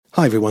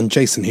Hi everyone,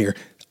 Jason here.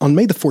 On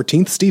May the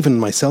 14th, Stephen and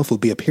myself will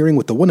be appearing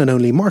with the one and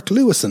only Mark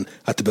Lewison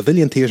at the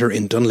Pavilion Theatre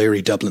in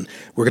Dunleary, Dublin.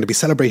 We're going to be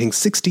celebrating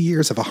 60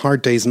 years of A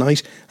Hard Day's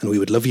Night, and we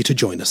would love you to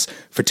join us.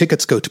 For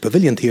tickets, go to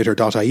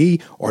paviliontheatre.ie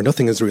or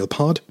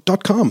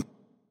nothingisrealpod.com.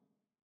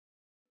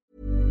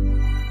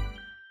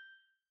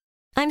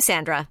 I'm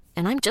Sandra,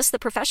 and I'm just the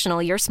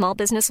professional your small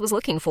business was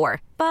looking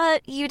for.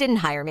 But you didn't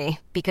hire me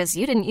because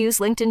you didn't use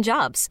LinkedIn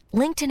Jobs.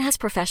 LinkedIn has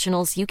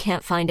professionals you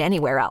can't find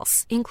anywhere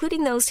else,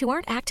 including those who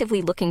aren't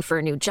actively looking for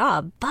a new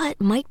job,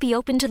 but might be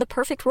open to the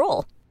perfect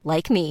role,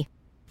 like me.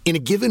 In a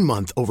given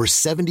month, over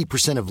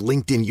 70% of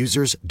LinkedIn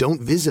users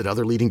don't visit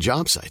other leading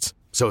job sites.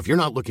 So if you're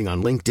not looking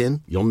on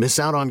LinkedIn, you'll miss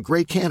out on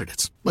great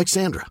candidates, like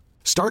Sandra.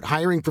 Start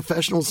hiring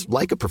professionals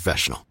like a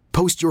professional.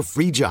 Post your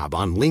free job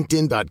on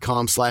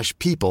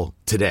linkedin.com/people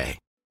today.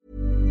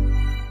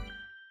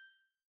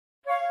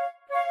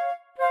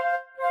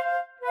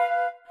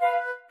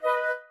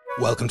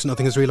 Welcome to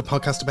Nothing Is Real, a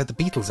podcast about the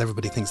Beatles.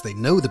 Everybody thinks they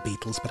know the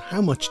Beatles, but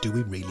how much do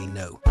we really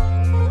know?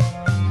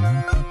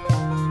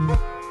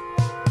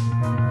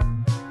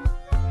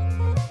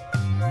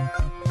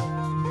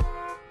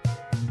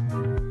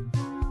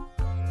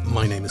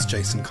 My name is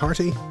Jason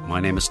Carty.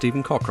 My name is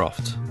Stephen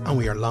Cockcroft. And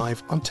we are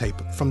live on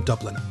tape from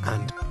Dublin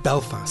and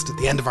Belfast. At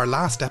the end of our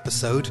last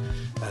episode,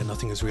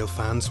 Nothing Is Real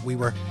fans, we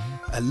were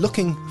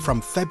looking from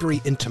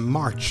February into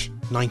March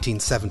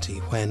 1970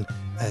 when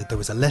there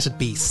was a Let It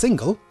Be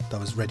single that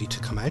was ready to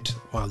come out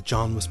while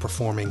John was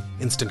performing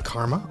Instant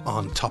Karma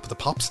on Top of the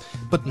Pops,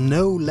 but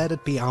no Let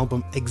It Be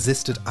album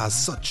existed as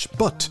such.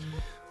 But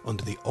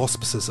under the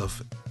auspices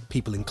of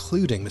people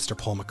including Mr.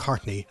 Paul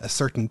McCartney, a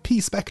certain P.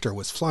 Spector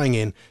was flying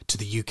in to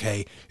the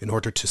UK in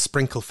order to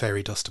sprinkle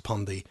fairy dust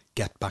upon the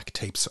Get Back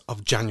tapes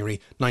of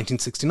January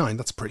 1969.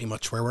 That's pretty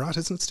much where we're at,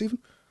 isn't it, Stephen?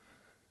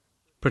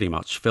 Pretty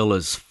much. Phil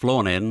has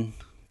flown in,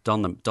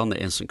 done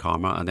the Instant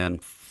Karma, and then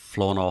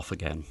flown off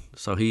again.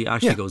 So he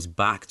actually goes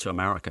back to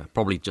America,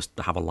 probably just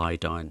to have a lie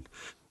down.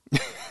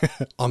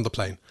 On the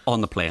plane.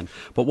 On the plane.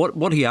 But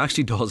what he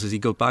actually does is he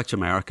goes back to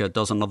America,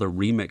 does another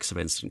remix of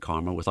Instant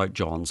Karma without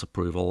John's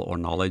approval or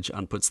knowledge,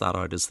 and puts that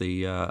out as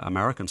the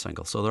American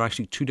single. So they're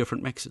actually two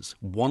different mixes,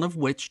 one of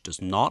which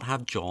does not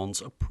have John's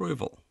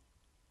approval.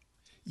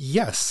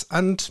 Yes,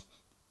 and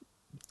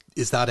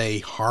is that a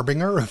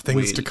harbinger of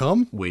things to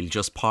come? We'll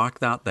just park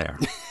that there.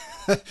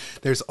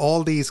 There's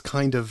all these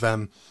kind of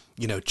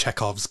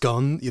Chekhov's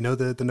gun,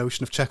 the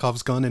notion of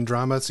Chekhov's gun in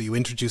drama. So you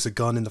introduce a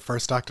gun in the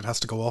first act, it has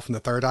to go off in the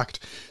third act.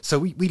 So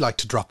we like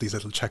to drop these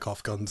little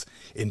Chekhov guns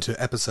into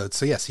episodes.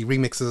 So yes, he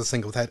remixes a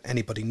single without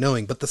anybody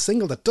knowing. But the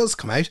single that does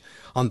come out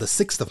on the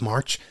 6th of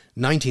March,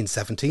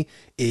 1970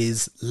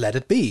 is Let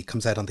It Be.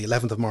 Comes out on the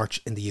 11th of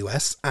March in the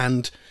US.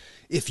 And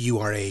if you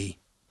are a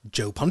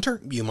Joe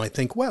Punter, you might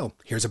think, well,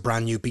 here's a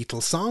brand new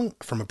Beatles song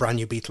from a brand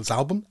new Beatles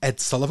album.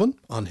 Ed Sullivan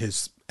on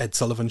his Ed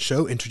Sullivan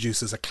Show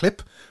introduces a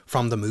clip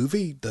from the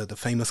movie, the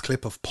famous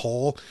clip of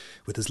Paul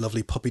with his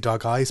lovely puppy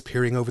dog eyes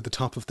peering over the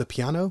top of the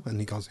piano, and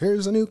he goes,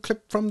 here's a new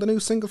clip from the new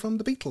single from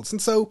the Beatles. And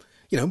so,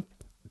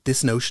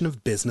 this notion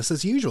of business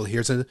as usual.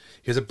 Here's a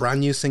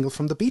brand new single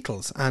from the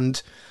Beatles,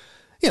 and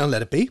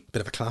Let It Be,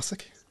 bit of a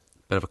classic.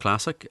 Bit of a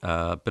classic,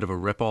 bit of a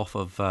rip-off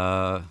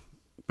of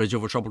Bridge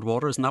Over Troubled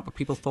Water. Isn't that what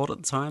people thought at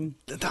the time?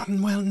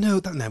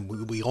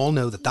 We all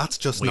know that that's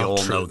just not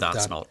true. We all know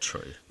that's not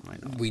true. I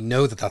know. We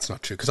know that that's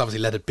not true, because obviously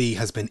Let It Be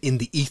has been in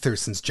the ether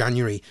since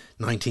January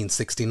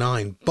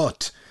 1969,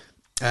 but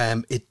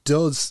it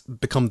does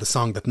become the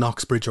song that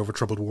knocks Bridge Over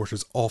Troubled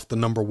Waters off the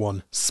number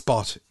one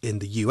spot in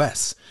the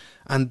US.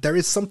 And there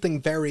is something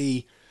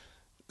very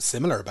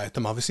similar about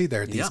them, obviously.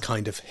 They're these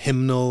kind of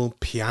hymnal,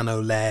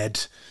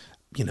 piano-led,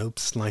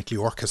 slightly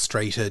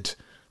orchestrated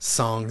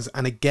songs.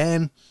 And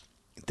again,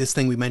 this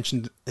thing we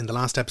mentioned in the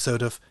last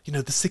episode of, the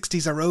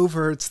 60s are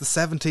over, it's the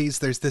 70s.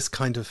 There's this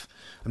kind of,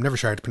 I'm never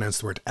sure how to pronounce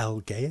the word,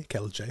 elegiac.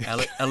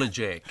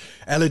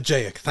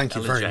 Elegiac, thank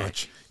you very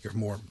much. You're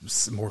more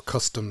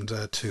accustomed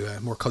to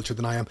more culture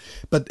than I am.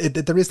 But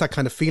there is that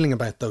kind of feeling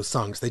about those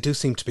songs. They do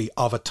seem to be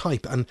of a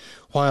type. And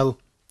while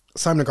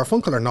Simon and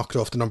Garfunkel are knocked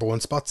off the number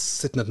one spot,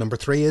 sitting at number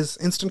 3 is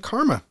Instant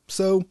Karma.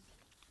 So,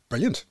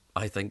 brilliant.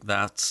 I think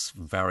that's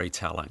very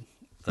telling.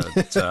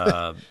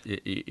 That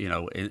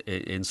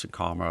Instant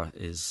Karma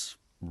is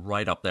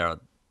right up there at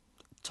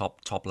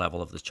top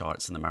level of the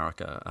charts in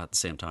America at the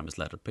same time as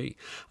Let It Be.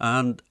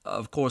 And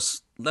of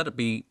course, Let It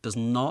Be does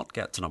not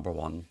get to number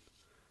one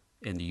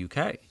in the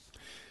UK.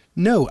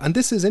 No, and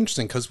this is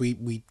interesting because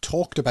we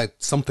talked about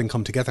Something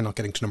Come Together not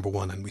getting to number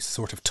one, and we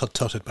sort of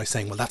tut-tutted by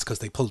saying, well, that's because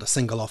they pulled a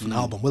single off an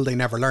album. Will they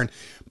never learn?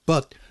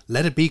 But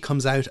Let It Be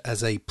comes out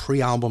as a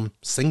pre-album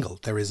single.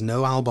 There is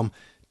no album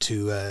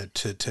to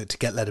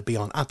get Let It Be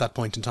on at that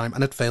point in time,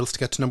 and it fails to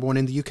get to number one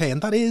in the UK, and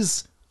that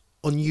is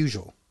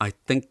unusual. I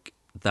think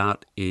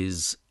that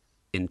is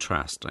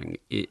interesting.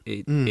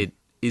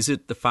 Is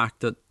it the fact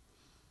that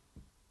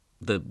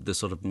the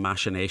sort of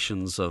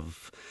machinations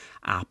of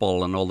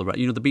Apple and all the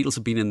the Beatles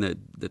have been in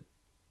the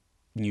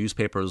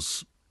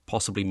newspapers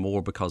possibly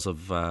more because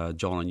of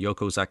John and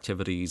Yoko's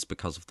activities,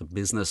 because of the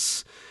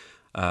business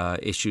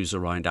issues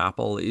around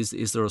Apple.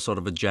 Is there a sort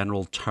of a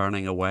general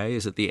turning away?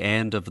 Is it the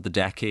end of the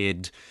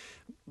decade,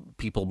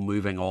 people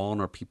moving on,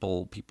 or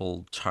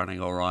people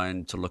turning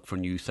around to look for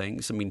new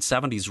things? I mean,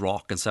 70s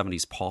rock and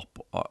 70s pop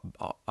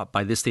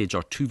by this stage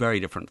are two very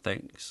different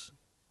things.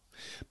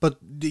 But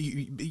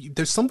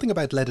there's something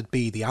about Let It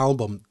Be, the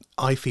album,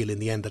 I feel in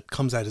the end, that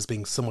comes out as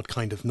being somewhat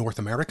kind of North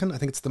American. I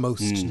think it's the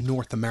most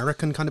North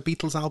American kind of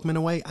Beatles album in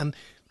a way. And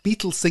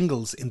Beatles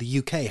singles in the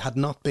UK had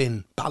not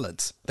been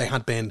ballads. They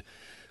had been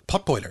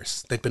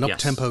potboilers. They'd been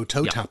up-tempo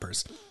toe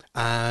tappers.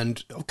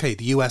 And okay,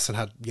 the US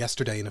had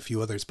Yesterday and a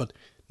few others, but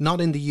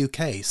not in the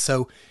UK.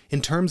 So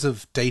in terms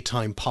of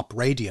daytime pop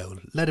radio,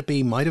 Let It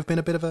Be might have been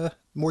a bit of a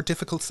more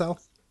difficult sell.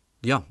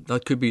 Yeah,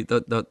 that could be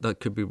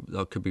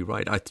that could be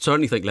right. I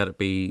certainly think Let It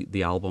Be,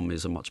 the album,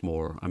 is a much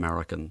more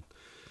American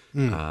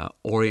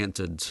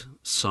oriented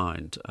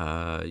sound.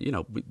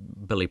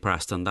 Billy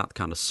Preston, that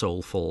kind of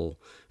soulful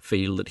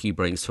feel that he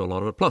brings to a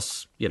lot of it.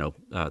 Plus,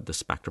 the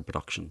Spectre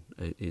production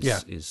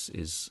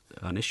is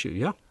an issue.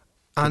 Yeah,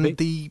 and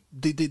the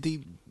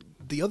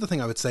other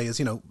thing I would say is,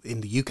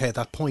 in the UK at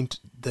that point,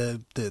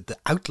 the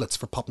outlets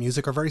for pop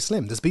music are very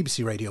slim. There's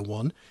BBC Radio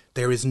 1.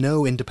 There is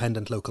no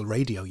independent local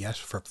radio yet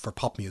for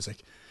pop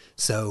music.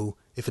 So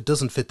if it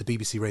doesn't fit the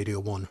BBC Radio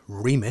 1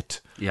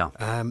 remit,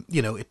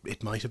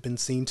 it might have been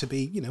seen to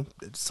be,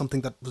 something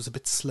that was a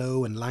bit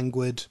slow and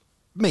languid.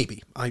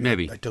 Maybe. I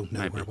don't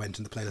know where it went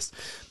in the playlist.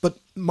 But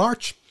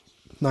March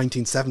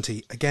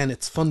 1970, again,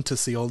 it's fun to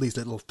see all these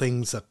little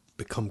things that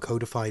become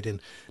codified in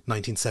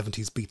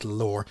 1970s Beatle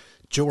lore.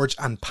 George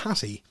and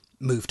Patty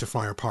moved to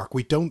Friar Park.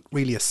 We don't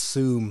think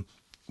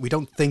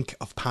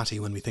of Patty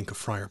when we think of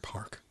Friar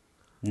Park.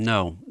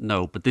 No,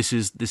 but this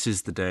is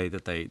the day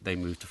that they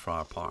moved to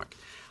Friar Park.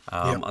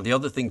 And the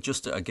other thing,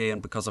 just again,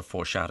 because of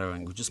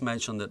foreshadowing, we just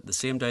mentioned that the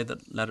same day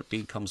that Let It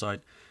Be comes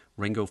out,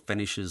 Ringo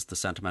finishes the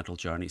Sentimental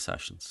Journey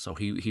sessions. So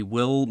he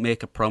will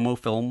make a promo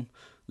film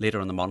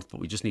later in the month, but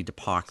we just need to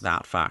park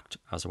that fact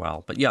as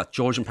well. But yeah,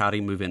 George and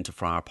Patty move into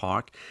Friar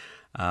Park,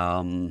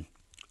 and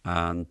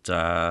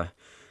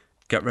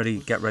get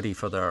ready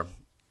for their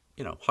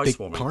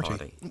housewarming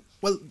party.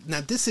 Well,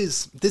 now this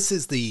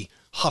is the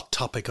hot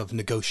topic of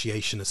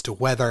negotiation as to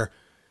whether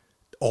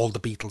all the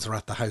Beatles are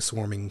at the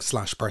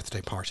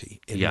housewarming/birthday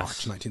party in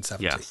March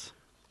 1970. Yes.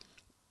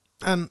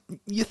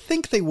 You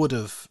think they would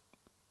have,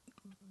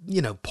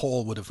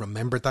 Paul would have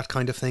remembered that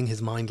kind of thing,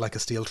 his mind like a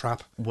steel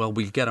trap? Well,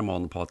 we'll get him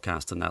on the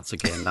podcast, and that's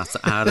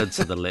added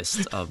to the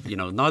list of,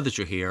 now that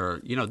you're here,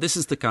 this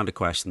is the kind of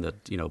question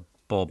that,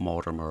 Bob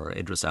Mortimer,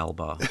 Idris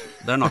Elba,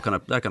 they're not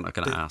going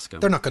to ask him.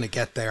 They're not going to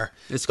get there.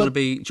 It's going to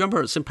be, do you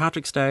remember St.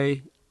 Patrick's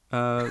Day,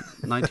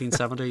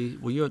 1970?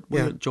 Were you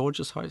at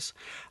George's house?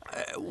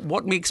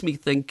 What makes me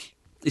think,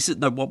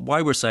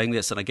 why we're saying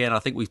this, and again, I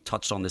think we've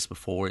touched on this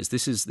before, is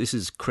this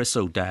is Chris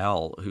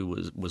O'Dell, who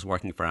was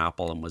working for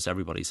Apple and was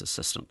everybody's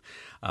assistant.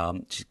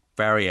 She's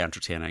very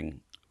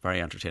entertaining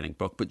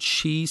book, but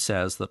she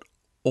says that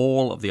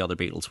all of the other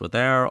Beatles were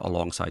there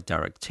alongside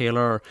Derek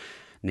Taylor,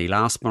 Neil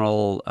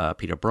Aspinall,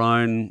 Peter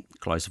Brown,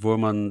 Klaus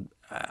Voormann,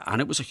 and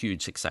it was a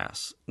huge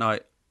success. Now,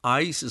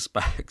 I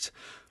suspect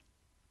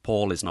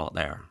Paul is not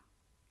there.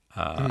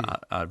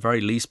 At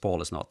very least,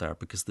 Paul is not there,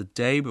 because the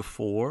day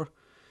before,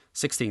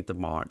 16th of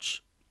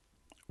March,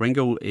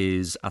 Ringo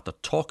is at the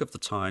Talk of the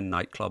Town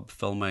nightclub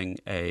filming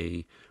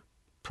a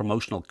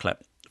promotional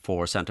clip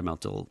for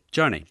Sentimental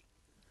Journey.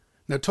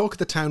 Now, Talk of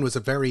the Town was a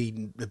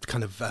very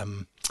kind of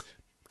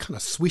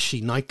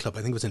swishy nightclub.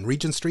 I think it was in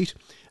Regent Street.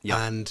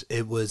 Yeah. And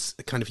it was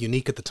kind of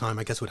unique at the time.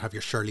 I guess would have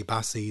your Shirley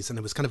Bassey's, and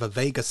it was kind of a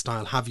Vegas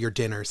style, have your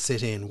dinner,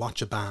 sit in,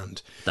 watch a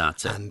band.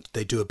 That's it. And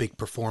they do a big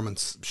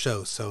performance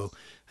show. So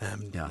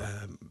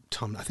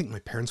Tom, I think my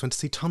parents went to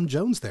see Tom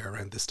Jones there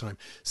around this time.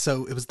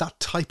 So it was that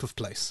type of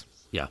place.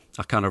 Yeah,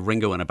 a kind of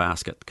Ringo in a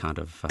basket kind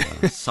of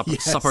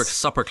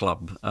supper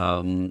club.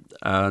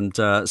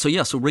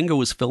 So Ringo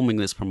was filming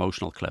this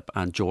promotional clip,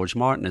 and George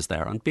Martin is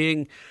there. And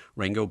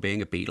Ringo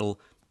being a Beatle,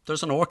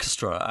 there's an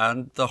orchestra,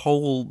 and the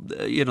whole,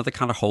 the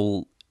kind of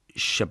whole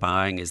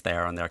shebang is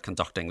there, and they're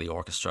conducting the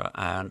orchestra.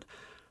 And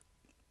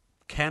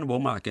Ken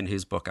Womack in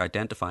his book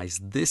identifies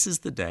this is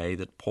the day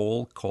that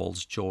Paul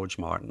calls George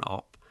Martin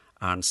up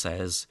and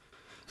says,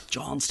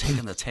 John's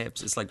taking the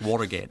tapes. It's like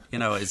Watergate,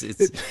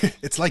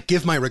 It's like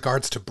Give My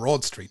Regards to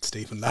Broad Street,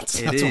 Stephen. That's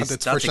what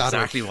it's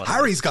foreshadowing. Exactly what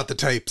Harry's got the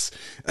tapes.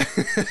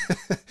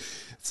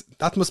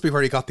 That must be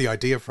where he got the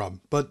idea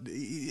from. But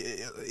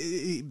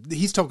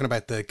he's talking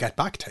about the Get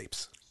Back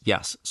tapes.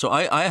 Yes. So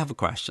I have a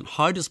question.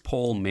 How does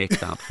Paul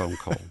make that phone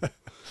call?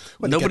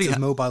 Nobody has a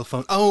mobile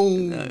phone.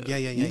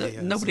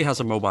 Yeah. Nobody has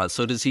a mobile.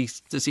 So does he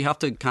have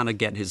to kind of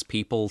get his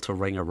people to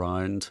ring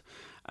around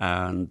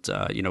and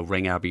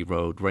ring Abbey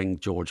Road, ring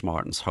George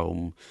Martin's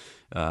home?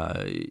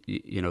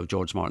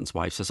 George Martin's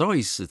wife says, "Oh,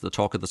 he's the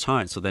talk of the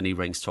town." So then he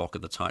rings Talk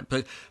of the Town.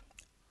 But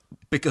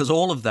because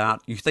all of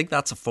that, you think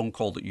that's a phone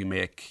call that you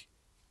make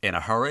in a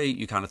hurry.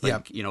 You kind of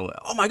think,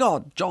 oh my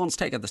God, John's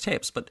taking the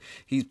tapes. But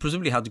he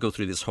presumably had to go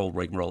through this whole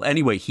rigmarole.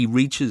 Anyway, he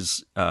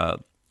reaches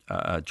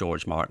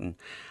George Martin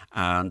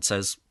and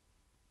says,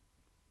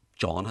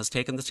 John has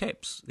taken the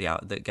tapes,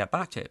 the Get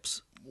Back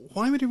tapes.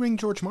 Why would he ring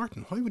George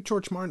Martin? Why would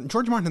George Martin?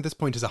 George Martin at this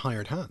point is a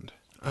hired hand.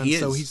 And He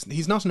so is.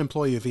 he's not an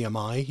employee of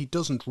EMI. He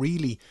doesn't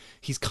really,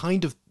 he's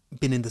kind of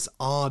been in this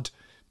odd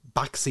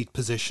backseat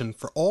position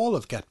for all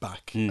of Get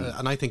Back,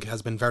 and I think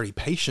has been very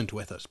patient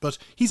with it. But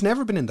he's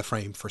never been in the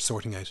frame for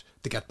sorting out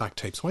the Get Back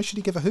tapes. Why should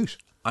he give a hoot?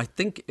 I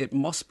think it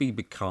must be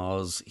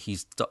because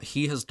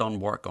he has done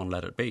work on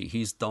Let It Be.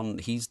 He's done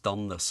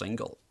the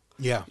single.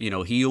 Yeah. You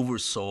know, he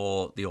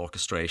oversaw the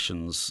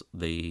orchestrations,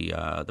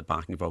 the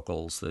backing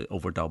vocals, the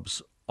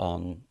overdubs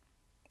on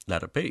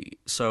Let It Be.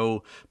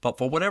 So, but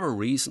for whatever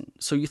reason,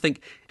 so you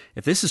think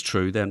if this is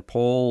true, then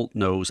Paul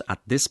knows at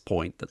this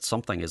point that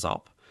something is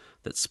up,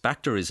 that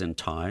Spector is in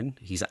town.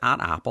 He's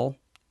at Apple.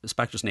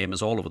 Spector's name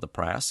is all over the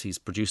press. He's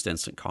produced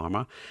Instant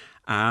Karma,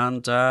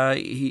 and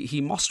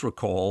he must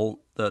recall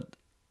that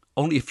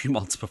only a few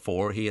months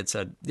before he had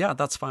said, "Yeah,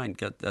 that's fine.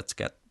 Let's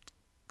get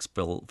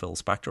Phil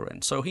Spector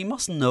in." So he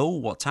must know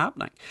what's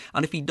happening.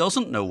 And if he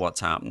doesn't know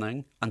what's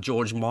happening, and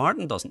George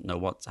Martin doesn't know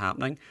what's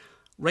happening,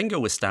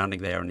 Ringo is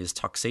standing there in his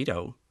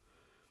tuxedo.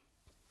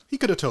 He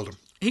could have told him.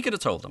 He could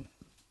have told them.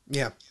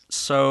 Yeah.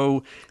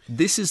 So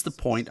this is the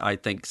point, I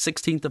think,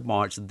 16th of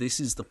March, this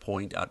is the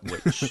point at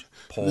which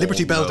Paul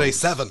Liberty Bell Day knows.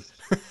 7.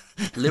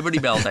 Liberty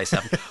Bell Day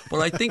 7.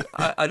 But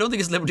I don't think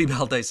it's Liberty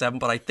Bell Day 7,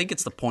 but I think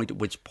it's the point at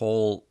which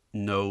Paul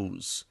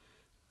knows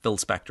Phil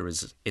Spector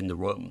is in the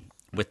room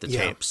with the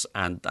tapes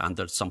and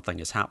that something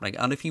is happening.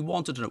 And if he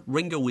wanted to know,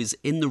 Ringo is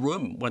in the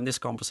room when this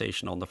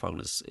conversation on the phone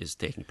is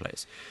taking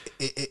place.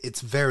 It's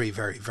very,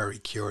 very, very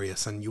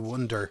curious, and you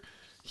wonder,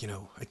 you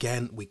know,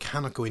 again, we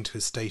cannot go into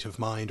his state of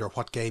mind or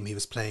what game he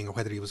was playing or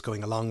whether he was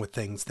going along with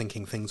things,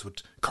 thinking things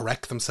would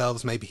correct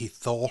themselves. Maybe he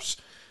thought,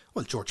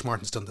 well, George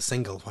Martin's done the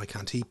single, why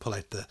can't he pull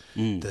out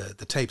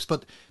the tapes?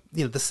 But,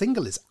 you know, the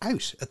single is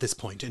out at this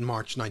point in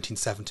March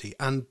 1970,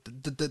 and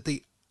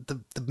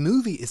the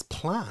movie is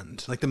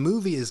planned. Like, the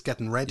movie is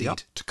getting ready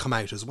to come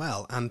out as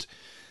well. And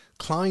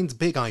Klein's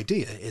big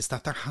idea is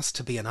that there has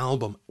to be an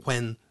album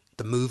when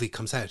the movie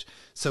comes out.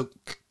 So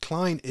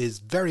Klein is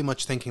very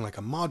much thinking like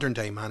a modern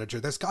day manager.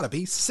 There's got to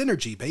be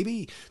synergy,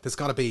 baby. There's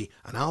got to be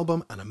an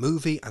album and a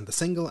movie and the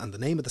single, and the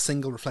name of the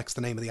single reflects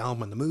the name of the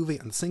album and the movie,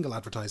 and the single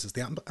advertises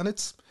the album. And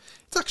it's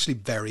actually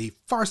very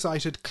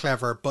farsighted,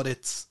 clever, but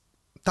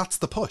that's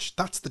the push.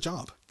 That's the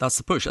job. That's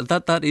the push. And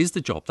that is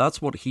the job.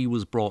 That's what he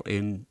was brought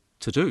in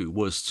to do,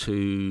 was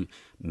to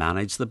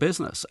manage the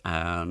business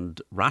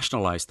and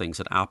rationalize things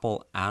at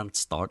Apple and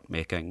start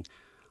making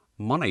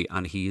money.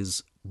 And he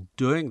is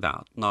doing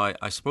that. Now,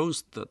 I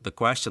suppose the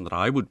question that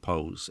I would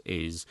pose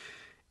is,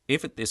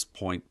 if at this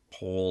point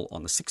Paul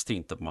on the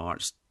 16th of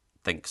March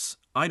thinks,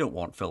 I don't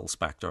want Phil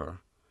Spector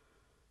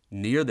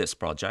near this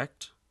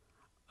project,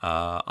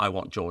 I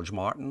want George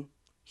Martin,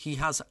 he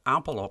has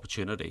ample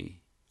opportunity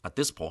at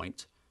this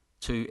point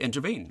to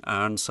intervene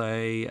and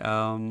say,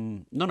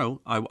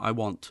 no, I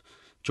want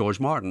George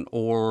Martin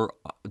or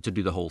to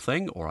do the whole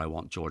thing, or I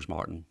want George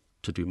Martin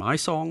to do my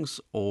songs,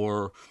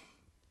 or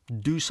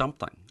do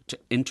something to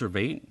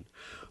intervene.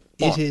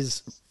 But, it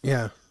is,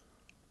 yeah.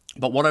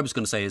 But what I was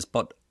going to say is,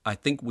 but I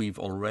think we've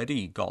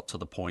already got to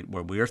the point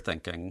where we're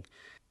thinking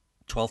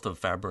 12th of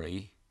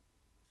February,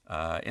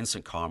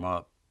 Instant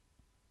Karma,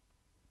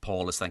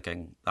 Paul is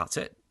thinking, that's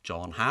it.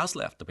 John has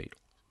left the Beatles.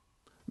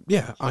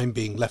 Yeah, I'm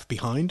being left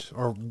behind,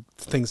 or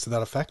things to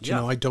that effect. You Yeah.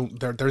 know, I don't.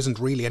 There isn't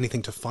really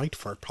anything to fight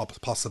for,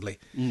 possibly.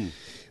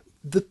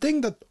 The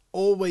thing that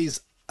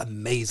always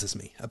amazes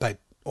me about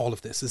all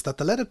of this is that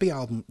the Let It Be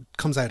album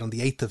comes out on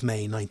the 8th of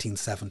May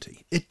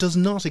 1970. It does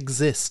not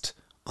exist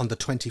on the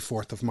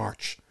 24th of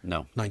March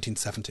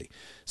 1970.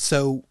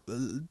 So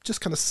just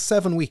kind of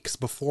 7 weeks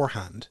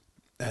beforehand,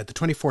 the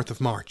 24th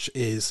of March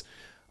is,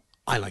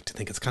 I like to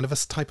think it's kind of a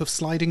type of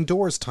sliding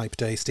doors type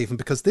day, Stephen,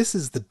 because this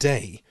is the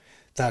day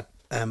that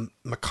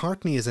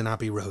McCartney is in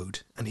Abbey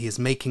Road and he is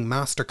making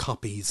master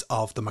copies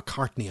of the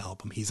McCartney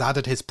album. He's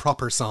added his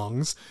proper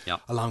songs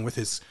along with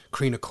his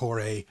Crina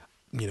Core,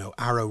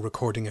 Arrow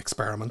recording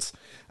experiments.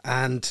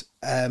 And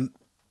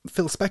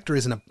Phil Spector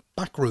is in a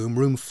back room,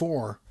 room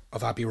 4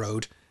 of Abbey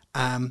Road.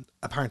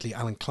 Apparently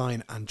Alan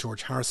Klein and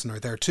George Harrison are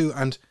there too.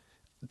 And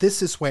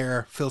this is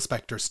where Phil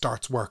Spector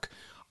starts work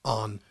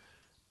on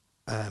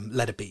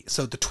Let It Be.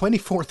 So the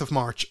 24th of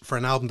March for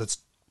an album that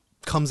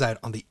comes out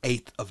on the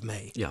 8th of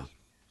May. Yeah.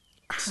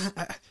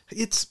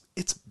 It's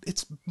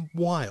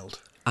wild.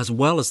 As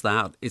well as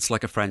that, it's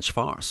like a French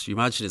farce. You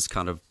imagine it's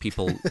kind of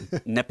people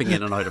nipping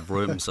in and out of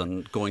rooms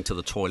and going to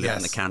the toilet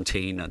in the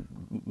canteen and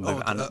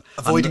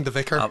avoiding the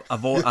vicar.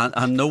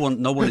 And no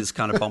one is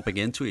kind of bumping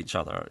into each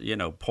other. You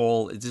know,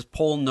 does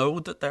Paul know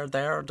that they're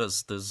there?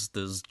 Does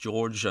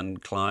George and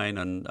Klein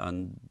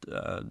and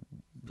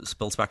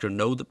Phil Spector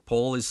know that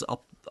Paul is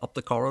up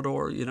the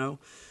corridor? You know.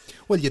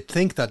 Well, you'd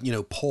think that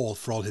Paul,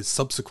 for all his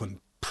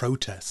subsequent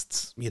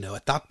protests,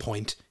 at that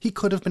point he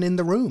could have been in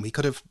the room. He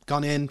could have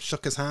gone in,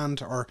 shook his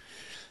hand, or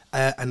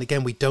and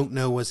again, we don't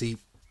know, was he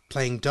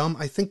playing dumb?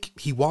 I think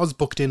he was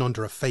booked in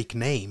under a fake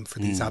name for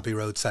these Abbey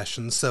Road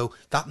sessions, so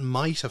that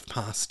might have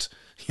passed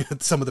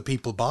some of the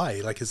people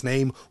by. Like, his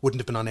name wouldn't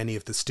have been on any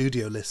of the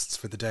studio lists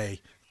for the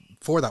day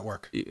for that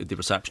work. The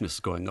receptionist is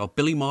going, "Oh,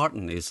 Billy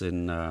Martin is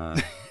in."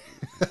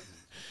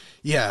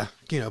 Yeah,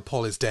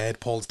 Paul's Dead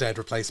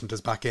replacement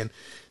is back in.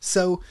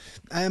 So,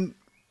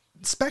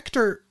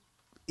 Spector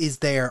is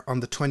there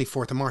on the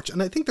 24th of March.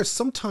 And I think there's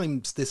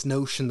sometimes this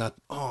notion that,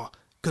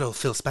 good old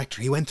Phil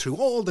Spector, he went through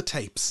all the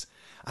tapes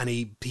and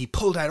he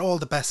pulled out all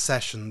the best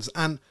sessions.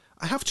 And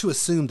I have to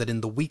assume that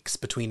in the weeks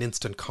between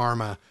Instant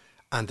Karma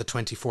and the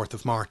 24th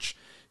of March,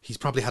 he's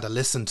probably had a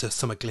listen to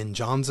some of Glyn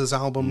Johns'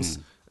 albums,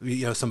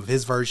 some of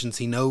his versions.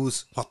 He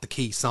knows what the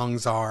key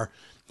songs are.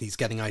 He's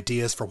getting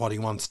ideas for what he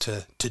wants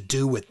to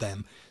do with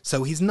them.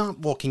 So he's not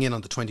walking in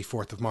on the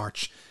 24th of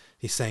March.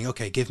 He's saying,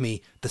 okay, give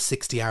me the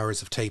 60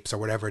 hours of tapes or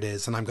whatever it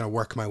is, and I'm going to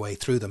work my way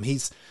through them.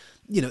 He's,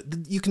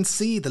 you can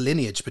see the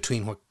lineage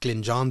between what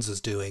Glyn Johns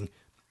is doing,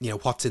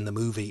 what's in the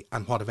movie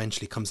and what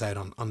eventually comes out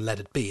on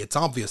Let It Be. It's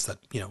obvious that,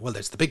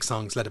 there's the big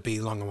songs, Let It Be,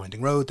 Long and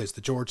Winding Road, there's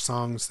the George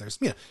songs, there's,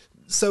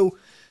 so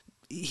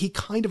he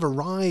kind of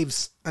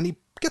arrives and he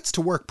gets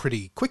to work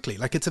pretty quickly.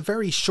 Like, it's a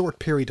very short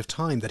period of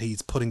time that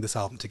he's putting this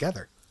album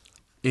together.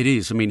 It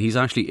is. I mean, he's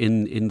actually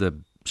in the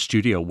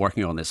studio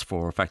working on this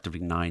for effectively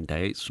 9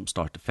 days from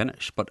start to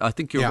finish. But I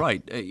think you're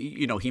right.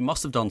 He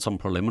must have done some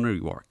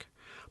preliminary work.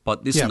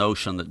 But this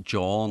notion that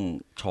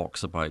John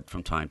talks about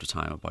from time to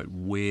time about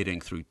wading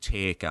through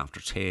take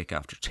after take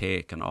after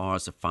take and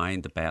hours to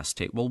find the best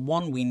take. Well,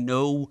 one, we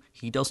know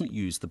he doesn't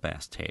use the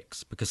best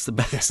takes because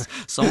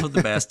some of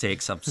the best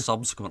takes have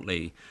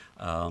subsequently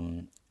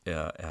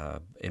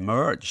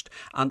emerged.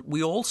 And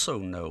we also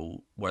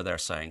know where they're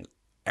saying,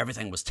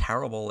 everything was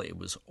terrible, it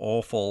was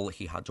awful,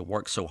 he had to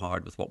work so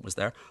hard with what was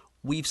there.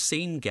 We've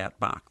seen Get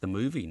Back, the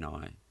movie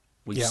now.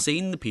 We've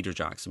seen the Peter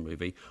Jackson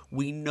movie.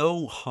 We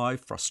know how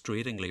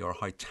frustratingly or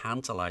how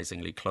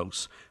tantalisingly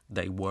close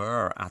they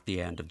were at the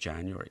end of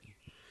January.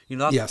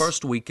 That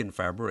first week in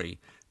February,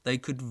 they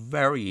could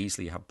very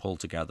easily have pulled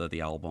together the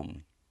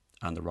album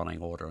and the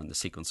running order and the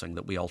sequencing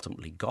that we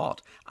ultimately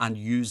got and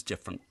used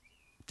different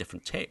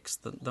takes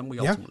than we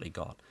ultimately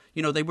got.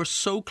 They were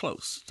so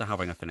close to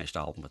having a finished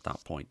album at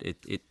that point.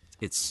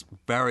 It's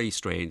very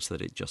strange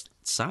that it just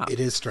sat. It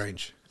is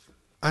strange.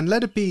 And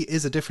Let It Be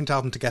is a different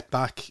album to Get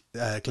Back,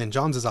 Glyn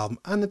Johns' album,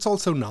 and it's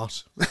also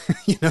not.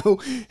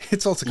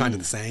 It's also kind of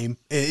the same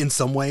in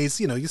some ways.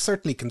 You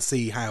certainly can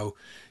see how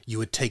you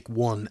would take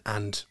one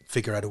and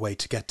figure out a way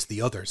to get to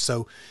the other.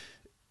 So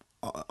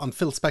on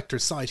Phil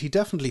Spector's side, he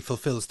definitely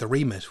fulfills the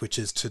remit, which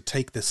is to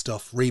take this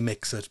stuff,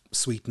 remix it,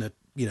 sweeten it,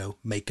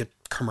 make it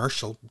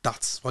commercial.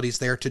 That's what he's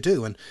there to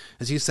do. And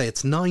as you say,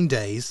 it's 9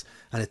 days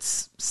and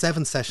it's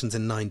 7 sessions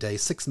in 9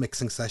 days, 6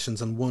 mixing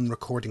sessions and 1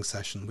 recording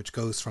session, which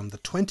goes from the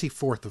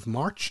 24th of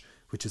March,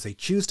 which is a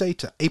Tuesday,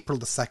 to April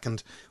the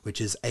 2nd,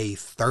 which is a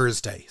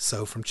Thursday.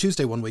 So from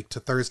Tuesday one week to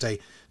Thursday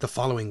the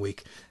following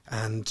week.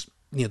 And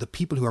the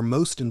people who are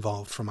most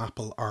involved from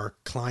Apple are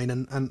Klein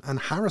and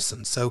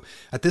Harrison. So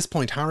at this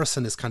point,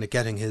 Harrison is kind of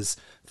getting his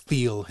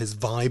feel, his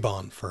vibe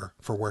on for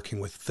working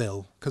with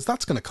Phil, because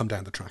that's going to come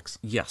down the tracks.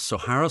 Yes, so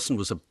Harrison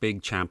was a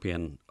big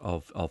champion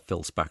of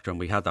Phil Spector, and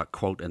we had that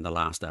quote in the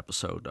last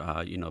episode,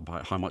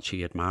 about how much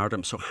he admired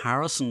him. So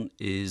Harrison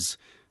is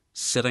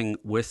sitting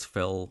with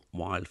Phil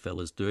while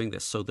Phil is doing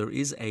this. So there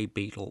is a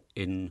Beatle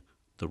in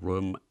the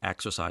room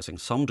exercising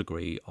some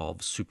degree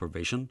of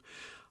supervision.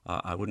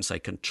 I wouldn't say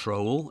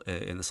control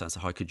in the sense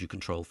of how could you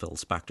control Phil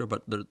Spector,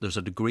 but there's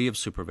a degree of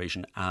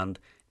supervision and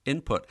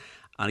input.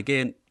 And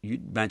again, you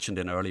mentioned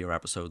in earlier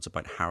episodes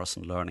about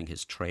Harrison learning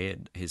his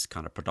trade, his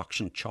kind of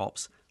production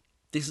chops.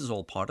 This is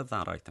all part of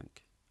that, I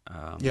think.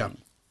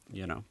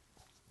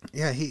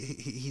 Yeah,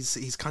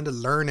 he's kind of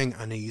learning,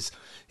 and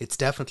it's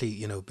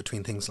definitely,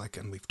 between things like,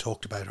 and we've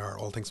talked about our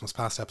All Things Must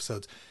Pass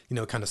episodes,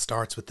 it kind of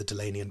starts with the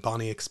Delaney and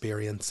Bonnie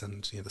experience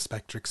and, the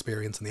Spector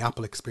experience and the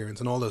Apple experience,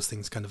 and all those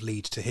things kind of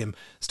lead to him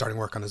starting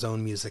work on his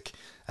own music,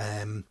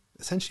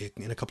 essentially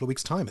in a couple of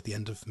weeks' time at the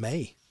end of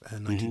May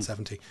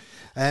 1970.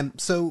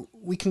 So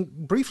we can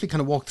briefly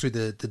kind of walk through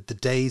the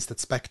days that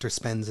Spector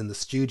spends in the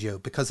studio,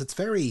 because it's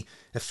very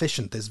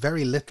efficient. There's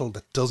very little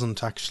that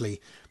doesn't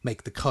actually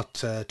make the cut.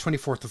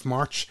 24th of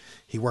March,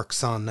 he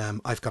works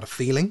on I've Got a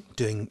Feeling,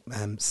 doing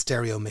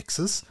stereo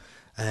mixes.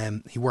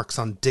 He works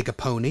on Dig a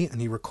Pony, and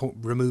he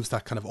removes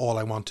that kind of All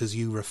I Want Is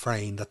You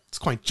refrain that's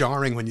quite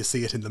jarring when you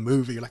see it in the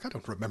movie. You're like, I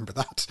don't remember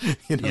that,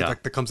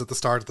 like that comes at the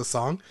start of the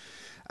song.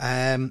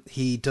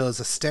 He does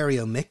a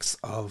stereo mix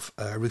of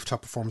a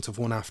rooftop performance of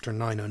One After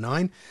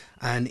 909,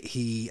 and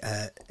he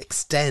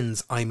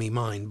extends I Me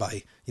Mine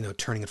by,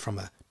 turning it from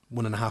a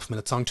 1.5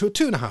 minute song to a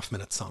 2.5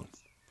 minute song.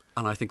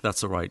 And I think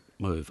that's the right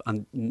move.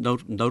 And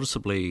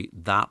noticeably,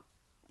 that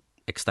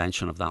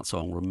extension of that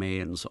song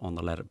remains on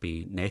the Let It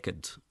Be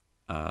Naked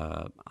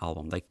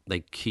album. They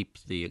keep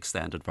the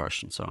extended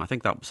version. So I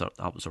think that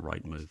was a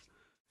right move.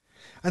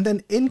 And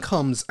then in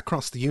comes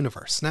Across the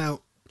Universe. Now,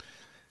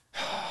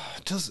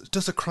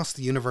 Does Across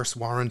the Universe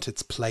warrant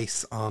its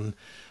place on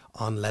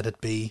Let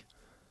It Be?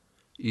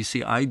 You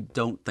see, I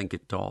don't think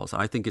it does.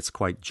 I think it's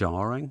quite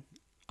jarring.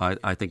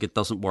 I think it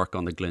doesn't work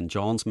on the Glyn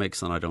Johns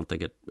mix, and I don't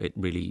think it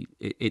really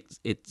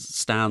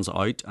stands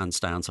out and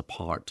stands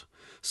apart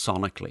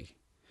sonically.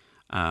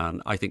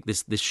 And I think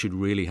this should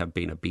really have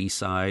been a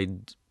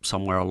B-side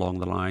somewhere along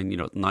the line.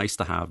 Nice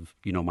to have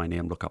My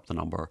Name, Look Up the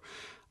Number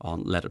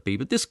on Let It Be,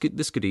 but this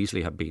could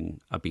easily have been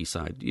a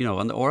B-side,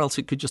 or else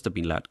it could just have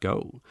been Let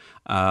Go.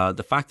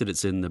 The fact that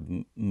it's in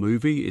the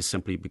movie is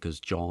simply because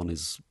John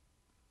is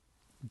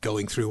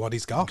going through what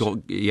he's got.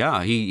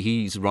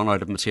 He's run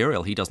out of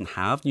material. He doesn't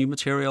have new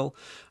material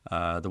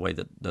the way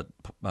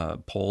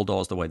that Paul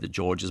does, the way that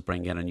George is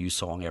bringing in a new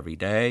song every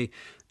day.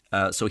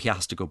 So he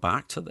has to go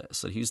back to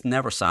this. And he's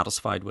never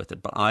satisfied with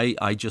it. But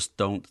I just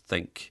don't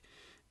think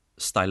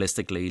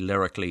stylistically,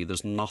 lyrically,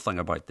 there's nothing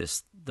about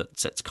this that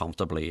sits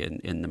comfortably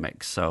in the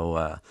mix.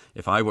 So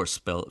if I were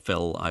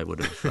Phil, I would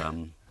have...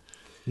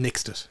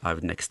 nixed it. I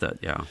would nixed it,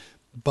 yeah.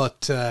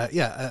 But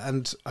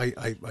and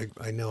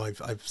I know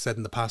I've said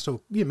in the past,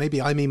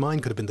 maybe I Me Mine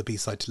could have been the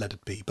B-side to Let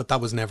It Be, but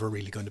that was never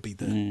really going to be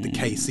the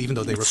case, even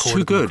though they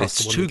recorded them across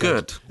the one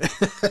weekend. It's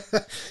too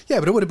good. Yeah,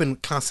 but it would have been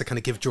class to kind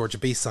of give George a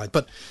B-side.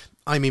 But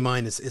I Me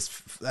Mine is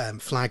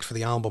flagged for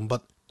the album,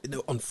 but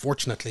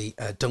unfortunately,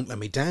 Don't Let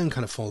Me Down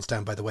kind of falls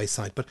down by the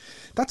wayside. But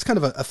that's kind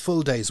of a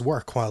full day's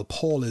work while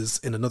Paul is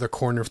in another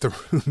corner of the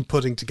room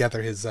putting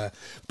together his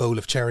Bowl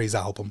of Cherries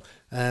album.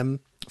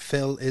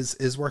 Phil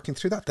is working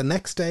through that. The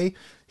next day,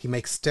 he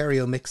makes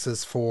stereo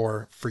mixes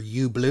for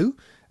You Blue,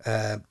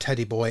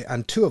 Teddy Boy,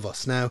 and Two of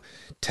Us. Now,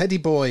 Teddy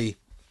Boy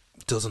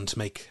doesn't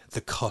make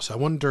the cut. I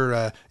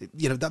wonder,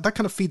 that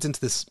kind of feeds into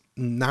this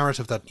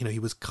narrative that, he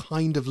was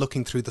kind of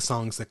looking through the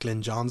songs that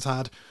Glyn Johns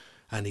had,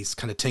 and he's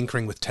kind of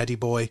tinkering with Teddy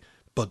Boy,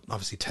 but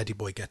obviously Teddy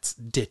Boy gets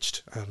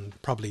ditched, and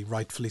probably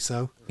rightfully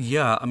so.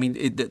 Yeah, I mean,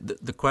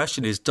 the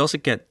question is, does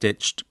it get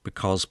ditched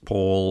because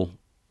Paul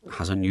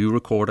has a new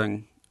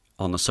recording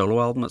on the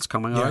solo album that's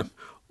coming out,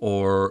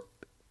 or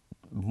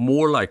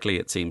more likely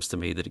it seems to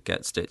me that it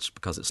gets ditched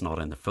because it's not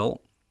in the film?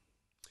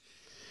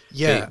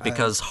 Yeah,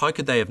 because how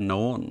could they have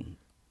known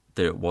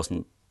that it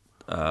wasn't?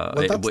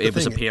 It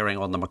was appearing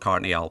on the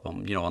McCartney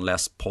album,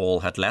 unless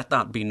Paul had let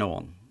that be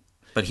known.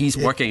 But he's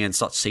working in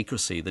such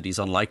secrecy that he's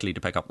unlikely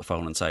to pick up the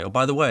phone and say, "Oh,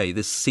 by the way,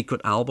 this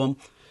secret album,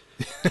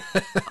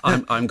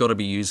 I'm going to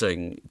be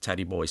using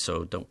Teddy Boy,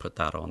 so don't put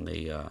that on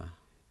the."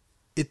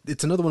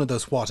 It's another one of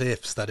those what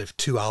ifs that if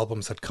two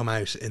albums had come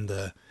out in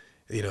the,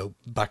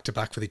 back to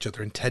back with each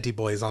other, and Teddy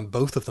Boy is on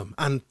both of them,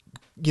 and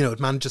it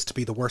manages to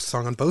be the worst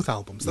song on both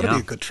albums. That'd be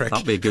a good trick.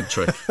 That'd be a good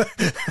trick.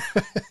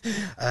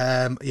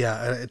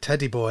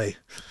 Teddy Boy.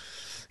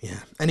 Yeah.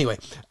 Anyway,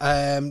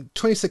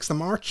 26th of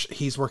March,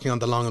 he's working on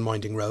The Long and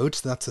Winding Road.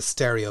 So that's a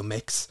stereo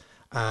mix,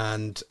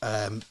 and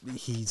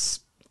he's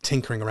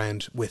tinkering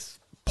around with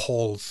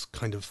Paul's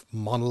kind of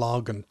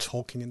monologue and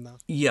talking in that.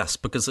 Yes,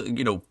 because,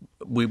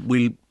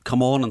 we'll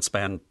come on and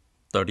spend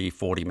 30,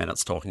 40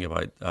 minutes talking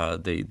about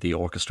the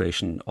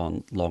orchestration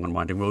on Long and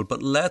Winding Road.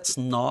 But let's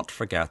not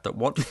forget that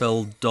what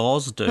Phil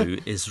does do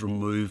is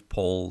remove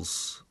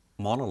Paul's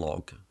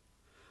monologue.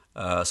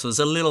 So there's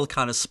a little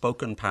kind of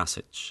spoken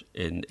passage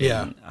in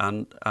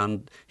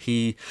and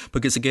he,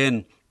 because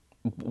again,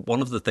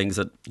 one of the things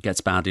that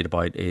gets bandied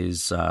about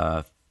is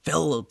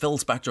Phil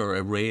Spector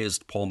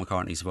erased Paul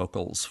McCartney's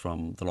vocals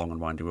from The Long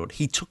and Winding Road.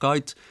 He took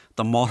out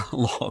the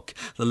monologue,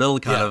 the little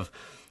kind of,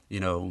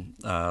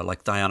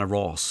 like Diana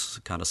Ross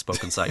kind of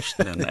spoken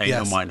section, and Ain't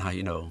No Mind How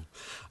You Know.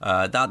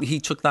 That he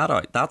took that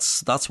out.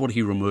 That's what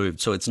he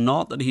removed. So it's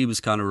not that he was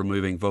kind of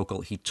removing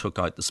vocal. He took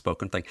out the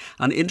spoken thing.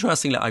 And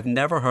interestingly, I've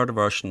never heard a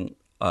version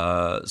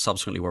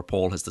subsequently where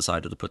Paul has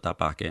decided to put that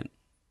back in.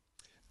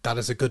 That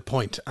is a good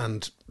point,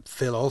 and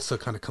Phil also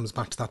kind of comes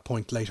back to that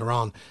point later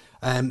on.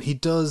 He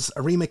does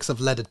a remix of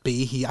Let It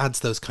Be. He adds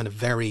those kind of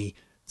very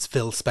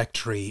Phil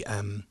Spector-y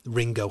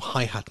Ringo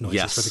hi-hat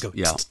noises where they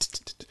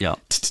go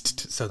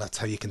so that's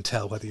how you can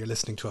tell whether you're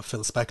listening to a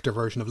Phil Spector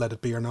version of Let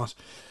It Be or not.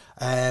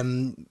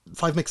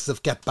 5 mixes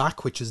of Get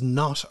Back, which is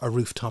not a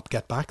Rooftop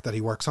Get Back that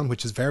he works on,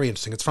 which is very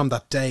interesting. It's from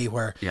that day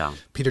where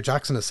Peter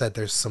Jackson has said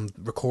there's some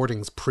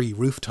recordings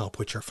pre-Rooftop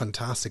which are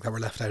fantastic that were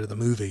left out of the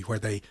movie, where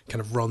they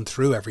kind of run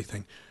through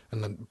everything,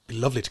 and it'd be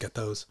lovely to get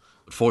those.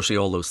 Fortunately,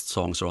 all those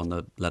songs are on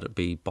the Let It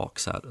Be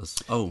box set.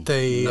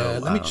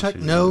 Let me check.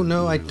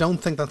 No, I don't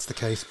think that's the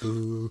case.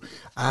 Boo.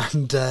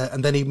 And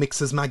then he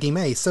mixes Maggie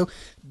May. So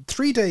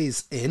 3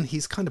 days in,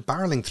 he's kind of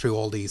barreling through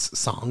all these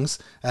songs.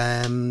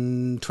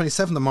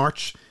 27th of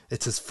March,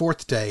 it's his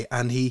 4th day,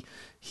 and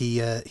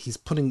he's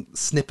putting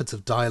snippets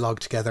of dialogue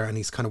together, and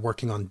he's kind of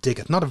working on Dig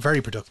It. Not a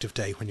very productive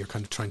day when you're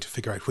kind of trying to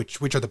figure out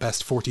which are the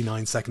best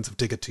 49 seconds of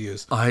Dig It to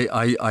use.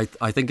 I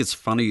think it's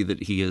funny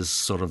that he has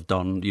sort of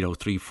done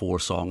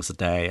 3-4 songs a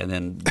day, and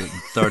then the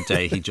third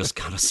day he just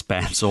kind of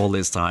spends all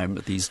his time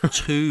with these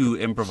 2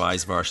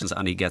 improvised versions,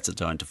 and he gets it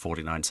down to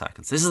 49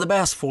 seconds. This is the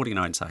best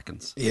 49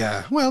 seconds.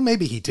 Yeah, well,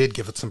 maybe he did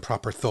give it some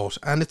proper thought,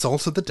 and it's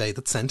also the day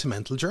that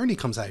Sentimental Journey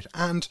comes out,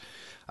 and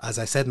as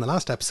I said in the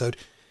last episode,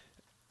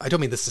 I don't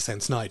mean this to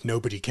sound snide,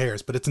 nobody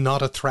cares, but it's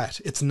not a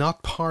threat. It's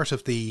not part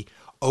of the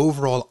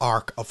overall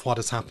arc of what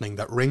is happening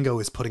that Ringo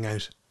is putting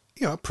out,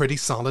 a pretty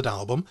solid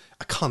album,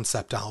 a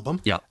concept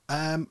album. Yeah.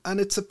 And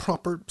it's a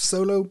proper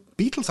solo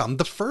Beatles album,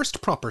 the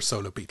first proper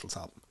solo Beatles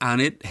album.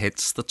 And it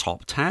hits the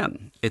top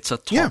 10. It's a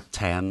top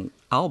 10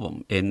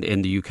 album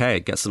in the UK.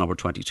 It gets the number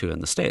 22 in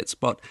the States.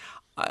 But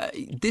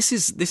this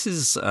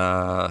is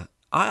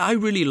I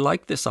really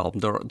like this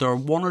album. There are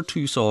one or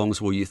two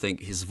songs where you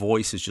think his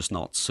voice is just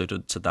not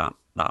suited to that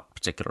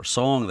particular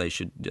song. They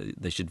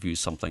should view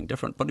something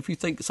different. But if you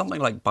think something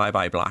like Bye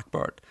Bye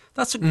Blackbird,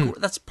 that's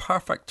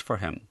perfect for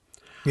him.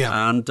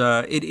 Yeah. And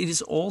it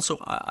is also,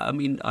 I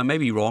mean, I may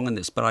be wrong in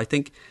this, but I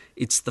think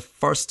it's the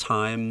first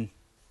time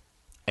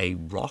a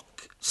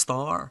rock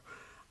star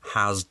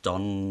has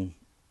done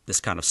this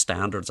kind of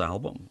standards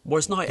album,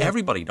 whereas now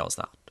everybody does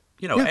that.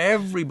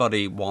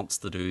 Everybody wants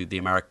to do the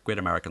Great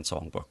American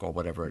Songbook or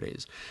whatever it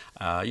is.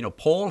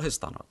 Paul has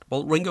done it.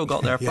 Well, Ringo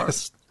got there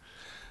first.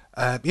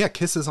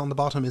 Kisses on the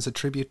Bottom is a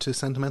tribute to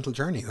Sentimental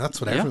Journey.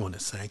 That's what everyone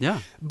is saying. Yeah.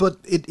 But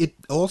it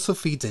also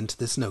feeds into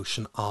this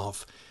notion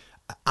of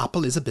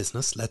Apple is a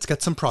business. Let's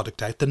get some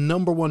product out. The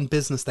number one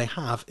business they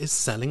have is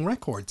selling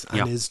records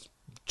and is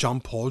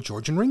John, Paul,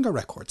 George and Ringo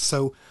records.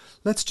 So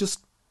let's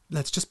just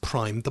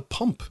prime the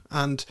pump.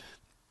 And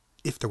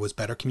if there was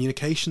better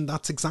communication,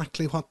 that's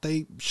exactly what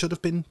they should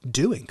have been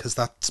doing, because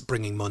that's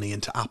bringing money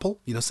into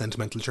Apple.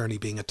 Sentimental Journey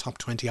being a top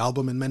 20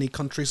 album in many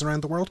countries around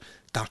the world.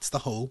 That's the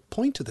whole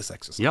point of this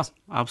exercise. Yeah,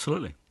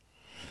 absolutely.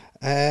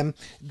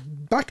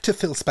 Back to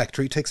Phil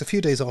Spector. He takes a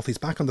few days off. He's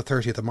back on the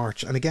 30th of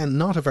March. And again,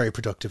 not a very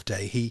productive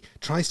day. He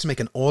tries to make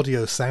an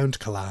audio sound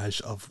collage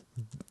of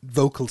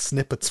vocal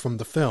snippets from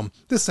the film.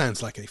 This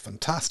sounds like a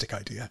fantastic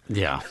idea.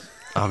 Yeah.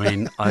 I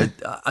mean,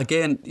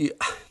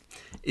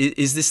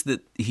 is this that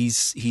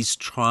he's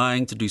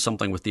trying to do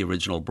something with the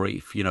original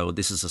brief?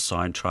 This is a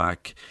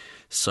soundtrack.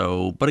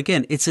 So, but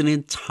again, it's an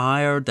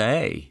entire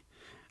day.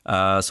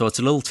 So it's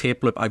a little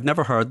tape loop. I've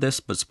never heard this,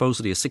 but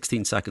supposedly a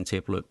 16-second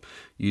tape loop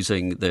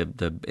using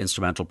the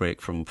instrumental break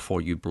from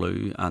For You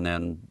Blue, and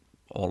then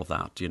all of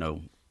that,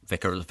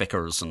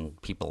 vicars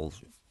and people,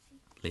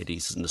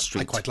 ladies in the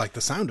street. I quite like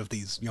the sound of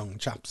these young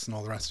chaps and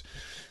all the rest.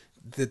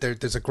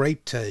 There's a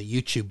great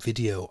YouTube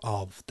video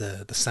of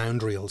the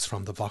sound reels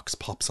from the Vox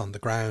Pops on the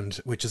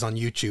Ground, which is on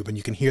YouTube, and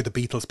you can hear the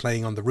Beatles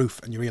playing on the roof,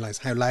 and you realise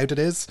how loud it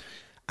is,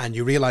 and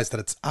you realise that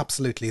it's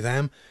absolutely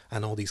them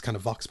and all these kind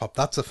of Vox Pop.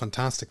 That's a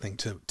fantastic thing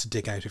to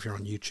dig out if you're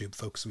on YouTube,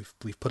 folks.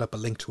 We've put up a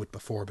link to it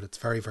before, but it's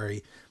very,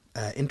 very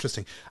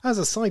interesting. As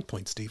a side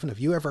point, Stephen, have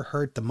you ever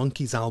heard the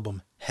Monkees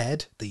album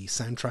Head, the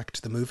soundtrack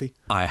to the movie?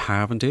 I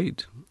have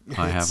indeed.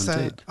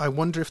 I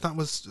wonder if that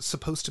was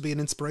supposed to be an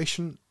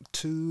inspiration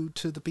to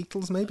the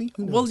Beatles, maybe?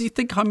 Who knows? Well, you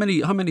think how many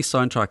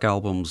soundtrack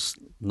albums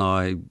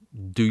now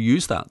do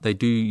use that? They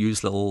do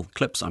use little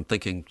clips. I'm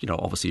thinking,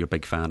 obviously you're a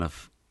big fan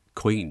of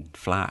Queen,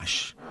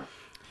 Flash.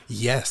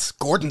 Yes,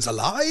 Gordon's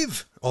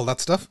alive, all that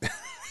stuff.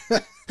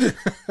 There's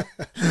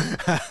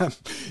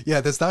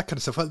that kind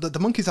of stuff. Well, the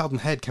Monkees album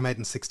Head came out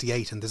in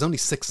 1968, and there's only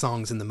 6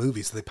 songs in the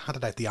movie, so they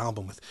padded out the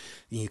album with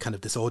kind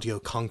of this audio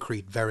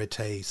concrete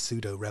verite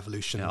pseudo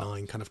Revolution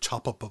 9 kind of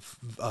chop up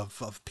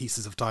of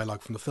pieces of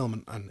dialogue from the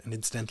film and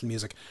incidental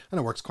music, and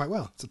it works quite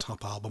well. It's a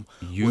top album.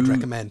 Would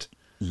recommend.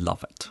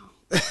 Love it.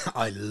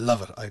 I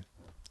love it.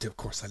 Of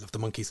course, I love the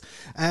Monkees.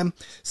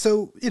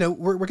 So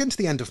we're getting to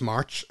the end of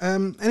March.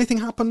 Anything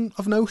happen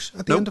of note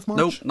at the end of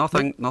March? No,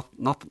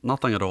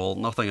 nothing at all.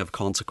 Nothing of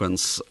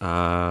consequence.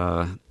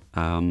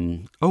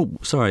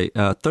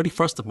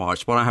 31st of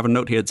March. Well, I have a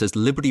note here. It says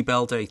Liberty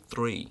Bell Day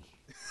 3.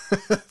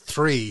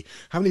 3.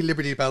 How many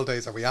Liberty Bell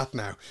days are we at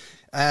now?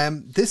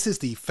 This is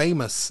the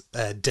famous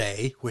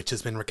day, which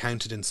has been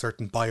recounted in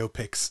certain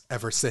biopics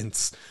ever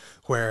since,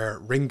 where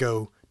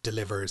Ringo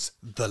delivers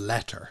the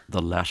letter. The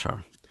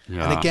letter.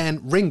 Yeah. And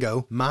again,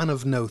 Ringo, man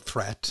of no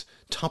threat,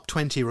 top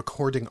 20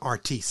 recording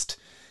artiste,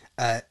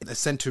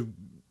 sent to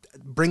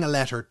bring a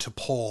letter to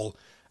Paul,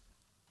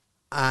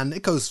 and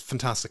it goes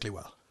fantastically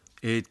well.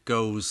 It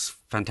goes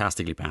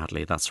fantastically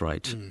badly, that's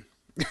right.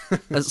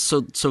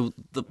 So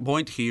the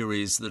point here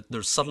is that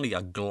there's suddenly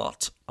a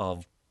glut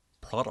of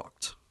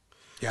product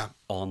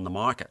on the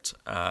market.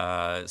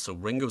 So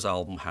Ringo's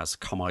album has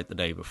come out the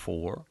day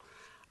before,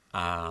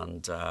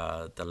 and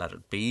the Let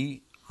It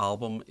Be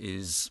album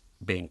is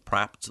being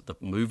prepped. The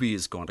movie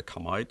is going to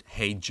come out.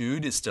 Hey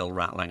Jude is still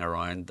rattling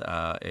around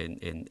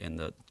in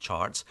the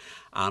charts,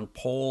 and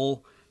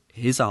Paul,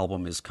 his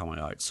album is coming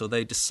out. So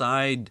they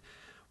decide,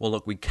 well,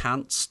 look, we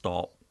can't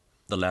stop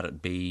the Let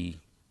It Be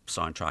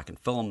soundtrack and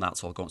film.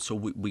 That's all going. So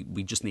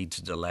we just need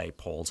to delay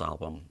Paul's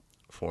album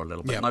for a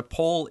little bit. Now,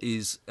 Paul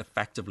is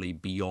effectively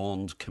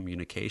beyond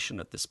communication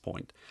at this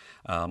point.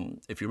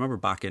 If you remember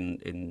back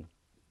in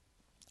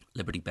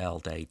Liberty Bell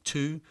Day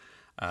 2,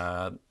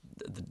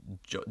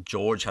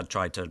 George had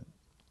tried to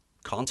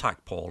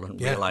contact Paul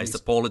and realised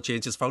that Paul had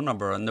changed his phone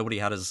number and nobody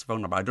had his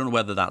phone number. I don't know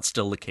whether that's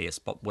still the case,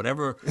 but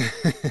whatever,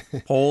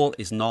 Paul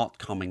is not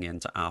coming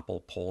into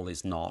Apple. Paul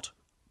is not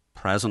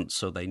present,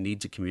 so they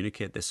need to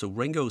communicate this. So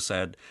Ringo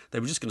said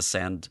they were just going to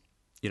send,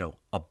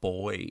 a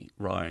boy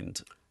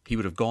round. He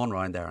would have gone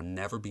round there and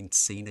never been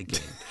seen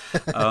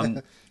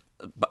again.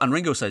 And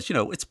Ringo says,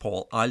 it's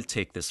Paul, I'll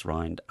take this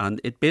round. And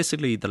it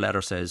basically, the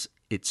letter says,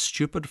 it's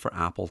stupid for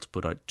Apple to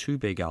put out 2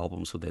 big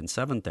albums within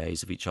 7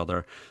 days of each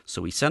other.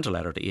 So he sent a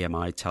letter to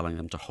EMI telling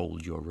them to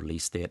hold your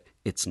release date.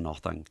 It's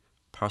nothing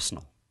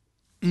personal.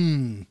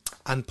 And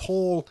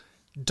Paul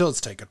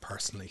does take it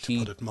personally, to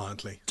put it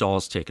mildly.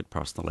 Does take it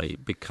personally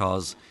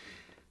because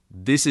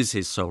this is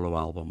his solo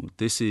album.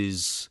 This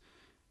is,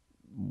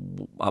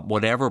 at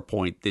whatever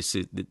point, this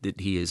is that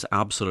he is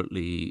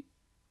absolutely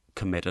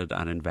committed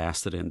and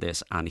invested in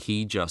this, and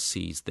he just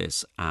sees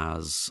this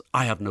as,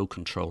 I have no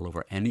control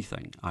over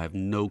anything. I have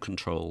no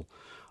control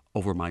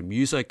over my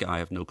music. I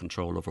have no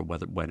control over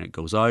when it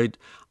goes out.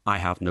 I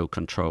have no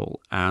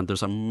control. And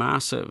there's a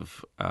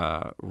massive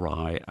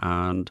row,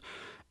 and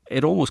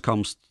it almost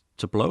comes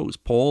to blows.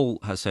 Paul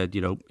has said,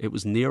 it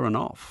was near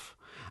enough,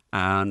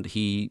 and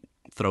he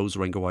throws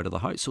Ringo out of the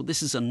house. So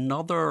this is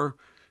another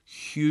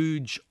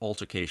huge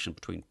altercation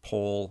between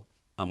Paul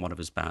and one of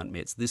his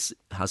bandmates. This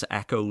has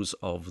echoes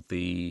of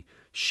the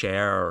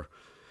Cher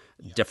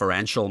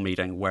differential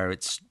meeting where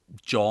it's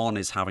John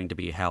is having to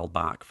be held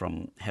back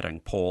from hitting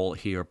Paul.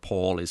 Here,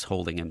 Paul is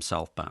holding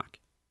himself back.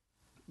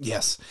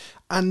 Yes.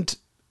 And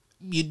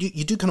you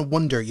do kind of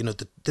wonder,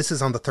 that this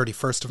is on the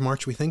 31st of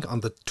March, we think.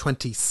 On the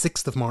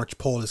 26th of March,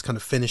 Paul is kind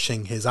of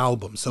finishing his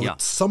album. So at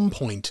some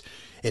point,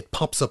 it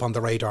pops up on the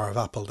radar of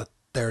Apple that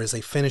there is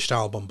a finished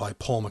album by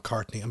Paul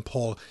McCartney, and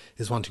Paul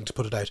is wanting to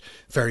put it out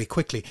very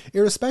quickly,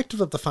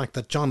 irrespective of the fact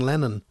that John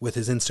Lennon, with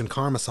his Instant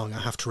Karma song,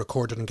 I have to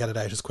record it and get it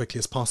out as quickly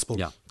as possible.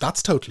 Yeah.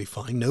 That's totally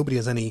fine. Nobody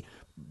has any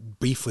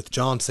beef with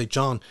John to say,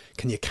 John,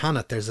 can you can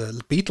it? There's a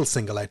Beatles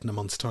single out in a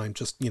month's time.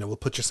 Just, we'll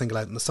put your single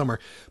out in the summer.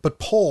 But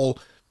Paul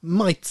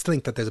might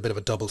think that there's a bit of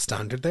a double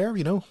standard there,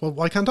 well,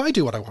 why can't I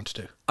do what I want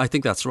to do? I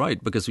think that's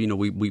right, because,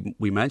 we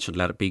mentioned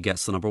Let It Be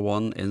gets the number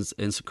 1,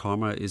 Instant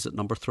Karma is at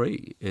number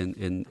 3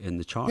 in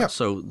the chart. Yeah.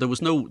 So there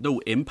was no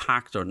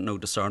impact or no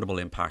discernible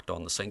impact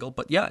on the single,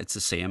 but it's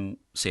the same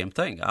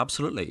thing,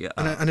 absolutely.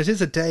 And it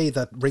is a day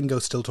that Ringo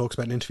still talks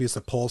about in interviews,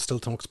 that Paul still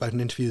talks about in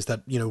interviews,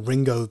 that,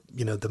 Ringo,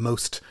 the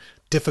most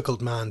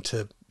difficult man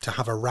to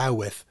have a row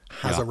with,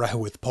 has a row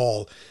with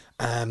Paul.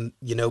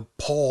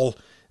 Paul...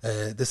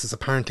 this is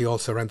apparently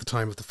also around the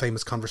time of the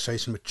famous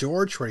conversation with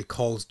George, where he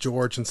calls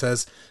George and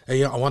says,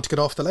 I want to get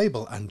off the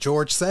label. And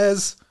George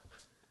says,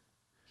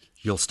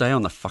 you'll stay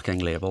on the fucking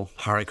label,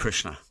 Hare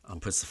Krishna,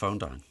 and puts the phone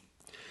down.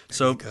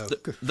 So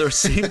there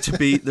seemed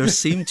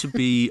to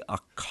be a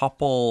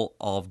couple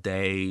of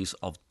days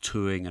of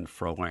toing and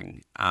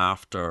froing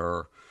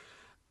after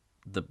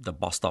the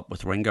bust up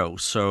with Ringo.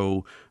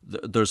 So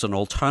there's an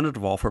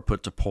alternative offer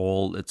put to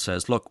Paul. It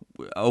says, look,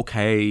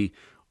 okay,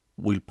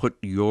 we'll put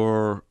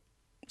your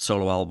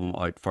solo album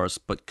out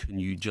first, but can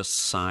you just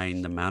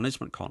sign the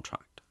management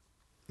contract?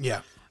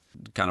 Yeah.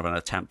 Kind of an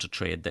attempt to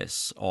trade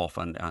this off,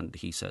 and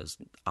he says,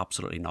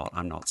 absolutely not,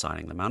 I'm not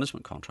signing the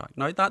management contract.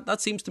 Now,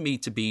 that seems to me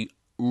to be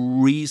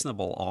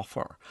reasonable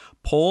offer.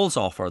 Paul's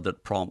offer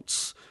that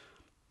prompts,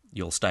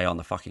 you'll stay on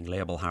the fucking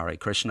label, Hare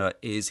Krishna,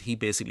 is he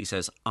basically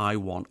says, I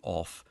want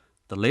off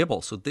the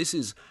label. So this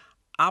is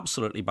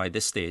absolutely, by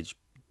this stage,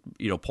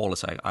 Paul is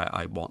saying,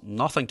 I want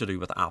nothing to do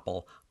with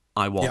Apple.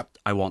 I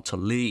want to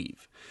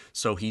leave.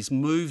 So he's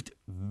moved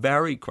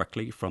very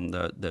quickly from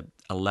the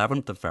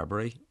 11th of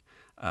February,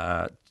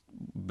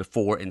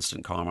 before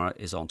Instant Karma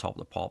is on Top of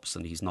the Pops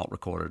and he's not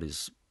recorded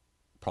his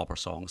proper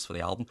songs for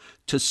the album,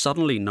 to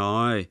suddenly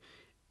now,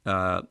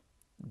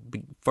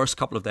 first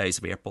couple of days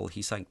of April,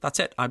 he's saying, that's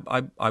it,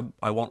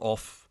 I want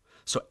off.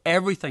 So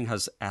everything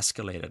has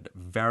escalated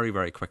very,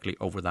 very quickly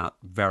over that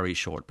very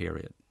short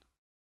period.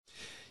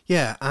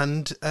 Yeah,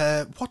 and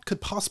what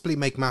could possibly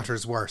make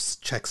matters worse,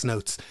 Checks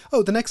notes.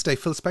 Oh, the next day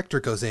Phil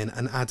Spector goes in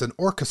and adds an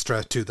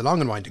orchestra to The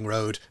Long and Winding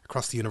Road,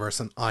 Across the Universe,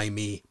 and I,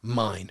 Me,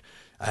 Mine.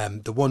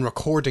 The one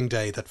recording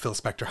day that Phil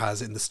Spector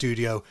has in the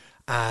studio.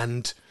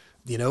 And,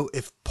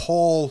 if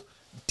Paul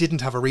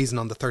didn't have a reason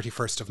on the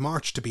 31st of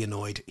March to be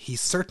annoyed,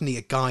 he's certainly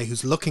a guy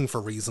who's looking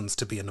for reasons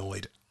to be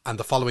annoyed. And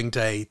the following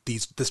day,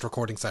 this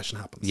recording session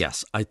happens.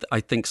 Yes,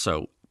 I think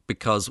so.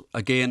 Because,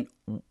 again,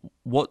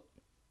 what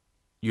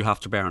you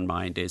have to bear in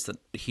mind is that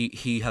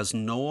he has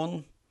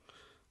known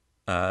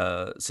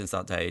since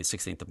that day,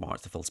 16th of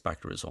March, that Phil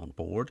Spector is on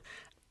board.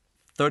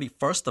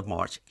 31st of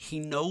March, he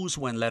knows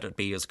when Let It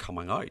Be is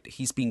coming out.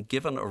 He's been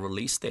given a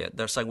release date.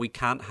 They're saying we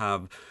can't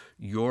have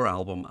your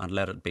album and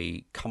Let It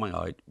Be coming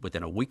out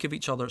within a week of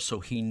each other, so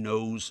he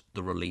knows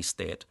the release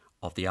date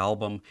of the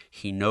album.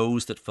 He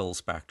knows that Phil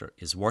Spector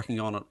is working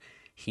on it.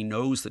 He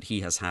knows that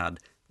he has had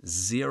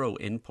zero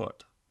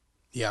input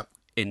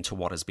into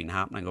what has been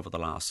happening over the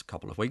last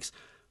couple of weeks.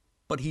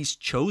 But he's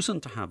chosen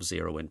to have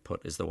zero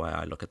input, is the way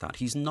I look at that.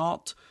 He's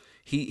not,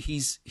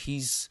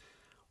 he's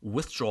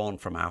withdrawn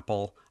from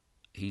Apple.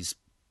 He's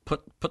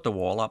put the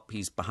wall up.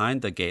 He's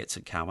behind the gates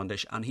at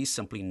Cavendish, and he's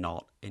simply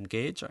not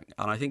engaging.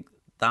 And I think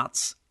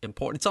that's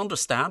important. It's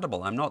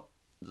understandable. I'm not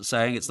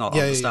saying it's not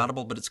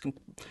understandable, but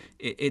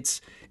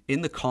it's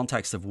in the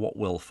context of what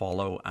will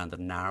follow and the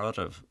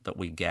narrative that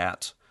we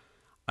get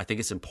I think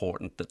it's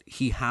important that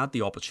he had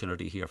the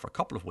opportunity here for a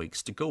couple of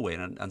weeks to go in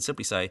and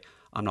simply say,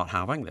 I'm not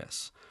having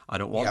this. I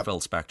don't want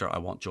Phil Spector, I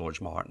want George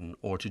Martin,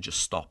 or to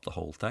just stop the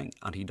whole thing.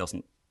 And he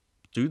doesn't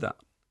do that.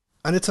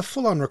 And it's a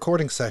full-on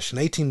recording session,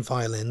 18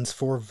 violins,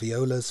 4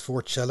 violas,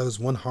 4 cellos,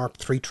 1 harp,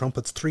 3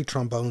 trumpets, 3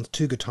 trombones,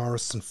 2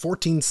 guitarists and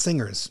 14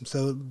 singers.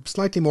 So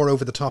slightly more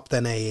over the top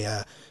than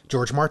a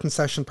George Martin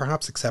session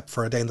perhaps, except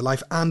for A Day in the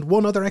Life, and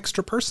 1 other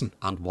extra person.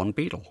 And 1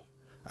 Beatle.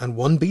 And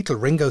 1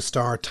 Beatle, Ringo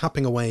Starr,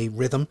 tapping away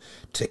rhythm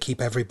to keep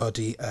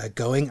everybody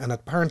going. And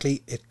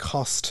apparently it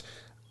cost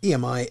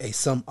EMI a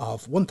sum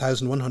of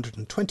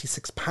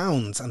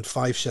 £1,126 and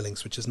 5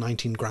 shillings, which is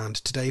 19 grand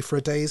today for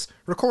a day's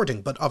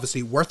recording. But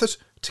obviously worth it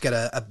to get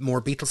a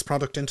more Beatles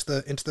product into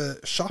the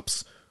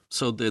shops.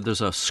 So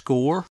there's a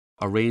score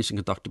arranged and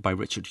conducted by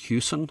Richard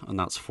Hewson, and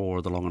that's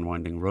for The Long and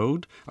Winding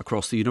Road.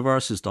 Across the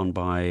Universe is done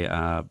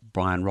by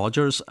Brian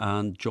Rogers,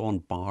 and John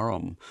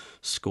Barham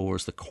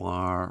scores the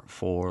choir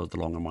for The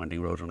Long and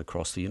Winding Road and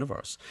Across the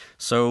Universe.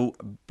 So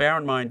bear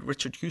in mind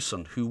Richard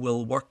Hewson, who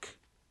will work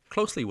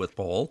closely with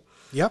Paul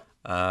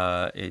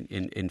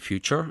in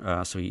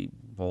future, so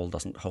Paul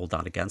doesn't hold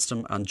that against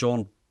him, and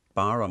John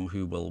Barham,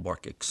 who will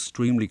work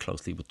extremely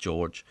closely with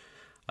George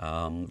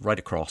right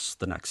across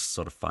the next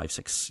sort of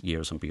 5-6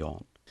 years and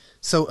beyond.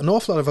 So an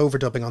awful lot of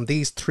overdubbing on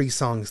these 3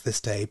 songs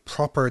this day.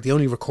 Proper, the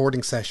only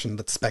recording session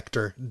that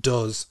Spector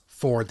does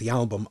for the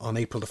album on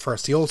April the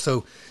 1st. He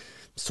also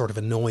sort of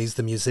annoys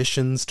the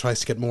musicians,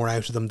 tries to get more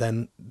out of them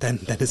than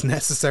is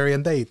necessary,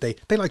 and they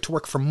like to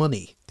work for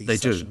money. They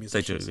do.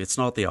 It's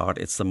not the art,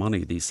 it's the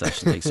money, these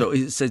session things. So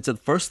the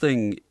first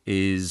thing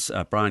is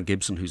Brian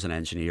Gibson, who's an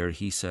engineer.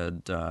 He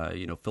said,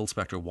 Phil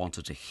Spector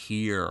wanted to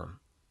hear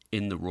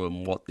in the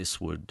room what this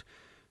would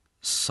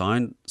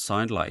sound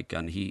like,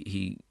 and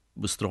he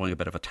was throwing a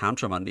bit of a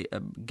tantrum, and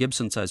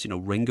Gibson says,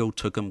 Ringo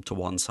took him to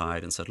one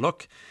side and said,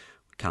 look,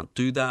 we can't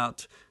do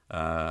that,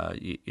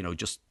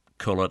 just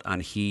cool it,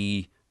 and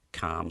he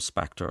calms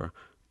Spector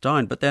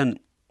down. But then,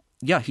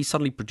 he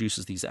suddenly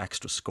produces these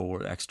extra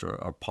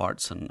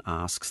parts and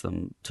asks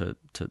them to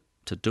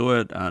do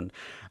it, and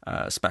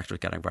Spector's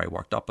getting very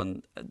worked up,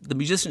 and the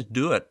musicians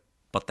do it,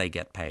 but they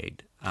get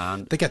paid.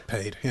 And they get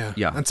paid, yeah.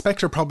 And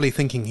Spector probably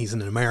thinking he's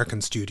in an American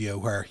studio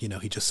where, he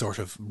just sort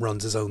of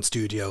runs his own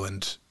studio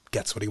and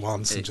gets what he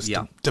wants and just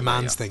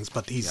demands things,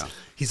 but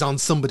he's on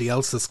somebody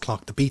else's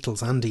clock, the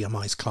Beatles and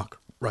EMI's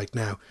clock right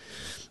now.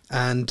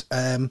 And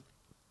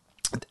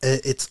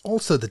it's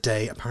also the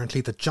day,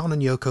 apparently, that John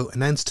and Yoko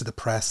announced to the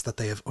press that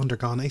they have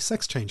undergone a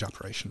sex change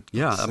operation.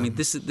 Yeah, I mean,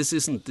 this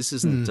isn't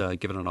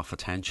given enough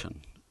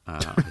attention, I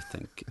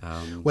think.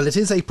 Well, it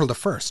is April the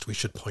 1st, we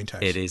should point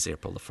out. It is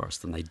April the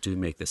 1st, and they do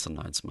make this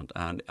announcement.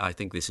 And I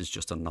think this is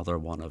just another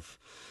one of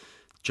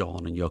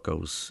John and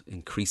Yoko's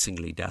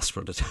increasingly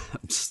desperate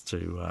attempts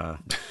to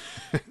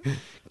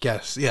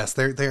yes,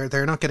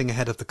 they're not getting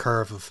ahead of the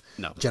curve of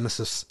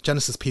Genesis.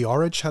 Genesis P.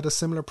 Orridge had a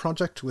similar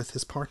project with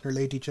his partner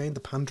Lady Jane, the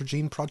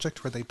Pandrogyne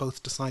project, where they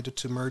both decided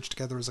to merge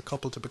together as a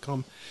couple to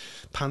become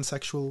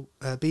pansexual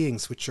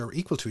beings which are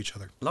equal to each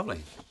other.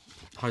 Lovely.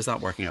 How's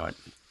that working out?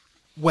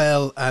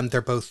 Well,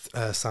 they're both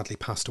sadly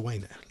passed away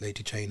now,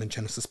 Lady Jane and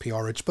Genesis P.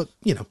 Orridge, but,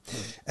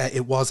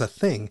 it was a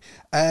thing.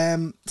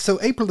 So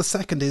April the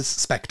 2nd is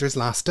Spector's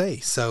last day.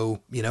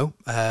 So,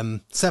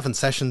 7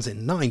 sessions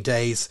in 9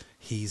 days.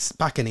 He's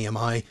back in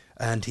EMI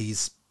and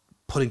he's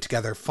putting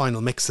together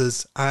final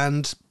mixes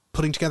and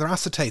putting together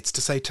acetates to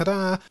say,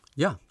 ta-da!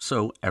 Yeah,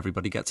 so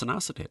everybody gets an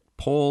acetate.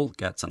 Paul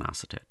gets an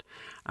acetate.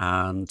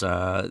 And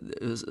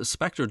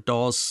Spector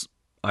does,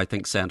 I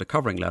think, send a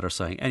covering letter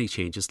saying, any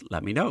changes,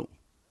 let me know.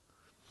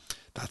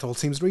 That all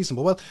seems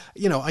reasonable. Well,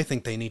 I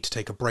think they need to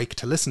take a break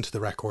to listen to the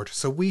record,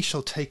 so we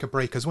shall take a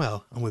break as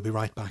well, and we'll be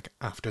right back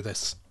after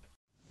this.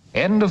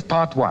 End of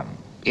part 1.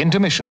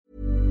 Intermission.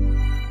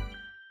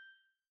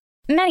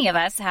 Many of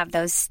us have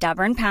those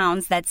stubborn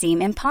pounds that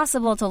seem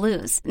impossible to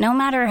lose, no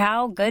matter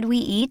how good we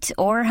eat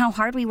or how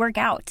hard we work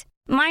out.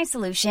 My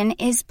solution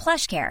is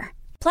PlushCare.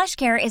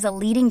 PlushCare is a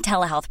leading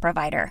telehealth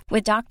provider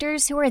with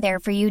doctors who are there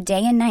for you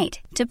day and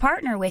night to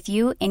partner with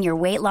you in your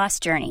weight loss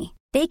journey.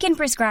 They can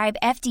prescribe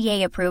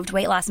FDA-approved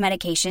weight loss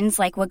medications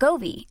like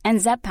Wegovy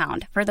and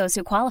Zepbound for those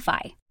who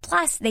qualify.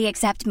 Plus, they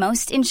accept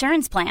most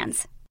insurance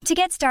plans. To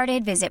get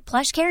started, visit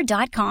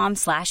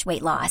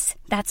plushcare.com/weightloss.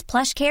 That's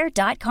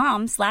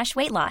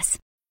plushcare.com/weightloss.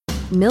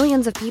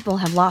 Millions of people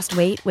have lost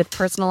weight with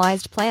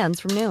personalized plans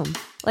from Noom.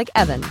 Like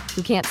Evan,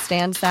 who can't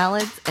stand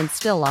salads and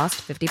still lost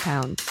 50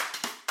 pounds.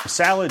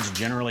 Salads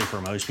generally for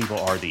most people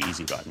are the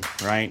easy button,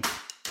 right?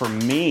 For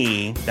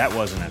me, that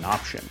wasn't an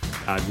option.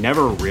 I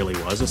never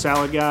really was a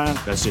salad guy.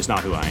 That's just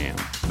not who I am.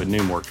 But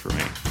Noom worked for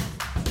me.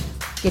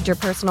 Get your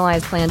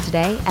personalized plan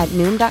today at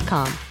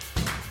Noom.com.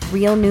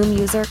 Real Noom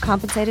user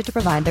compensated to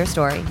provide their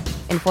story.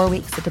 In 4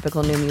 weeks, the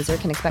typical Noom user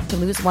can expect to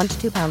lose 1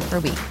 to 2 pounds per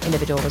week.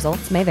 Individual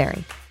results may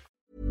vary.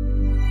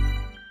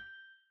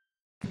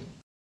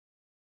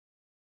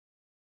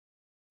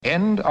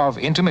 End of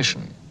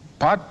intermission.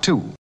 Part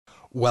 2.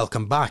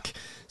 Welcome back.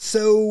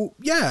 So,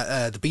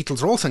 the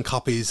Beatles are all sent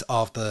copies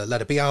of the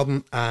Let It Be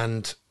album,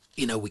 and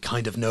we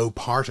kind of know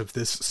part of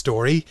this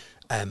story.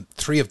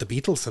 3 of the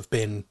Beatles have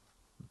been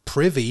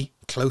privy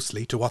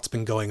closely to what's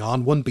been going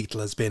on. One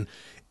Beatle has been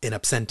in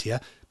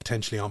absentia,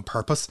 potentially on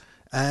purpose.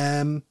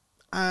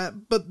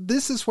 But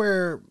this is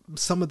where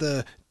some of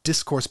the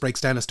discourse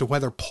breaks down as to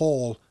whether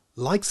Paul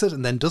likes it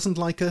and then doesn't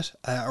like it,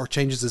 or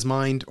changes his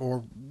mind, or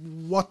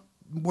what.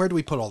 Where do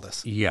we put all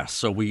this? Yes,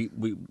 so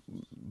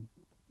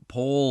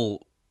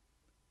Paul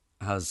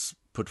has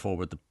put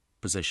forward the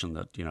position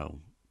that,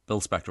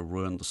 Phil Spector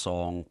ruined the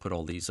song, put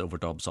all these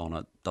overdubs on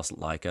it, doesn't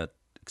like it,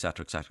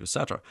 etc., etc.,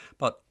 etc.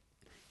 But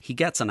he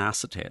gets an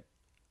acetate.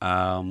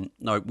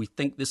 Now, we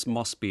think this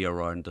must be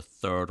around the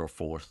 3rd or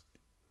 4th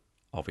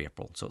of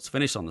April. So it's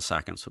finished on the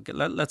 2nd. So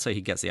let's say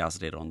he gets the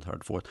acetate on the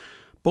 3rd or 4th.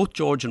 Both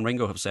George and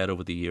Ringo have said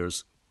over the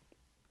years,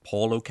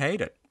 Paul okayed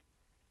it.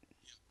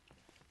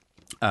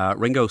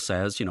 Ringo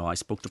says, I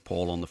spoke to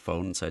Paul on the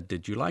phone and said,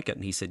 did you like it?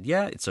 And he said,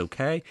 yeah, it's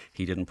okay.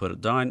 He didn't put it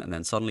down. And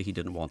then suddenly he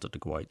didn't want it to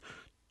go out.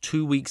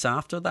 2 weeks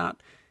after that,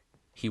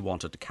 he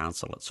wanted to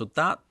cancel it. So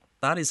that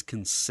is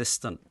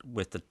consistent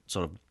with the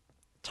sort of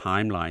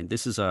timeline.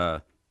 This is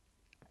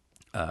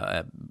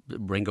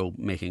Ringo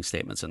making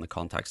statements in the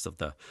context of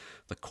the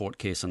court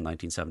case in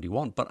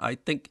 1971. But I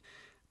think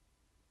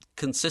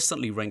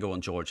consistently Ringo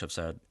and George have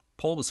said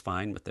Paul was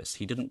fine with this.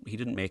 He didn't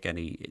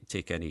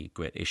take any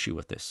great issue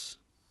with this.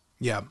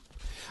 Yeah.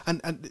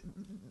 And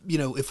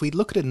if we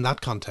look at it in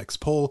that context,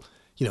 Paul,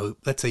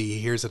 let's say he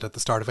hears it at the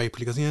start of April,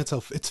 he goes, yeah,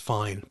 it's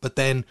fine. But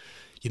then,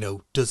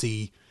 does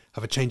he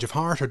have a change of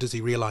heart, or does he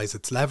realise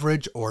it's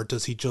leverage, or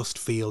does he just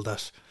feel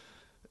that,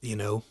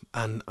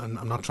 and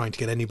I'm not trying to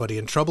get anybody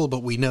in trouble,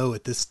 but we know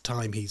at this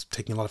time he's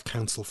taking a lot of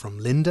counsel from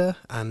Linda,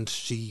 and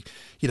she,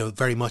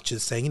 very much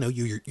is saying,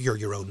 you're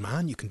your own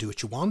man, you can do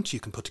what you want, you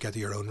can put together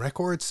your own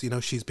records.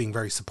 She's being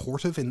very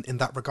supportive in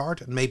that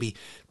regard, and maybe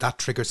that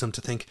triggers him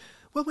to think,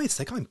 well, wait a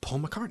sec, I'm Paul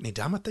McCartney,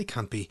 damn it, they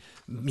can't be,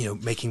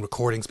 making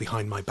recordings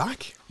behind my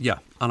back. Yeah,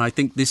 and I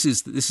think this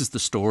is the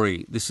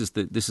story, this is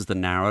the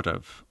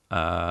narrative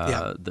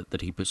that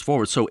he puts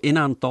forward. So in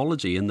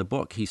Anthology, in the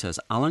book, he says,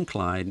 Alan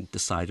Klein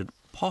decided,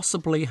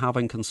 possibly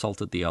having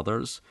consulted the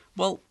others.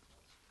 Well,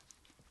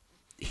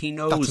 he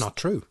knows... That's not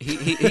true.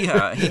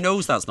 He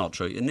knows that's not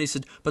true. And he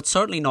said, but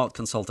certainly not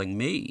consulting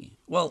me.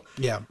 Well,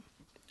 yeah.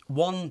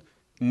 One,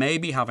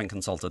 maybe having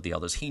consulted the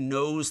others, he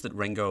knows that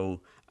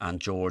Ringo and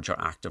George are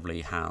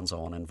actively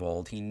hands-on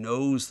involved. He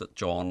knows that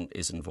John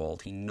is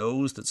involved. He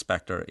knows that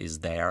Spector is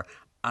there.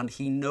 And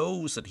he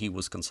knows that he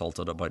was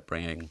consulted about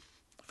bringing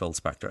Phil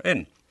Spector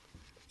in.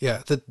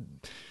 Yeah,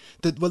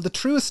 the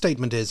truest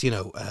statement is,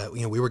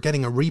 we were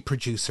getting a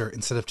reproducer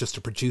instead of just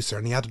a producer,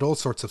 and he added all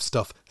sorts of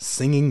stuff,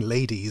 singing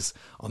ladies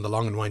on the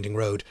Long and Winding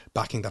Road,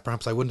 backing that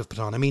perhaps I wouldn't have put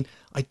on. I mean,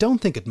 I don't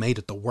think it made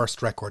it the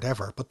worst record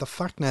ever, but the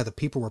fact now that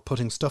people were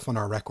putting stuff on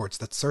our records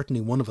that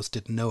certainly one of us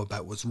didn't know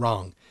about was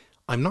wrong.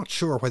 I'm not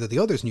sure whether the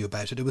others knew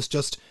about it. It was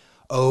just,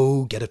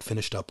 get it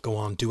finished up, go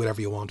on, do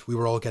whatever you want. We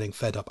were all getting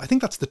fed up. I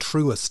think that's the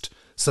truest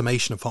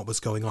summation of what was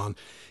going on.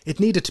 It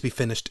needed to be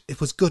finished.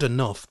 It was good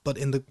enough, but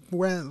in the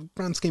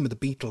grand scheme of the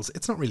Beatles,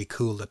 it's not really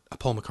cool that a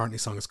Paul McCartney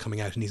song is coming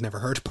out and he's never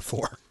heard it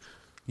before.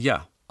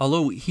 Yeah,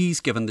 although he's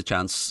given the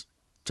chance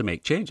to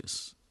make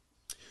changes.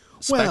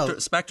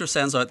 Spector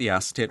sends out the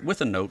acetate with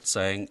a note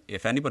saying,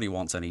 if anybody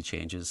wants any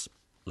changes,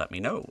 let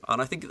me know.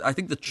 And I think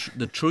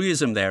the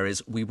truism there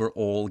is we were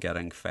all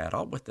getting fed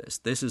up with this.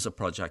 This is a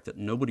project that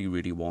nobody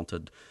really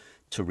wanted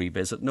to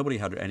revisit. Nobody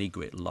had any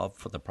great love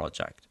for the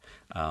project.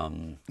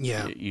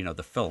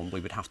 The film,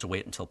 we would have to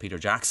wait until Peter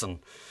Jackson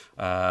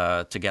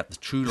to get the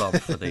true love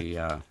for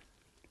the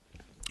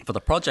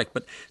project.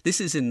 But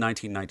this is in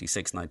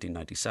 1996,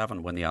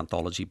 1997 when the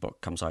Anthology book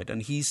comes out,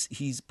 and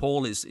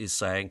Paul is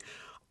saying,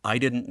 I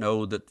didn't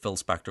know that Phil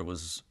Spector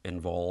was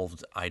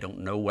involved. I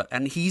don't know what,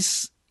 and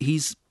he's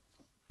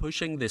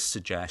pushing this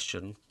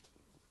suggestion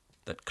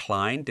that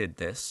Klein did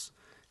this.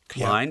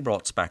 Klein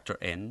brought Spector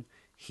in.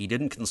 He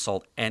didn't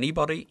consult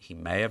anybody. He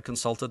may have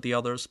consulted the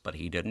others, but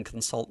he didn't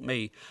consult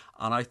me.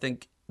 And I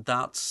think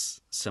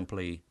that's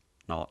simply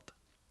not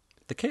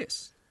the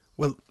case.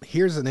 Well,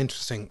 here's an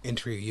interesting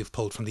interview you've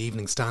pulled from the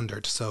Evening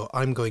Standard. So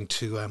I'm going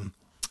to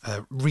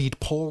read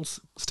Paul's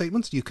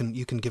statements. You can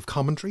give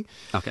commentary.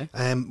 Okay.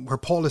 Where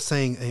Paul is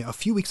saying, a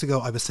few weeks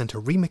ago I was sent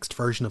a remixed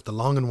version of The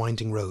Long and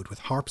Winding Road with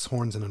harps,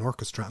 horns and an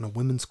orchestra and a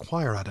women's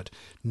choir added.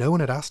 No one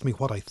had asked me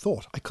what I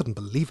thought. I couldn't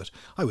believe it.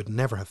 I would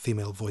never have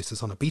female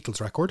voices on a Beatles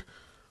record.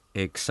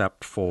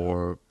 Except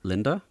for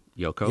Linda,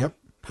 Yoko,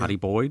 Pattie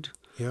Boyd,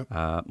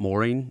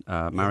 Maureen,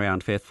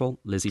 Marianne Faithfull,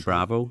 Lizzie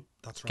Bravo,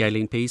 That's right.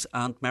 Gayleen Pease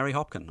and Mary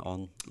Hopkin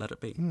on Let It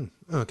Be.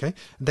 Okay.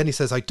 And then he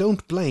says, I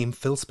don't blame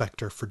Phil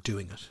Spector for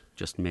doing it.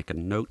 Just make a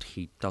note,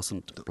 he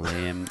doesn't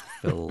blame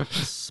Phil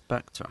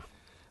Spector.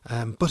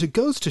 But it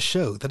goes to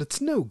show that it's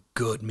no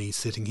good me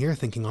sitting here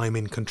thinking I'm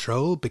in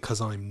control,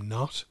 because I'm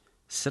not.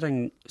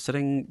 Sitting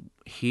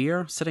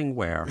here? Sitting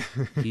where?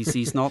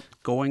 He's not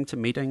going to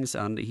meetings,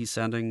 and he's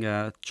sending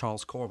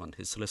Charles Corwin,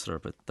 his solicitor,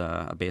 with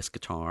a bass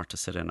guitar to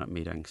sit in at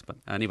meetings. But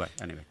anyway.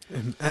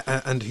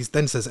 And he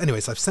then says,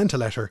 anyways, I've sent a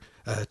letter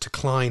to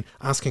Klein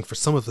asking for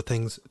some of the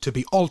things to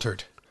be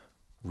altered.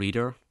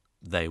 Reader,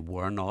 they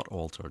were not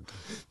altered.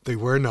 They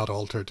were not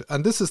altered.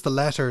 And this is the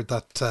letter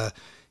that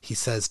he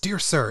says, "Dear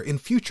sir, in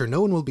future no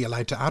one will be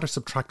allowed to add or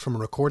subtract from a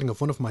recording of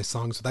one of my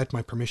songs without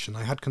my permission.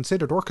 I had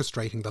considered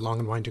orchestrating The Long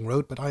and Winding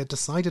Road, but I had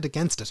decided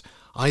against it.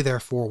 I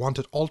therefore want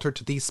it altered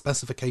to these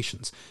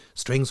specifications.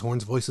 Strings,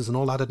 horns, voices and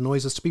all added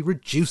noises to be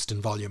reduced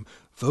in volume.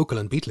 Vocal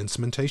and beatle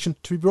instrumentation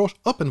to be brought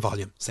up in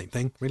volume." Same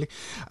thing, really.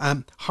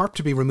 Harp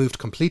to be removed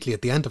completely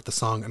at the end of the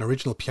song and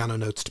original piano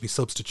notes to be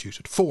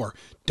substituted. 4.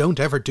 Don't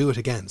ever do it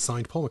again.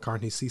 Signed, Paul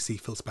McCartney, CC,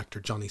 Phil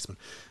Spector, John Eastman.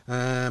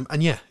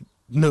 And yeah,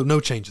 no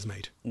changes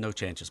made. No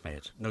changes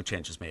made. No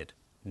changes made.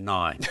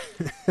 Now,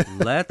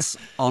 let's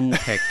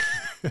unpick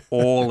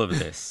all of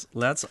this.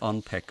 Let's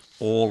unpick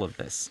all of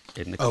this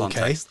in the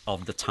context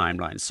of the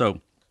timeline.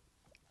 So,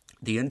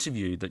 the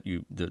interview that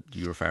you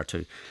refer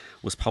to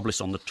was published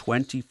on the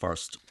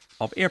 21st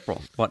of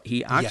April, but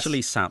he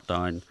actually sat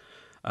down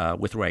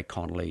with Ray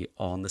Connolly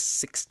on the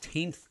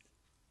 16th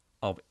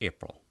of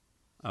April.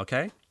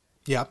 Okay?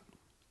 Yeah.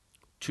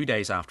 2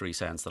 days after he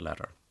sends the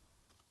letter.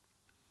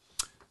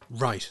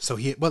 Right. So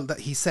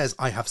he says,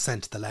 "I have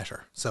sent the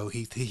letter." So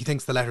he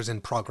thinks the letter's in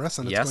progress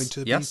and it's going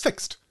to be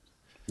fixed.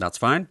 That's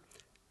fine.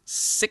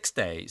 6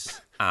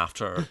 days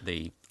after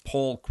the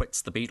Paul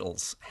quits the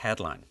Beatles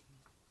headline.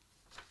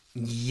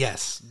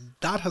 Yes,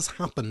 that has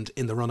happened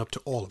in the run-up to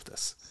all of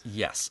this.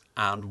 Yes,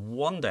 and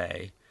 1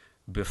 day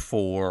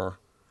before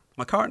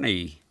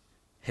McCartney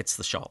hits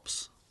the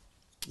shops.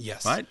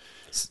 Yes. Right?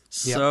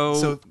 Yeah.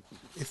 So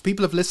if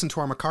people have listened to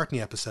our McCartney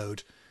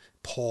episode,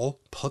 Paul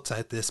puts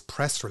out this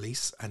press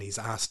release and he's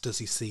asked, does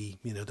he see,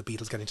 the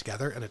Beatles getting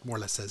together? And it more or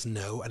less says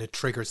no, and it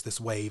triggers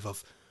this wave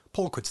of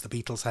Paul quits the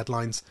Beatles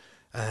headlines,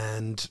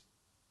 and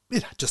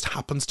it just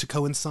happens to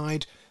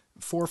coincide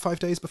 4 or 5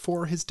 days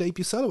before his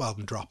debut solo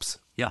album drops.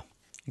 Yeah,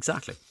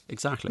 exactly.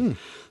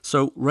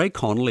 So Ray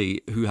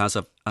Connolly, who has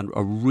a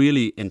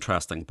really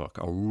interesting book,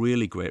 a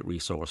really great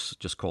resource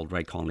just called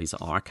Ray Connolly's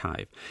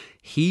Archive,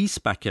 he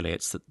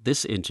speculates that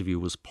this interview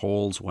was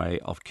Paul's way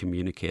of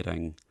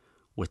communicating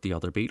with the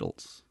other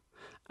Beatles.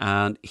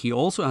 And he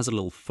also has a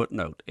little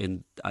footnote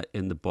in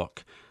the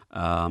book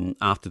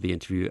after the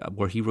interview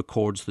where he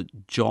records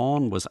that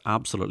John was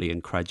absolutely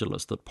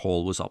incredulous that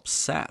Paul was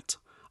upset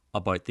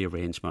about the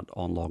arrangement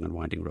on Long and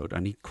Winding Road.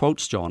 And he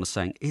quotes John as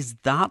saying, "Is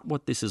that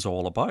what this is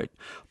all about?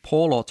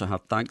 Paul ought to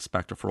have thanked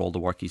Spector for all the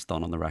work he's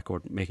done on the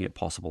record, making it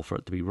possible for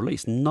it to be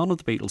released. None of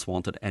the Beatles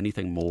wanted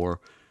anything more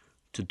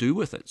to do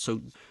with it."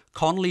 So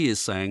Connolly is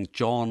saying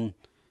John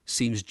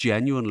seems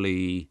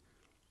genuinely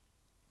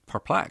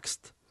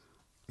perplexed.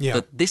 Yeah.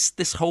 That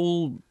this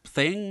whole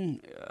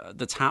thing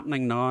that's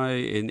happening now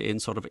in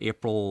sort of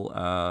April,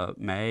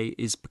 May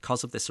is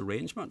because of this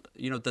arrangement.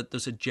 That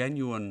there's a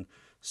genuine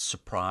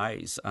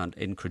surprise and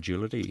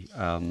incredulity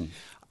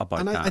about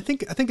and that. I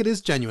think it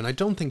is genuine. I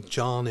don't think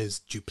John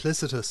is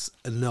duplicitous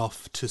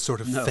enough to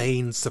sort of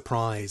feign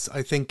surprise.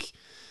 I think,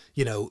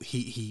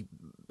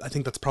 I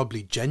think that's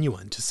probably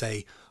genuine to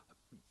say,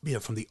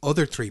 from the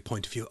other three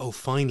point of view, oh,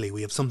 finally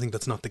we have something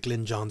that's not the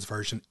Glyn Johns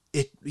version.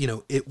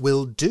 It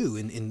will do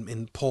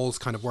in Paul's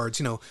kind of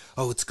words,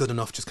 oh, it's good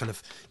enough, just kind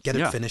of get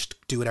it finished,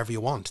 do whatever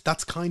you want.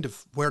 That's kind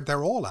of where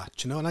they're all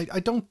at, and I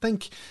don't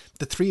think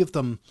the three of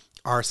them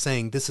are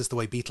saying this is the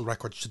way Beatle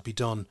records should be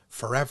done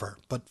forever.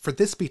 But for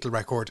this Beatle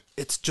record,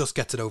 it just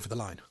gets it over the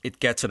line. It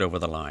gets it over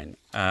the line.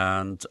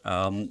 And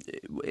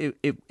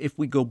if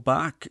we go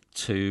back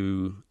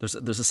to...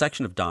 There's a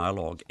section of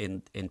dialogue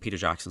in Peter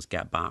Jackson's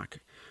Get Back,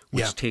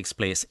 which takes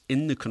place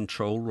in the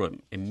control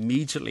room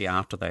immediately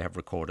after they have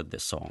recorded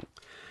this song.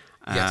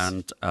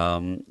 And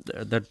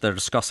they're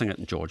discussing it,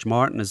 and George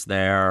Martin is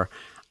there.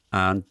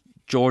 And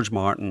George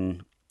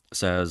Martin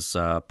says,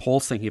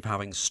 Paul's thinking of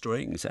having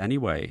strings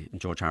anyway.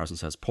 And George Harrison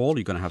says, "Paul, are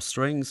you going to have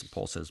strings?" And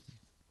Paul says,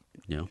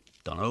 don't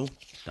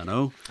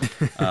know.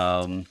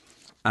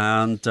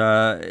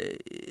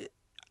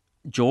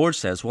 George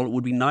says, "Well, it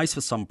would be nice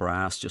with some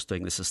brass just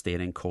doing the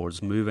sustaining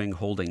chords, moving,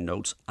 holding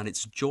notes." And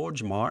it's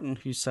George Martin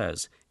who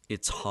says,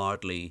 "It's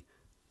hardly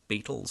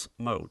Beatles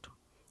mode."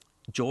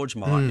 George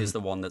Martin is the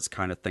one that's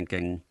kind of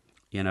thinking,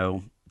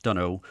 don't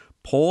know.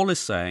 Paul is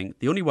saying,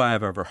 the only way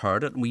I've ever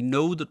heard it, and we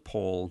know that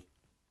Paul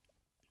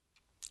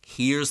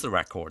hears the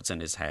records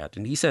in his head,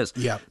 and he says,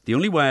 the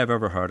only way I've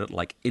ever heard it,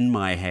 like in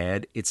my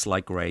head, it's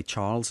like Ray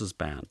Charles's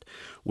band.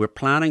 We're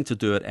planning to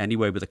do it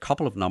anyway with a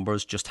couple of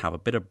numbers, just have a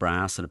bit of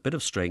brass and a bit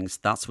of strings.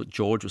 That's what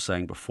George was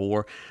saying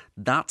before.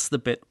 That's the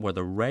bit where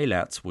the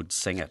Raylettes would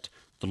sing it,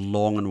 The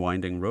Long and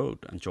Winding Road.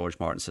 And George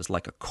Martin says,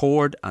 like a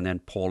chord, and then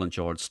Paul and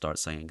George start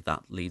saying,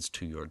 that leads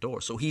to your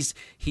door. So he's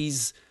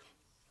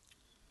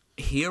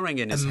hearing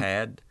in his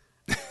head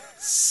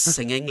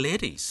singing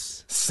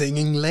ladies.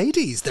 Singing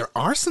ladies. There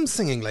are some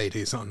singing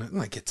ladies on it.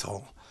 Like, it's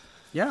all...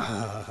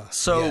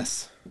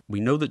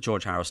 We know that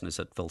George Harrison is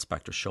at Phil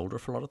Spector's shoulder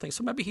for a lot of things,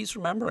 so maybe he's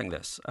remembering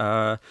this.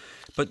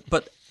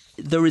 But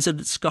there is a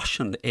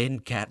discussion in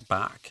Get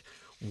Back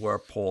where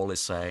Paul is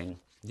saying,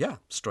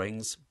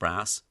 strings,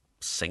 brass,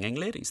 singing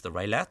ladies. The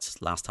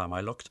Raylettes, last time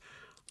I looked,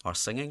 are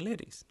singing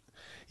ladies.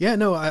 Yeah,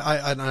 no,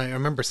 I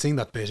remember seeing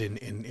that bit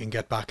in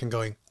Get Back and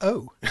going,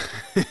 oh,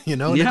 you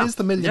know, and Yeah, it is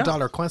the $1 million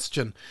yeah.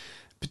 question,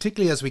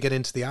 particularly as we get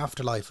into the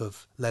afterlife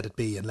of Let It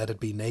Be and Let It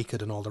Be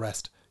Naked and all the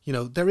rest. You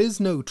know, there is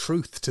no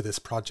truth to this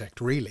project,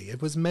 really.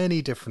 It was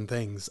many different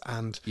things.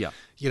 And, Yeah.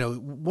 you know,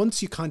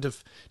 once you kind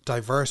of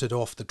diverted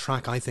off the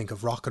track, I think,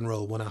 of rock and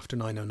roll One After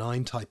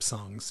 909 type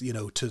songs, you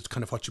know, to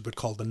kind of what you would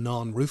call the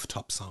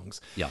non-rooftop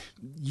songs, Yeah.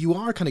 you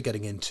are kind of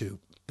getting into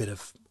bit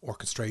of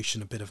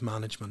orchestration, a bit of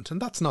management, and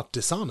that's not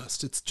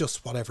dishonest. It's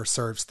just whatever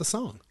serves the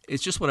song.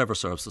 It's just whatever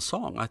serves the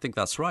song. I think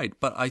that's right.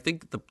 But I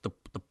think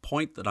the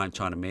point that I'm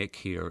trying to make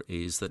here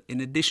is that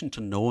in addition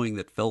to knowing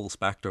that Phil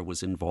Spector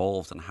was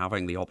involved and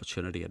having the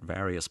opportunity at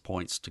various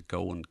points to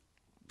go and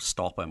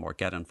stop him or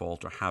get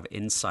involved or have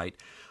insight,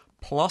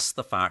 plus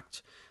the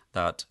fact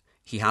that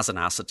he has an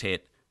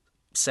acetate,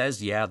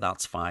 says, yeah,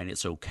 that's fine,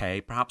 it's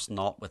okay, perhaps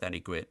not with any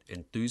great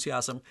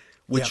enthusiasm,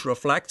 which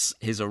reflects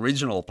his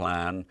original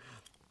plan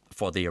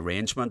for the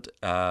arrangement,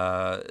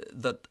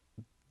 that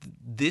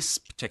this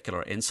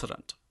particular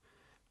incident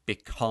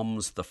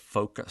becomes the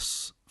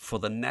focus for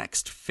the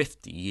next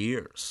 50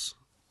 years.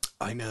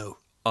 I know.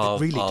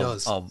 It really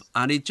does.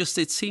 And it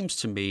seems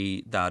to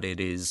me that it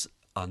is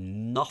a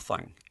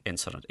nothing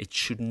incident. It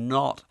should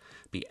not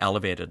be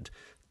elevated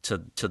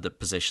to the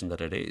position that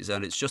it is.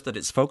 And it's just that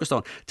it's focused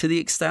on, to the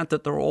extent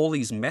that there are all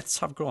these myths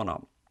have grown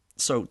up.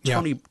 So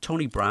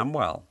Tony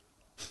Bramwell,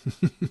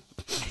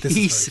 This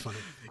is very funny.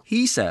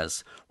 he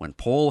says, when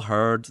Paul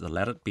heard the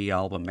Let It Be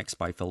album mixed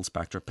by Phil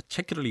Spector,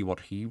 particularly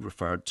what he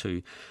referred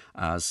to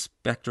as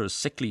Spector's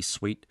sickly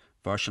sweet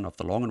version of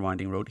The Long and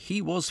Winding Road,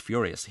 he was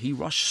furious. He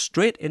rushed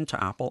straight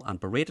into Apple and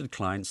berated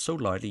Klein so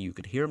loudly you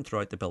could hear him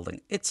throughout the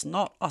building. "It's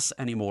not us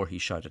anymore," he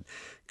shouted.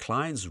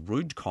 Klein's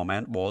rude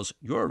comment was,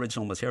 "Your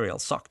original material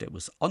sucked. It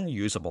was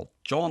unusable.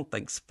 John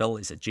thinks Phil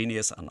is a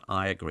genius and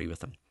I agree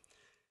with him."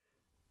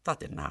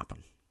 That didn't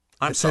happen.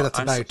 I'd say that's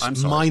about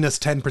minus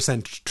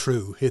 10%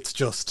 true. It's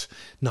just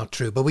not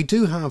true. But we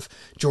do have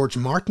George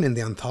Martin in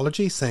the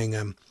anthology saying,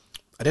 I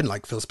didn't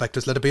like Phil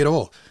Spector's Let It Be at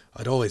all.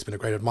 I'd always been a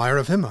great admirer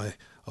of him. I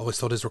always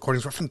thought his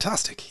recordings were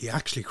fantastic. He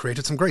actually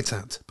created some great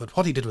sounds. But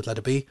what he did with Let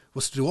It Be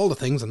was to do all the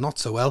things, and not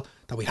so well,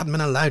 that we hadn't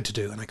been allowed to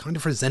do. And I kind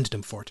of resented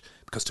him for it.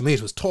 Because to me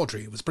it was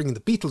tawdry. It was bringing the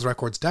Beatles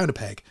records down a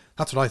peg.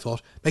 That's what I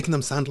thought. Making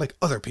them sound like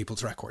other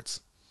people's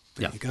records.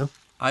 There you go.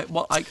 I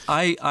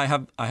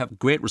have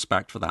great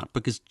respect for that,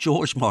 because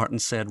George Martin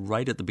said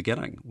right at the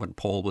beginning, when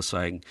Paul was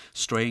saying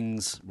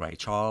strings, Ray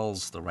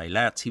Charles, the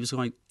Raylettes, he was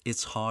going,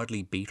 it's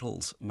hardly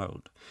Beatles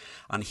mode.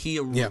 And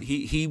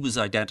he was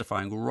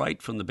identifying right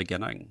from the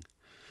beginning,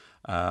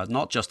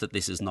 not just that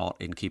this is not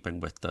in keeping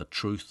with the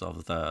truth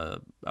of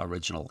the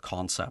original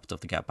concept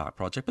of the Get Back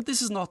project, but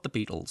this is not the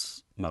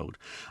Beatles mode.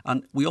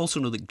 And we also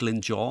know that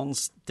Glyn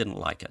Johns didn't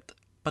like it.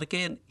 But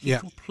again, he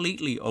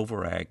completely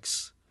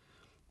over-eggs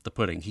the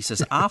pudding. He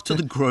says, after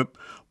the group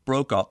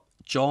broke up,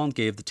 John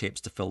gave the tapes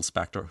to Phil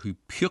Spector, who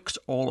puked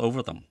all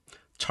over them,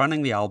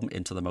 turning the album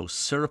into the most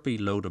syrupy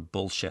load of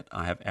bullshit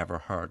I have ever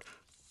heard.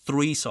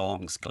 3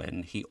 songs,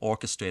 Glyn. He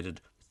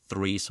orchestrated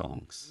 3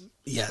 songs.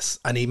 Yes,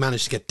 and he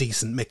managed to get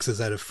decent mixes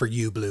out of For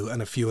You Blue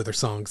and a few other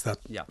songs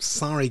that,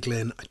 sorry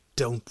Glyn, I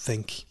don't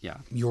think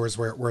yours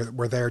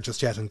were there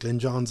just yet. And Glyn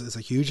Johns is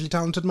a hugely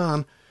talented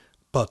man,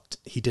 but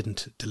he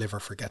didn't deliver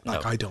for Get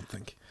Back, I don't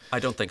think. I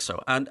don't think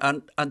so.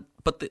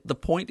 But the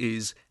point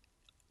is,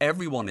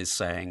 everyone is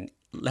saying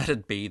Let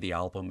It Be, the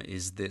album,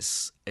 is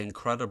this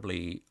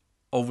incredibly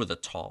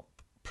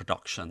over-the-top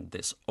production,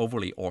 this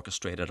overly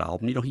orchestrated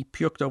album. You know, he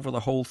puked over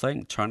the whole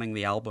thing, turning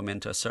the album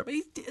into a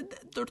survey.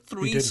 There are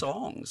 3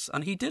 songs,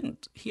 and he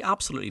didn't. He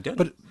absolutely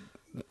didn't.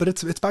 But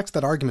it's back to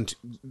that argument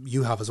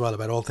you have as well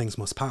about All Things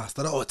Must Pass,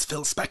 that, it's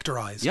Phil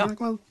Spectorized. Yeah. Like,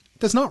 well,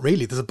 there's not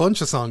really. There's a bunch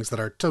of songs that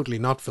are totally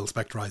not Phil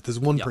Spectorized. There's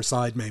one per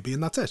side maybe,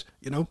 and that's it.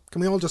 You know, can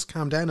we all just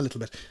calm down a little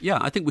bit? Yeah,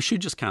 I think we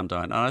should just calm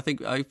down. And I think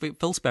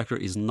Phil Spector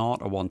is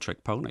not a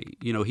one-trick pony.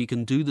 You know, he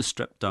can do the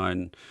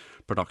stripped-down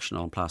production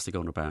on Plastic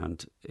Ono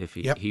Band if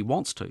he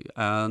wants to.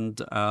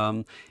 And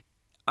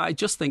I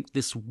just think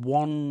this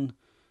one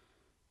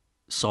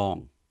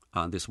song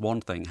and this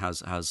one thing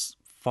has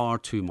far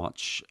too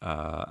much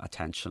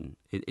attention.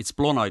 It's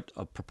blown out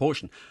of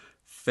proportion.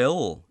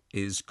 Phil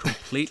is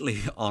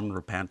completely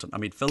unrepentant. I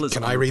mean, Phil is.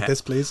 Can I read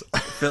this, please?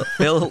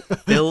 Phil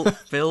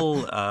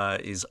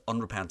is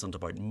unrepentant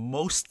about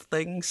most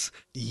things.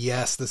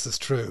 Yes, this is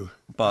true.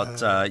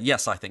 But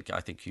yes, I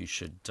think you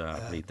should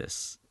read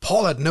this.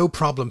 Paul had no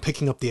problem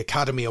picking up the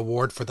Academy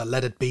Award for the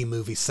Let It Be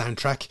movie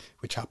soundtrack,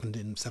 which happened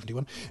in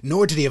 1971,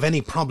 nor did he have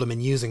any problem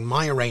in using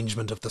my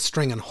arrangement of the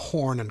string and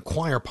horn and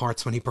choir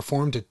parts when he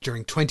performed it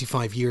during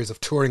 25 years of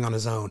touring on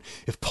his own.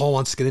 If Paul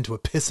wants to get into a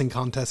pissing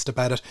contest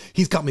about it,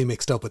 he's got me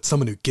mixed up with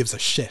someone who gives a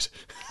shit.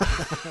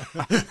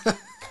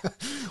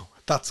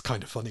 That's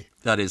kind of funny.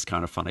 That is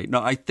kind of funny.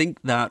 No, I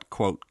think that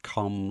quote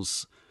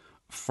comes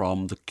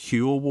from the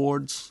Q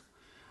Awards.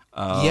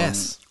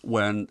 Yes.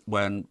 When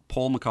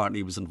Paul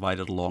McCartney was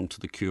invited along to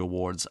the Q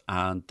Awards,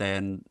 and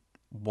then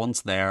once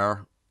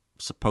there,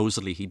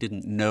 supposedly he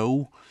didn't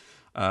know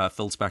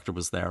Phil Spector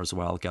was there as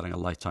well, getting a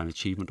Lifetime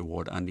Achievement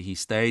Award, and he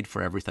stayed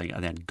for everything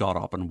and then got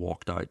up and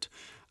walked out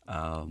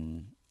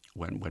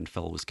when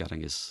Phil was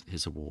getting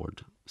his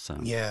award. So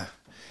yeah,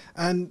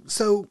 and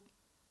so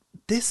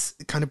this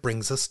kind of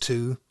brings us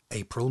to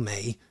April,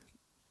 May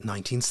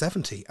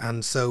 1970,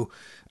 and so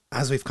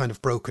as we've kind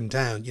of broken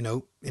down, you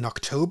know, in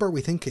October,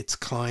 we think it's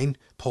Klein,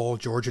 Paul,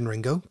 George and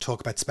Ringo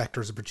talk about Spector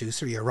as a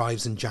producer. He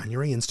arrives in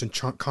January. Instant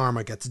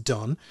Karma gets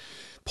done.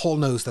 Paul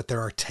knows that there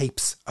are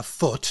tapes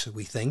afoot,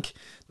 we think.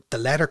 The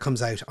letter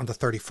comes out on the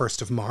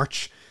 31st of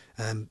March.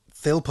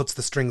 Phil puts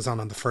the strings on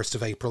the 1st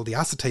of April. The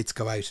acetates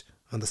go out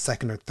on the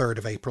 2nd or 3rd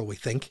of April, we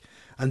think.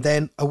 And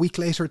then a week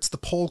later, it's the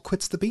Paul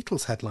Quits the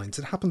Beatles headlines.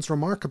 It happens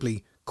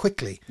remarkably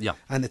quickly. Yeah.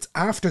 And it's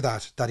after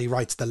that he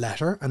writes the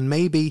letter, and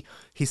maybe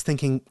he's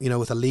thinking, you know,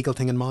 with a legal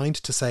thing in mind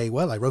to say,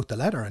 well, I wrote the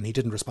letter and he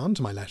didn't respond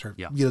to my letter.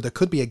 Yeah. You know, there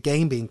could be a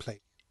game being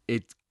played.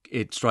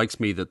 It strikes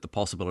me that the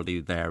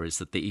possibility there is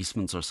that the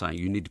Eastmans are saying,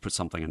 you need to put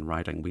something in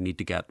writing. We need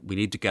to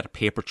get a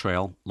paper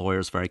trail.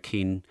 Lawyers very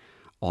keen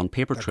on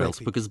paper trails,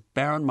 because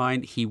bear in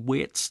mind, he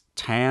waits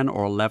 10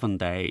 or 11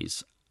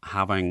 days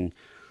having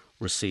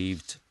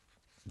received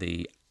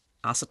the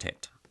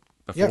acetate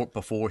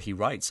before he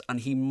writes,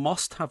 and he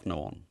must have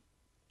known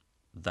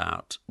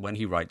that when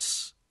he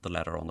writes the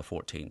letter on the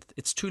 14th,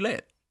 it's too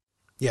late.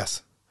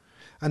 Yes,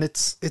 and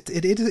it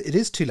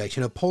is too late.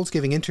 You know, Paul's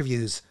giving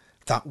interviews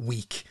that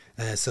week.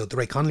 So the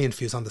Ray Connolly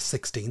interview is on the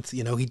 16th.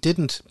 You know, he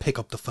didn't pick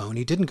up the phone.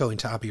 He didn't go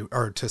into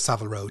to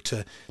Savile Row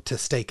to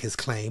stake his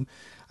claim,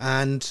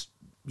 and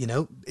you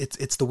know,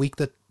 it's the week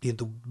that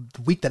the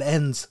week that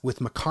ends with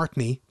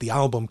McCartney, the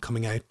album,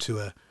 coming out to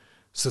a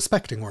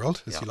suspecting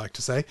world, as you like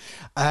to say,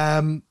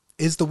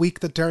 is the week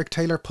that Derek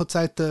Taylor puts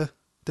out the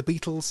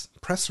Beatles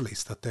press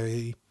release that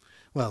they,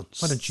 well,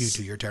 why don't you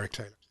do your Derek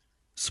Taylor?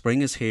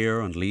 Spring is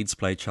here and Leeds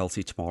play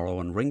Chelsea tomorrow,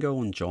 and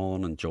Ringo and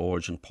John and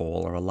George and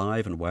Paul are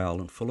alive and well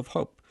and full of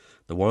hope.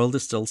 The world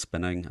is still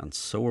spinning, and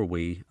so are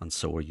we, and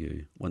so are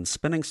you. When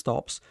spinning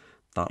stops,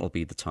 that'll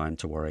be the time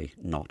to worry,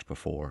 not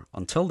before.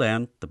 Until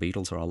then, the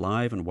Beatles are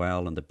alive and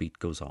well, and the beat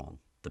goes on.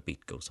 The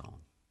beat goes on.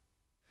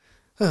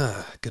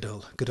 Good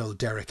old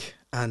Derek.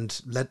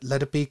 And Let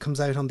It Be comes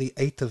out on the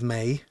 8th of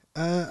May.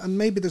 And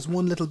maybe there's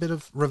one little bit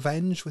of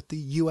revenge with the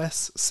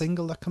US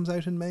single that comes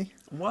out in May.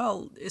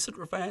 Well, is it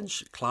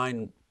revenge?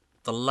 Klein,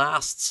 the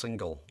last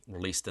single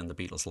released in the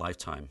Beatles'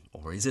 lifetime,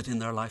 or is it in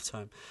their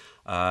lifetime,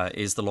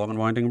 is The Long and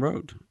Winding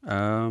Road,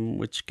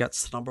 which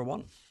gets to number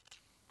 1.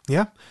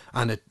 Yeah,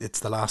 and it's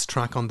the last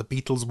track on the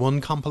Beatles One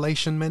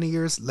compilation many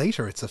years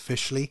later. It's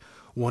officially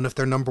one of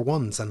their number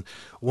ones. And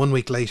 1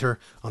 week later,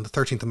 on the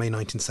 13th of May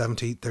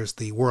 1970, there's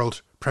the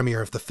world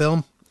premiere of the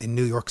film in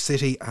New York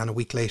City, and a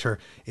week later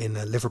in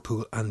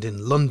Liverpool and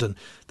in London.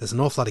 There's an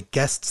awful lot of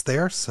guests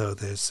there. So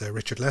there's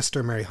Richard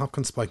Lester, Mary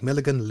Hopkins, Spike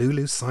Milligan,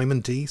 Lulu,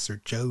 Simon D,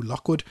 Sir Joe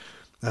Lockwood,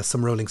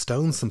 some Rolling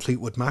Stones, some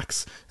Fleetwood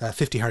Macs,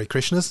 50 Hare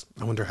Krishnas.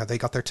 I wonder how they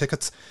got their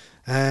tickets.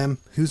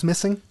 Who's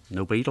missing?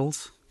 No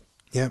Beatles.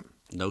 Yeah.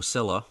 No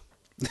Scylla.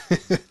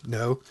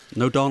 No.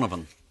 No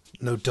Donovan.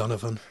 No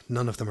Donovan.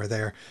 None of them are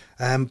there.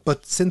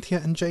 But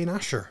Cynthia and Jane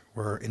Asher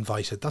were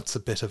invited. That's a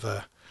bit of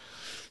a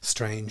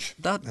strange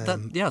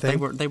thing.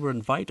 They were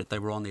invited. They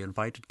were on the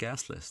invited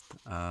guest list.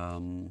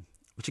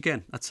 Which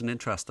again, that's an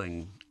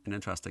interesting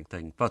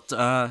thing. But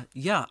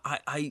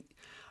I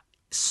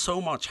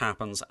so much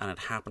happens, and it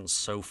happens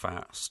so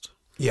fast.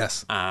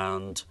 Yes.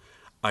 And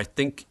I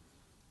think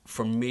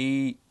for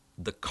me,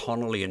 the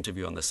Connolly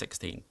interview on the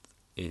 16th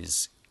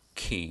is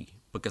key,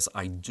 because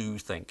I do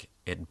think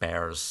it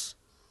bears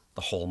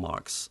the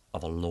hallmarks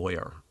of a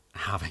lawyer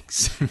having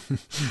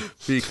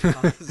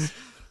because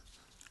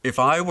if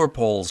I were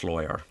Paul's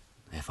lawyer,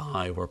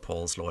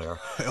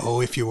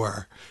 oh, if you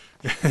were,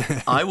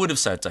 I would have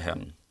said to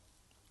him,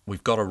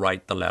 we've got to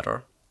write the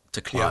letter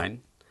to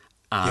Klein,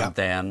 and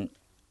then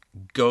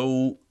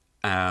go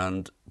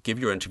and give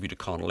your interview to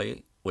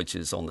Connolly, which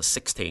is on the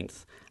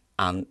 16th,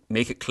 and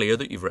make it clear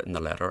that you've written the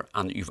letter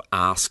and that you've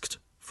asked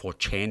for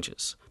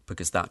changes,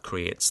 because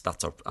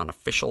that's an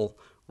official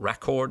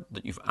record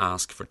that you've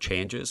asked for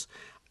changes.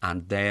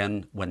 And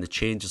then when the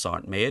changes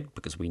aren't made,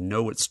 because we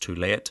know it's too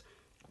late,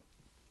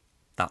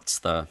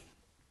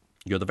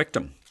 you're the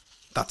victim.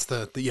 That's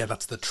the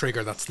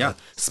trigger. That's the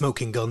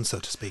smoking gun, so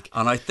to speak.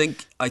 And I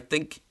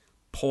think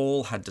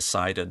Paul had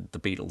decided the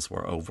Beatles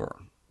were over.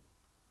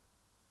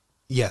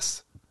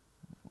 Yes.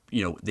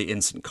 You know, the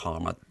instant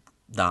karma,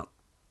 that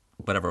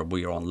whatever,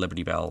 we are on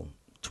Liberty Bell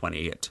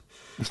 28.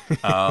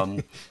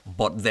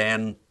 But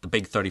then the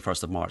big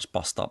 31st of March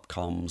bus stop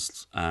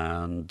comes,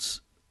 and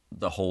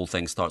the whole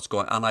thing starts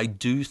going. And I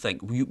do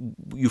think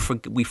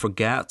we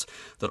forget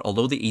that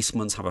although the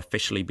Eastmans have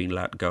officially been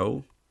let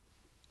go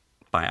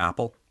by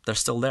Apple, they're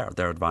still there.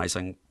 They're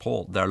advising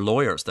Paul. They're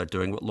lawyers. They're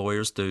doing what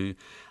lawyers do,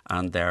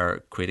 and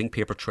they're creating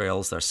paper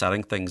trails. They're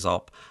setting things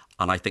up.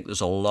 And I think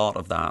there's a lot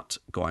of that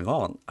going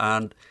on.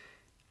 And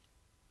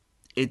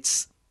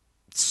it's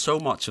so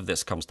much of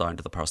this comes down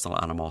to the personal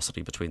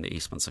animosity between the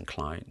Eastmans and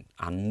Klein.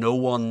 And no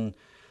one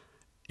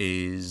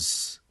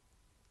is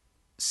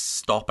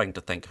stopping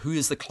to think, who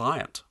is the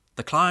client?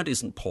 The client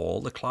isn't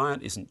Paul, the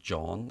client isn't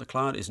John, the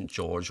client isn't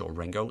George or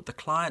Ringo. The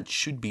client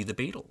should be the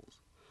Beatles.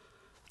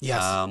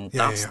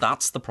 Yes.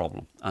 That's the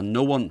problem. And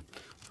no one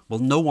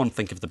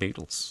think of the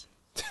Beatles.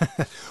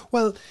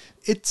 Well,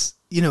 it's,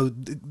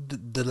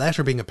 the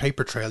letter being a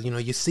paper trail,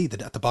 you see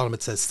that at the bottom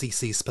it says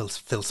CC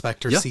Phil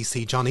Spector, Yeah.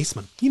 CC John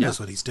Eastman. He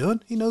knows what he's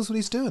doing. He knows what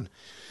he's doing.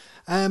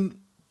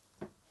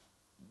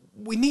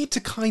 We need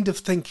to kind of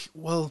think,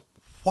 well,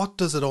 what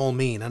does it all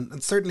mean?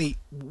 And certainly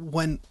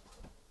when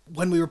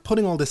we were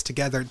putting all this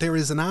together, there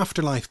is an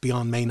afterlife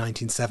beyond May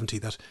 1970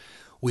 that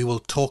we will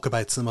talk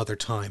about some other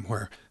time,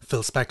 where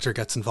Phil Spector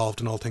gets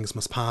involved in All Things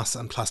Must Pass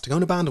and Plastic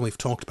Ono Band, and we've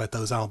talked about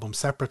those albums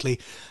separately.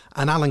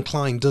 And Alan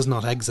Klein does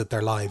not exit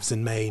their lives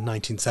in May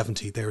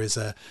 1970. There is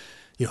a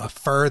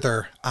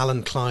further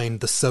Alan Klein,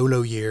 the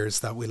solo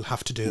years, that we'll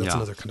have to do. That's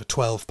another kind of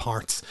 12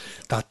 parts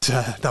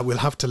that we'll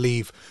have to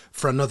leave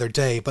for another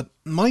day. But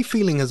my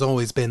feeling has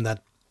always been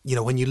that,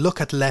 when you look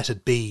at Let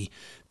It Be,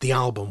 the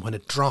album, when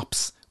it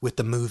drops with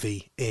the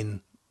movie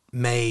in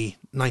May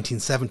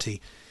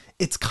 1970,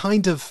 it's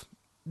kind of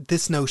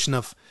this notion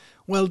of,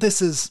 well,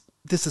 this is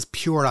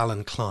pure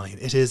Alan Klein.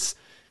 It is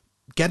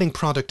getting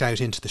product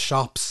out into the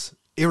shops,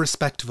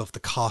 irrespective of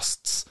the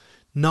costs,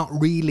 not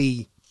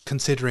really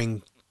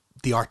considering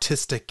the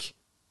artistic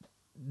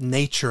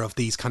nature of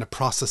these kind of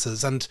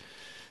processes. And,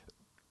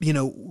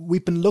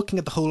 we've been looking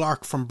at the whole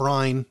arc from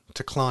Brian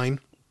to Klein.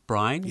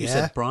 Brian? You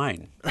said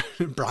Brian.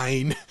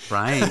 Brian.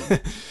 Brian.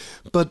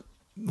 But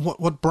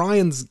what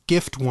Brian's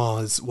gift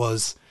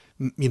was,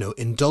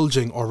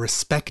 indulging or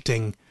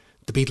respecting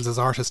the Beatles as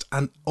artists,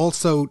 and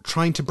also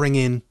trying to bring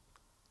in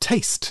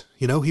taste.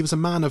 He was a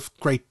man of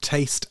great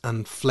taste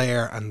and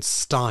flair and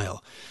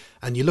style.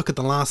 And you look at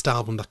the last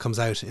album that comes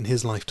out in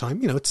his lifetime,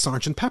 it's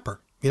Sgt.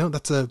 Pepper.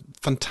 That's a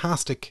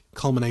fantastic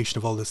culmination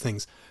of all those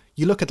things.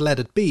 You look at Let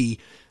It Be,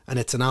 and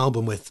it's an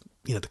album with,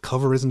 the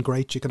cover isn't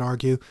great, you can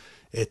argue.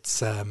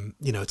 It's,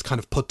 it's kind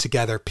of put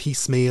together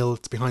piecemeal,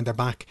 it's behind their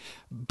back,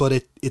 but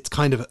it's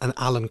kind of an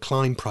Alan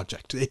Klein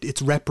project.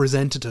 It's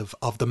representative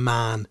of the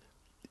man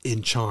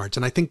in charge.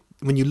 And I think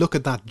when you look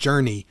at that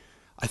journey,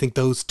 I think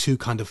those two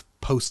kind of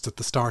posts at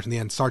the start and the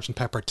end, Sgt.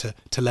 Pepper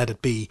to Let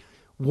It Be,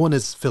 one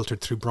is filtered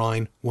through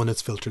Brian, one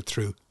is filtered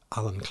through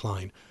Alan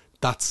Klein.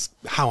 That's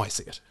how I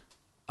see it.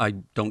 I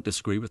don't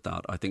disagree with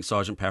that. I think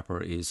Sgt.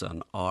 Pepper is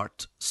an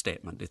art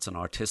statement. It's an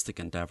artistic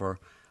endeavour.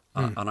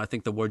 And I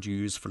think the word you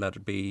use for Let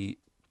It Be,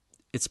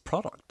 it's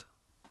product.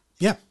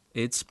 Yeah.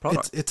 It's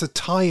product. It's a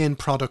tie-in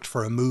product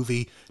for a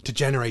movie to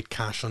generate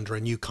cash under a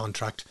new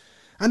contract.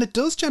 And it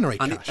does generate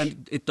cash.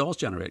 And it does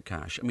generate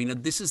cash. I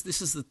mean, this is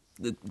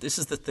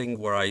the thing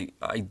where I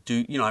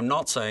do, I'm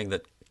not saying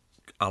that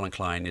Alan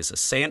Klein is a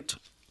saint.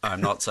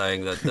 I'm not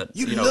saying that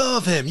you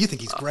love him. You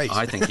think he's great.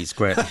 I think he's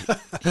great.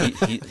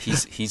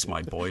 He's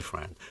my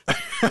boyfriend.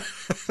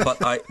 But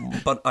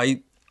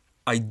I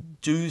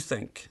do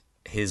think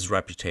his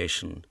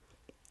reputation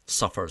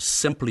suffers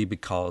simply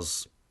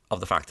because of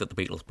the fact that the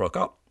Beatles broke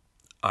up.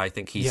 I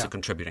think he's a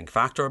contributing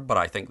factor, but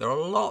I think there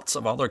are lots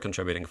of other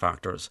contributing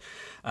factors.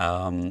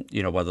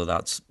 Whether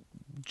that's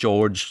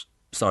George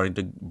starting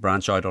to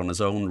branch out on his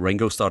own,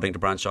 Ringo starting to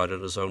branch out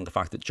on his own, the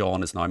fact that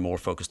John is now more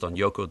focused on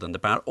Yoko than the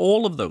band,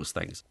 all of those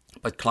things.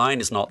 But Klein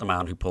is not the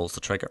man who pulls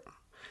the trigger.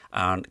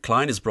 And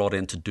Klein is brought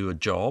in to do a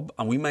job,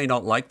 and we may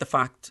not like the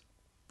fact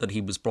that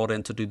he was brought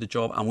in to do the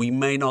job, and we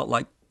may not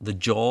like the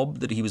job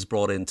that he was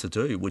brought in to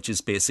do, which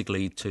is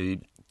basically to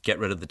get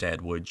rid of the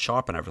dead wood,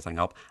 sharpen everything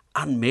up,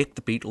 and make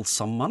the Beatles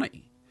some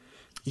money.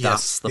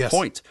 That's the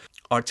point.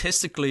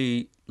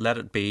 Artistically, Let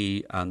It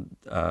Be and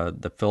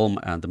the film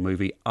and the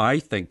movie, I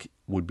think,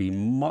 would be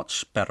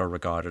much better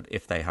regarded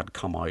if they had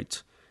come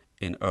out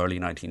in early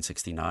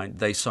 1969.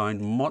 They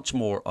sound much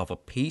more of a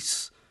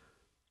piece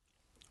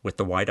with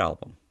the White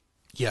Album.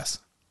 Yes.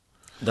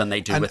 Than they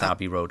do with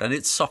Abbey Road. And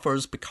it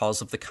suffers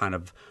because of the kind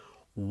of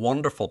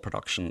wonderful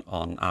production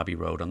on Abbey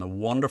Road and the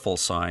wonderful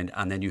sound,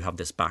 and then you have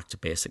this back to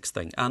basics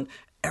thing. And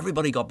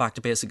everybody got back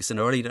to basics in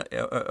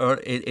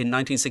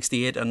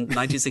 1968 and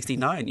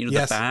 1969.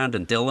 Yes. The band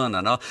and Dylan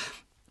and all.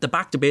 The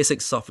back to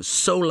basics stuff was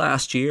so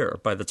last year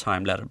by the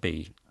time Let It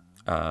Be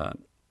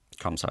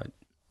comes out.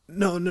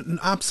 No,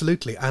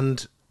 absolutely.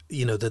 And,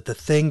 the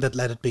thing that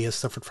Let It Be has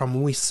suffered from,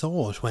 when we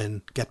saw it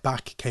when Get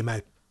Back came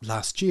out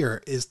last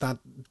year, is that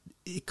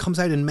it comes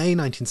out in May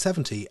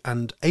 1970,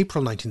 and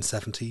April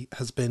 1970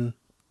 has been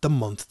the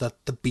month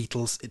that the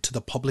Beatles, to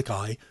the public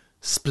eye,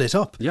 split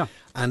up. Yeah.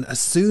 And as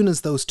soon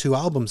as those two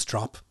albums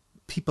drop,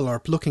 people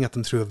are looking at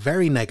them through a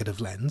very negative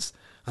lens,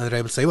 and they're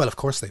able to say, well, of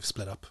course they've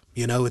split up.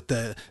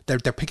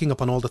 They're picking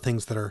up on all the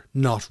things that are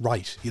not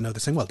right. They're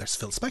saying, well, there's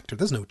Phil Spector,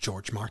 there's no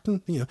George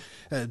Martin.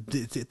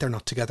 They're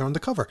not together on the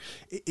cover.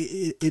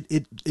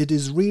 It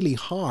is really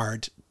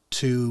hard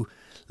to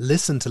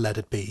listen to Let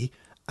It Be,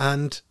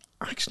 and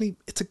actually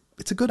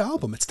it's a good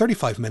album. It's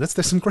 35 minutes.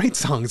 There's some great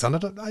songs on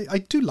it. I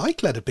do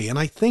like Let It Be, and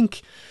I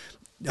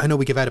know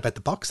we give out about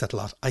the box set a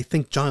lot. I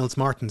think Giles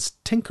Martin's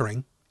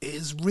tinkering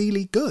is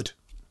really good.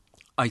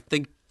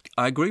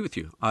 I agree with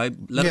you.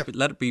 Let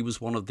It Be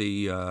was one of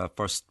the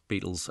first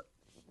Beatles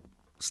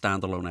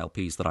standalone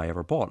LPs that I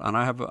ever bought, and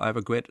I have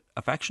a great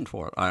affection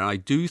for it. And I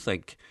do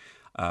think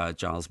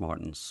Giles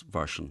Martin's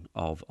version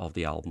of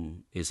the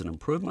album is an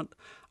improvement.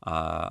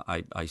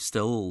 I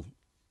still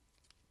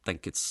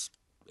think it's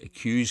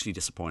hugely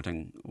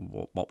disappointing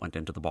what went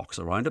into the box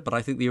around it, but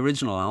I think the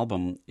original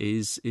album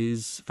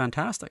is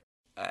fantastic,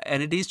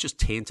 and it is just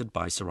tainted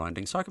by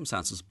surrounding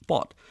circumstances.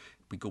 But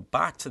we go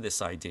back to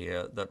this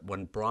idea that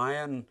when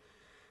Brian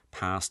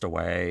passed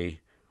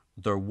away,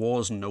 there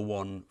was no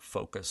one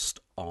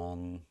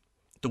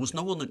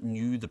that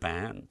knew the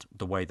band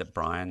the way that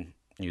Brian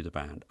knew the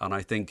band. And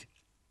I think,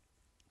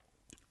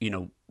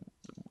 you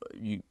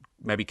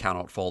maybe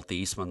cannot fault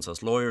the Eastmans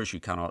as lawyers, you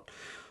cannot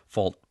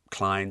fault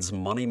Klein's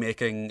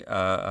money-making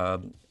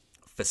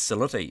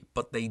facility,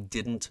 but they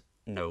didn't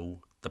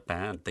know the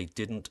band. They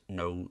didn't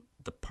know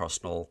the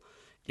personal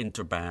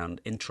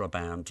intra-band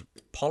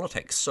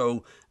politics.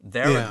 So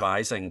they're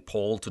advising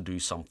Paul to do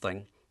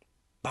something,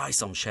 buy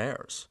some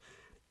shares.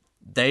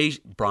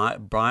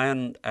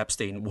 Brian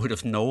Epstein would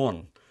have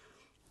known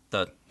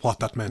what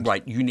that meant.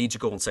 Right, you need to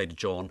go and say to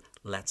John,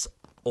 let's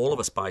all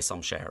of us buy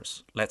some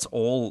shares. Let's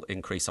all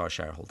increase our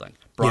shareholding.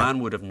 Brian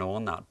would have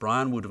known that.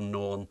 Brian would have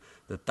known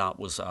that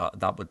was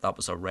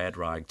a red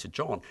rag to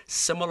John.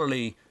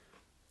 Similarly,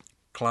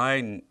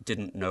 Klein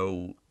didn't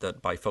know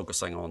that by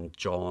focusing on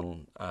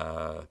John,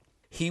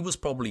 he was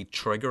probably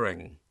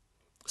triggering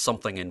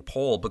something in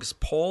Paul, because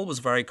Paul was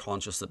very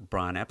conscious that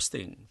Brian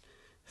Epstein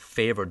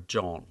favoured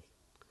John.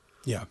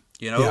 Yeah.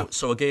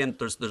 So again,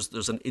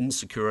 there's an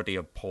insecurity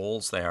of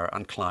Paul's there,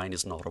 and Klein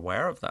is not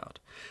aware of that.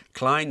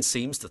 Klein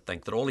seems to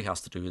think that all he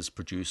has to do is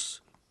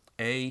produce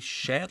a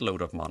shed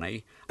load of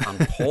money,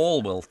 and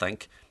Paul will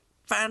think,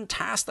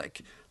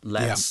 fantastic,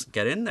 let's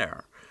get in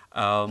there.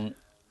 And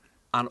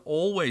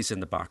always in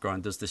the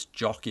background, there's this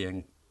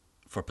jockeying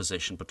for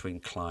position between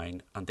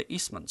Klein and the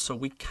Eastmans. So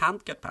we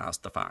can't get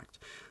past the fact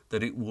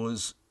that it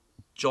was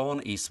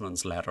John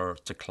Eastman's letter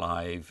to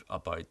Clive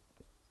about,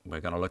 we're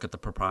going to look at the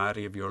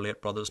propriety of your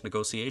late brother's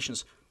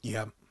negotiations.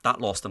 Yeah. That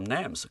lost them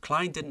names.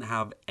 Klein didn't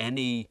have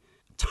any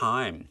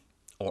time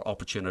or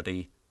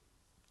opportunity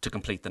to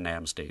complete the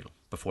NEMS deal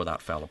before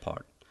that fell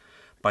apart.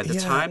 By the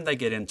time they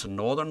get into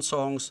Northern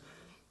Songs,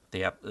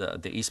 the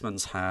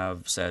Eastmans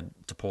have said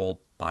to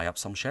Paul, buy up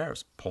some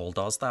shares. Paul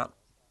does that.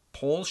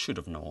 Paul should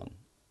have known,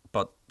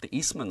 but the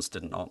Eastmans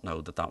did not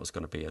know that was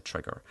going to be a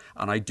trigger.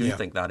 And I do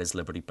think that is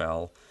Liberty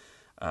Bell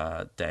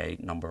Day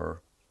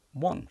number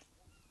 1.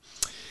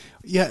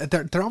 Yeah,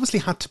 there obviously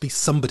had to be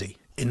somebody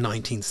in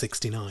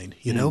 1969,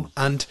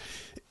 and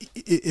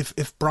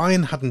if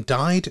Brian hadn't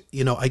died,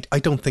 I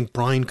don't think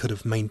Brian could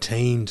have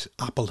maintained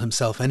Apple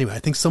himself anyway. I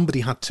think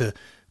somebody had to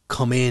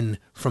come in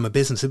from a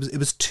business. It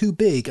was too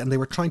big, and they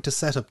were trying to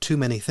set up too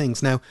many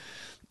things. Now,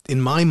 in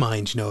my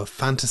mind, a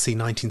fantasy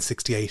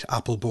 1968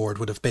 Apple board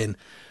would have been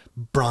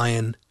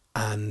Brian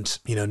and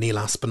Neil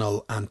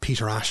Aspinall and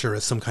Peter Asher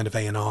as some kind of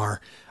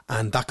A&R,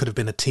 and that could have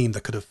been a team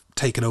that could have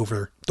taken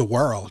over the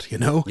world,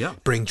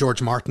 bring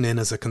George Martin in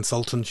as a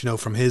consultant,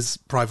 from his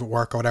private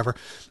work or whatever,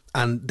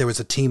 and there was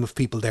a team of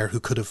people there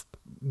who could have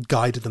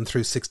guided them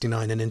through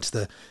 69 and into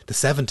the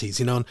 70s,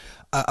 and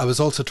I was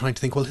also trying to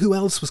think, well, who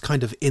else was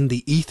kind of in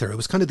the ether? It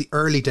was kind of the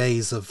early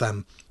days of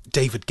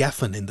David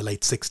Geffen in the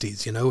late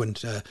 60s,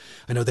 and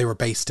I know they were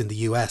based in the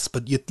US,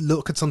 but you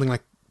look at something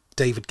like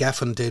David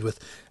Geffen did with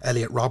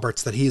Elliot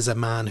Roberts, that he is a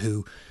man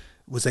who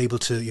was able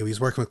to, he was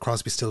working with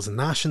Crosby, Stills and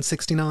Nash in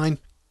 69,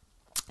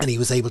 and he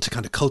was able to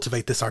kind of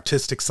cultivate this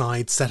artistic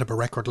side, set up a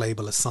record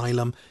label,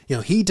 Asylum.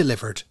 He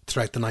delivered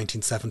throughout the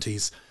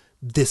 1970s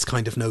this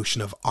kind of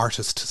notion of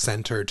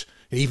artist-centered.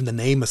 Even the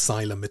name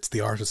Asylum, it's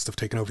the artists have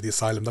taken over the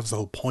asylum. That was the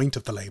whole point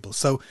of the label.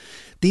 So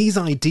these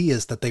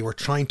ideas that they were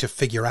trying to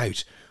figure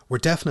out were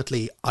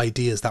definitely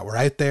ideas that were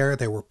out there.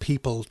 There were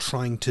people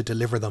trying to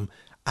deliver them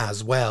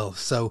as well.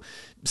 So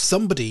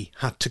somebody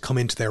had to come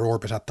into their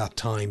orbit at that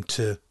time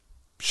to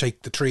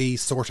shake the tree,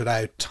 sort it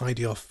out,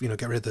 tidy off,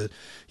 get rid of the,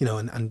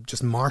 and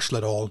just marshal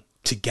it all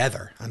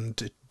together.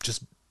 And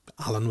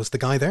Alan was the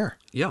guy there.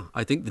 Yeah,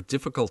 I think the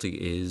difficulty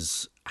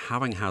is,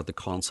 having had the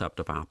concept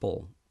of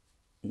Apple,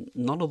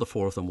 none of the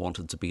four of them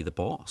wanted to be the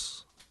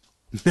boss.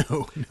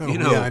 No,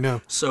 yeah, I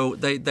know. So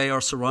they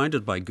are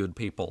surrounded by good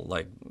people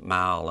like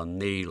Mal and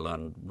Neil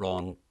and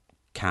Ron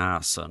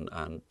Cass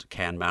and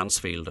Ken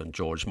Mansfield and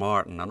George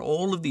Martin, and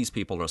all of these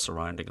people are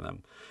surrounding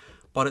them.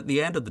 But at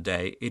the end of the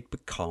day, it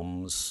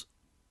becomes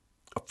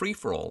a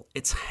free-for-all.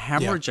 It's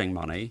hemorrhaging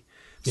money.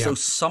 Yeah. So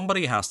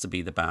somebody has to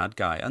be the bad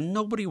guy, and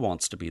nobody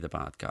wants to be the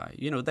bad guy.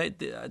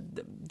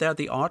 They're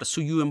the artists.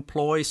 So you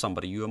employ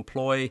somebody. You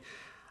employ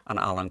an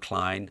Alan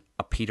Klein,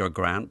 a Peter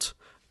Grant,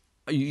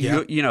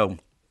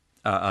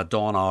 a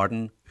Don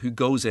Arden, who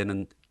goes in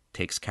and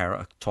takes care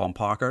of Tom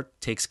Parker,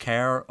 takes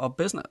care of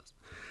business.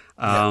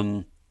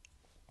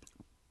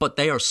 But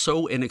they are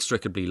so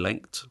inextricably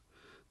linked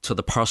to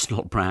the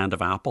personal brand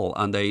of Apple,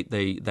 and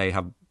they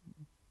have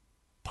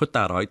put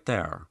that out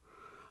there,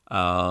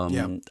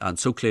 and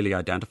so clearly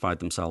identified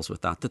themselves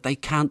with that they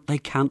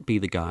can't be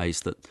the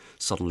guys that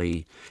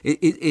suddenly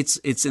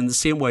it's in the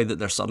same way that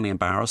they're suddenly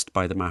embarrassed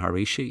by the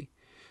Maharishi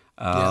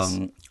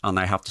and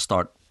they have to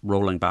start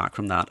rolling back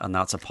from that, and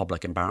that's a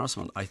public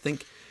embarrassment. I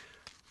think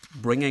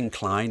bringing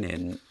Klein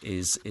in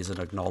is an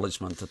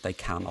acknowledgement that they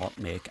cannot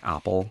make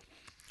Apple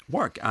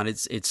work, and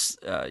it's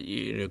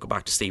go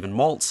back to Stephen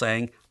Malt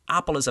saying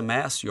Apple is a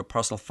mess. Your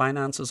personal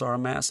finances are a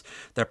mess.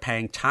 They're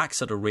paying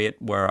tax at a rate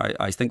where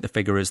I think the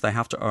figure is they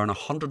have to earn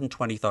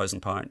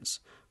 £120,000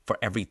 for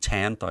every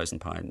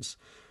 £10,000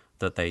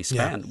 that they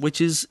spend,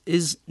 which is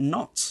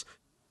nuts.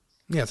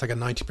 Yeah, it's like a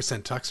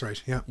 90% tax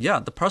rate. Yeah. Yeah,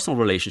 the personal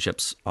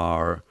relationships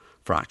are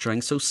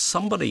fracturing. So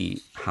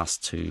somebody has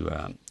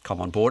to come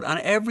on board, and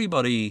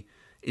everybody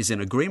is in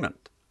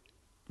agreement.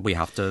 We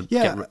have to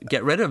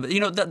get rid of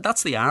it.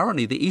 That's the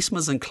irony. The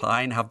Eastmans and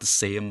Klein have the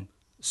same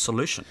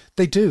solution.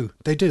 They do.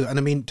 And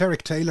I mean,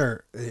 Derek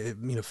Taylor,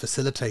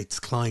 facilitates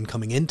Klein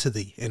coming into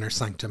the inner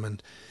sanctum,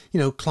 and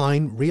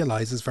Klein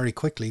realizes very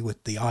quickly,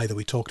 with the eye that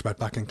we talked about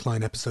back in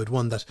Klein episode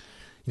 1, that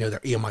their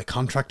EMI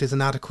contract is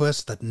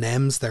inadequate, that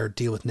NEMS, their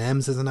deal with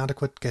NEMS is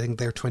inadequate, getting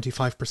their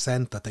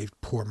 25%, that they've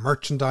poor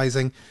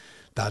merchandising,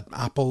 that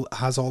Apple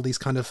has all these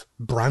kind of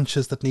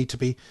branches that need to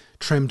be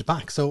trimmed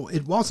back. So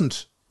it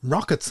wasn't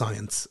rocket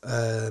science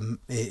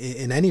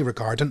in any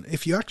regard. And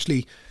if you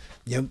actually,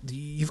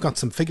 you've got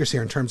some figures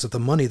here in terms of the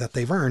money that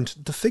they've earned.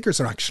 The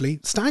figures are actually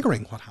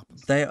staggering. What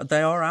happens?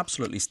 They are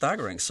absolutely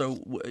staggering. So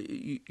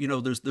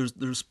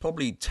there's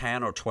probably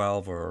 10 or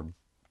 12 or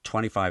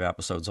 25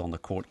 episodes on the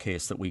court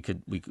case that we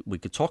could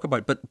talk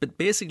about. But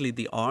basically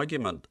the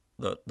argument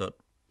that the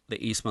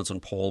Eastmans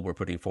and Paul were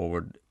putting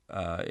forward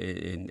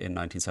in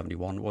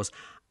 1971 was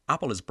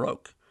Apple is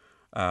broke.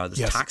 There's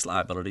tax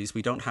liabilities.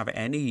 We don't have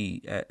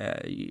any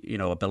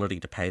ability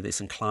to pay this,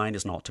 and Klein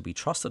is not to be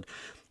trusted.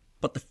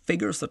 But the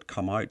figures that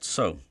come out,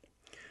 so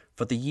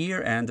for the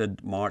year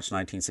ended March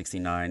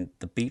 1969,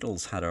 the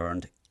Beatles had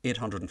earned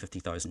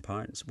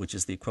 £850,000, which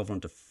is the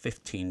equivalent of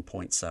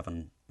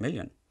 15.7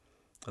 million.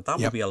 That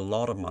would be a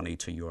lot of money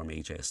to you or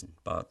me, Jason.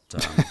 But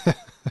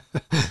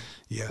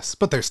yes,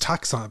 but there's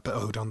tax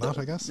owed on that,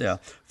 I guess. Yeah.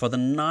 For the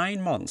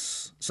 9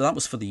 months, so that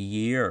was for the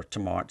year to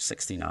March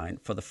 69.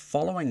 For the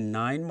following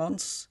 9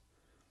 months,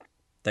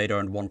 they'd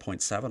earned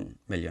 1.7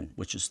 million,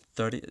 which is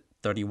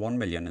 31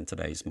 million in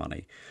today's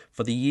money.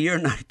 For the year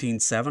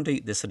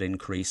 1970, this had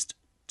increased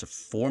to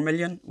 4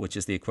 million, which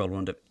is the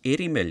equivalent of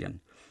 80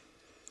 million.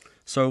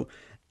 So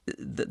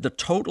the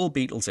total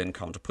Beatles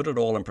income, to put it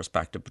all in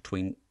perspective,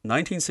 between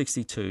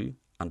 1962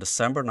 and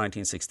December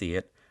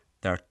 1968,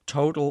 their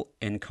total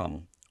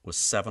income was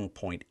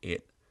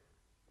 7.8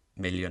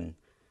 million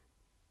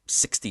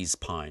 60s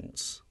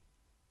pounds,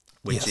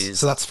 which is...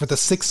 So that's for the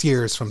 6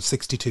 years from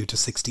 62 to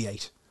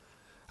 68.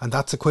 And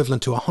that's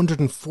equivalent to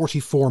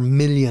 144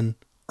 million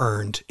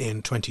earned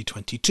in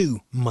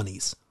 2022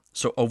 monies.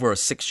 So over a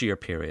 6-year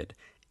period.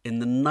 In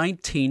the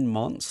 19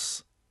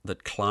 months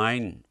that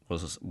Klein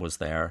was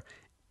there,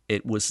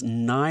 it was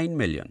 9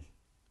 million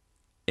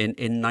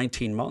in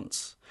 19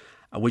 months,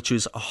 which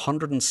is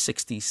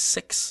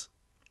 166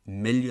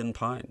 million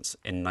pounds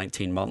in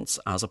 19 months,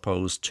 as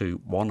opposed to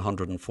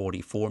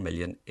 144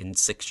 million in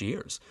 6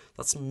 years.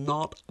 That's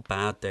not a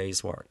bad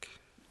day's work.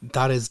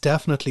 That is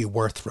definitely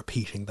worth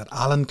repeating, that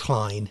Alan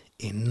Klein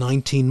in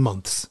 19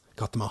 months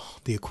got them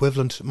the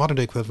equivalent, modern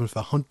day equivalent of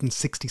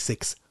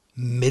 166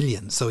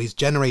 million. So he's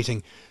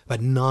generating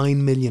about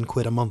 9 million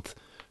quid a month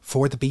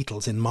for the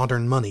Beatles in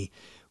modern money,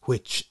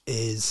 which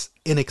is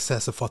in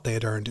excess of what they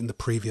had earned in the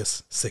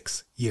previous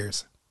 6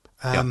 years.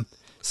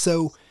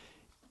 So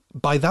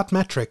by that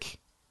metric,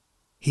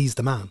 he's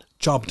the man.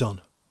 Job done.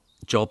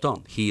 Job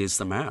done. He is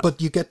the man.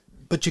 But you get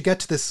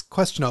to this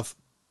question of,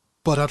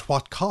 but at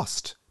what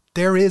cost?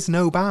 There is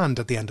no band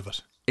at the end of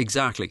it.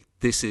 Exactly.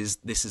 This is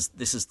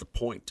the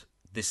point.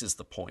 This is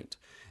the point.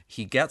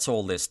 He gets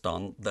all this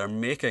done. They're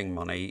making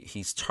money.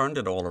 He's turned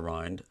it all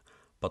around.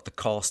 But the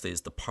cost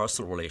is the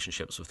personal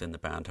relationships within the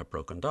band have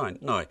broken down.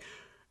 Now,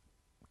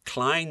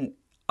 Klein,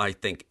 I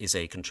think, is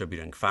a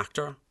contributing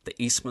factor. The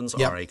Eastmans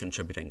are a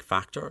contributing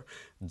factor.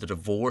 The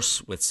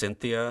divorce with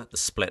Cynthia, the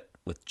split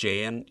with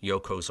Jane,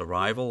 Yoko's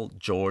arrival,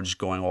 George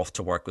going off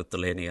to work with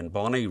Delaney and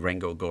Bonnie,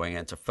 Ringo going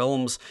into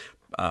films.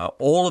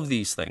 All of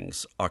these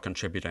things are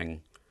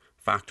contributing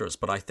factors.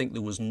 But I think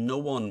there was no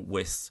one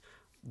with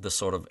the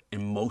sort of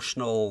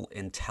emotional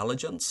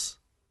intelligence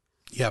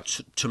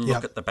to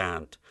look at the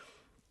band.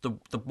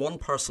 The one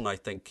person I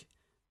think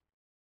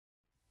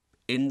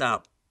in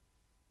that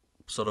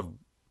sort of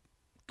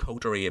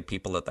coterie of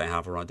people that they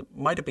have around them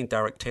might have been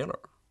Derek Taylor,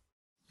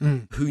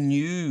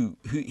 who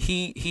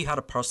he had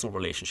a personal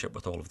relationship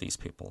with all of these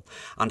people,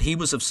 and he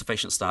was of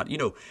sufficient stat.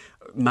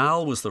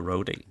 Mal was the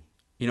roadie.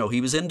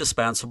 He was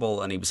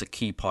indispensable and he was a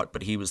key part,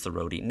 but he was the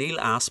roadie. Neil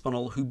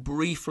Aspinall, who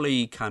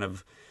briefly kind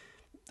of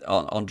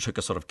undertook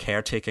a sort of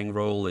caretaking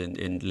role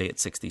in late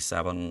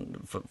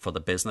 67 for the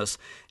business,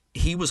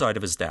 he was out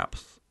of his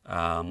depth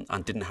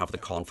and didn't have the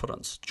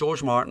confidence.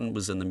 George Martin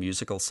was in the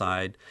musical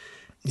side.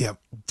 Yeah.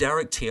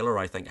 Derek Taylor,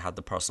 I think, had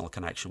the personal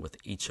connection with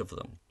each of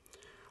them.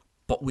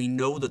 But we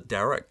know that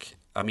Derek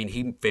I mean,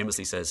 he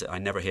famously says, I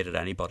never hated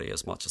anybody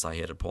as much as I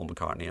hated Paul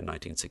McCartney in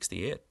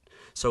 1968.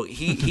 So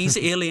he's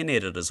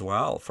alienated as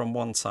well from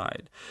one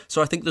side.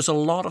 So I think there's a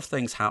lot of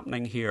things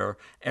happening here.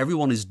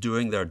 Everyone is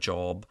doing their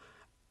job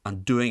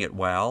and doing it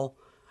well,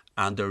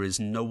 and there is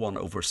no one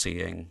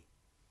overseeing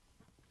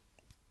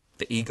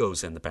the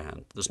egos in the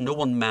band. There's no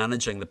one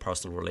managing the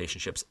personal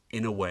relationships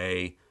in a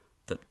way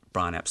that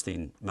Brian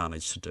Epstein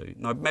managed to do.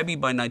 Now, maybe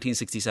by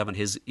 1967,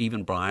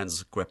 even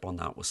Brian's grip on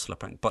that was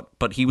slipping,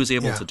 but he was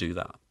able to do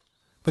that.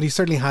 But he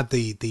certainly had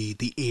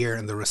the ear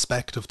and the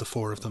respect of the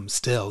four of them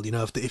still. You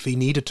know, if he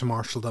needed to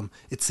marshal them,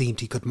 it seemed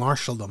he could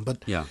marshal them.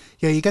 But yeah,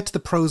 you get to the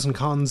pros and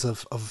cons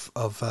of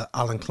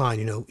Alan Klein.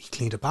 You know, he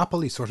cleaned up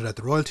Apple, he sorted out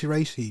the royalty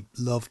rate, he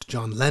loved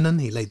John Lennon,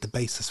 he laid the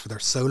basis for their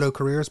solo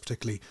careers,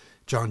 particularly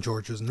John,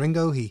 George's and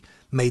Ringo. He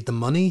made the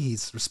money.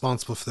 He's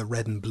responsible for the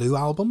Red and Blue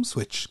albums,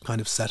 which kind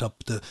of set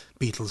up the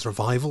Beatles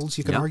revivals,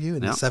 you can argue,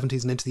 in the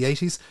 70s and into the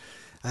 80s.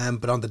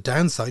 But on the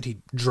downside, he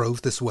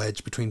drove this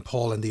wedge between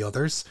Paul and the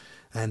others.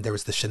 And there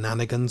was the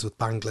shenanigans with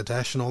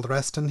Bangladesh and all the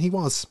rest. And he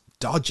was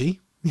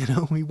dodgy. You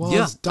know, he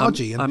was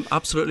dodgy.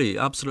 Absolutely.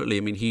 I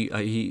mean,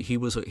 he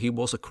was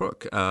a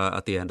crook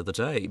at the end of the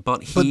day.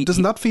 But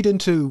doesn't that feed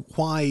into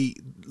why,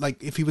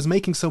 like, if he was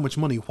making so much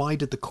money, why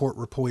did the court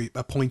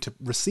appoint a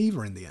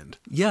receiver in the end?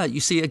 Yeah, you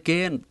see,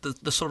 again,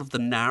 the sort of the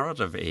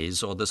narrative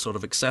is, or the sort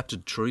of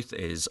accepted truth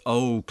is,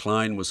 oh,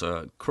 Klein was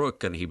a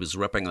crook and he was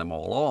ripping them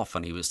all off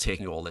and he was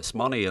taking all this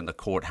money and the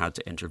court had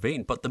to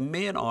intervene. But the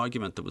main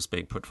argument that was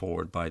being put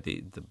forward by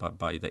the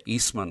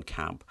Eastman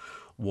camp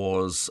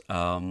was...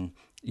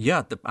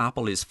 the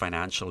Apple is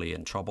financially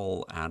in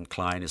trouble and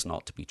Klein is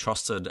not to be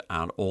trusted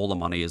and all the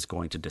money is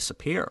going to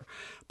disappear.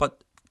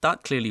 But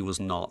that clearly was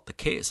not the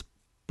case.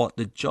 But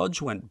the judge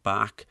went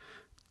back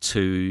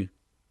to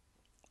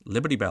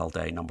Liberty Bell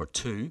Day number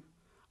 2,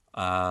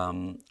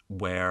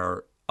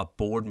 where a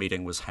board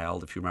meeting was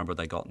held. If you remember,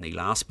 they got Neil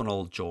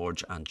Aspinall,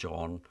 George and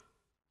John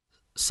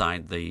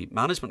signed the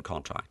management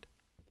contract.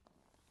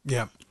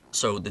 Yeah.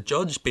 So the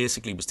judge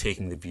basically was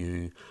taking the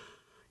view...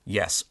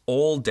 Yes,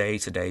 all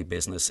day-to-day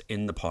business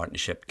in the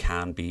partnership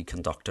can be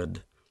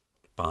conducted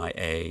by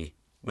a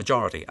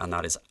majority, and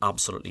that is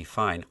absolutely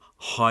fine.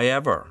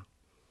 However,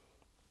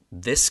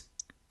 this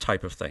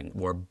type of thing,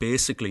 where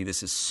basically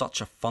this is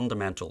such a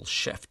fundamental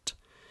shift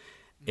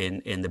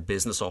in the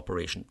business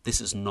operation,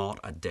 this is not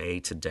a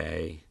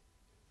day-to-day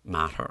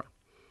matter.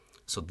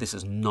 So this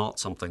is not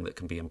something that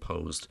can be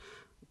imposed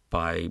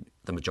by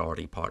the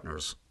majority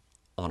partners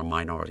on a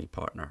minority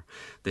partner.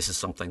 This is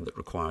something that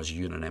requires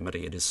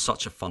unanimity. It is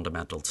such a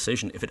fundamental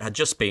decision. If it had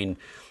just been,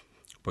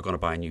 we're going to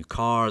buy new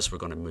cars, we're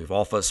going to move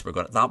office,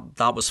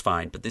 that was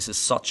fine. But this is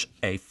such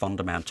a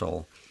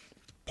fundamental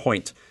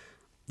point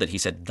that he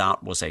said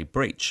that was a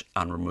breach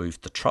and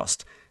removed the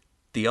trust.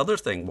 The other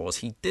thing was,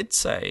 he did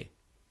say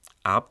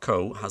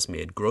ABCO has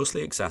made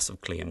grossly excessive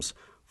claims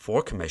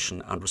for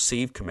commission and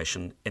received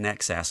commission in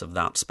excess of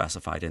that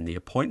specified in the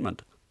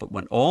appointment. But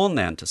went on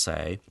then to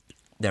say,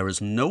 there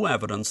is no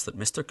evidence that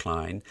Mr.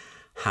 Klein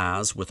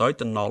has, without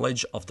the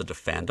knowledge of the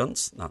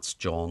defendants, that's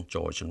John,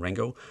 George and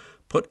Ringo,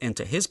 put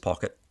into his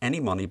pocket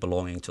any money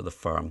belonging to the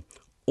firm,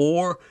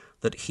 or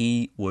that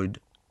he would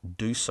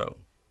do so.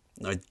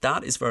 Now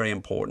that is very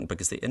important,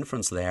 because the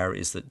inference there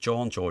is that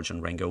John, George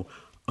and Ringo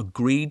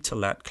agreed to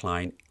let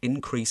Klein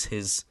increase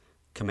his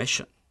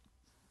commission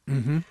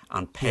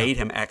and paid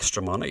him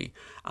extra money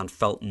and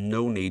felt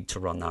no need to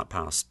run that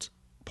past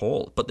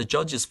Paul. But the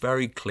judge is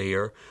very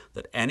clear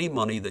that any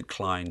money that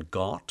Klein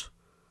got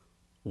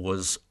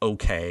was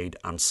okayed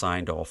and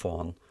signed off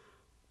on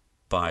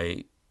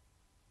by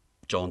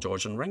John,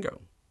 George and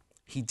Ringo.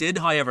 He did,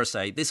 however,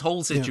 say this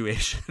whole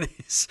situation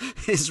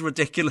is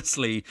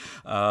ridiculously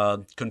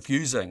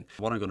confusing.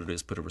 What I'm going to do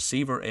is put a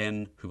receiver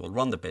in who will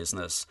run the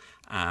business,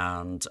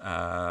 and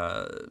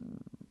that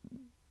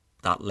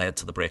led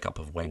to the breakup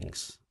of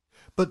Wings.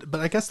 But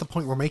I guess the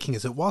point we're making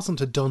is it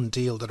wasn't a done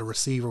deal that a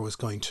receiver was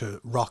going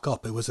to rock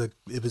up. It was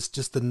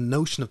just the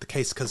notion of the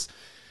case, because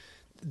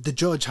the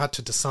judge had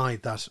to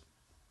decide that,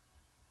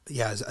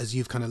 as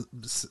you've kind of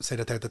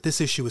said it there, that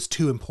this issue was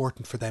too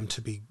important for them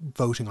to be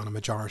voting on a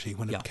majority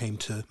when it came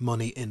to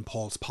money in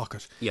Paul's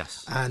pocket.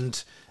 Yes.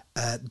 And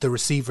the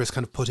receiver is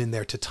kind of put in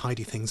there to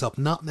tidy things up,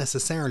 not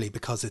necessarily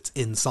because it's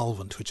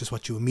insolvent, which is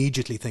what you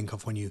immediately think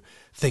of when you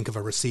think of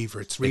a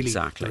receiver. It's really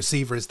the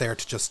receiver is there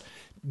to just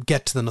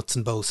get to the nuts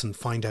and bolts and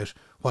find out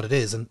what it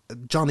is. And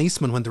John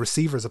Eastman, when the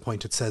receiver is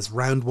appointed, says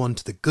round 1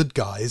 to the good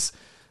guys.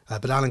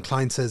 But Alan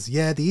Klein says, the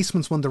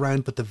Eastmans won the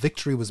round, but the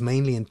victory was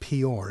mainly in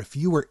PR. If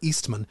you were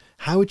Eastman,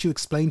 how would you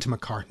explain to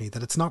McCartney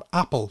that it's not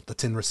Apple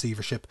that's in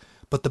receivership,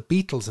 but the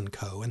Beatles and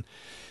co? And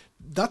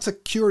that's a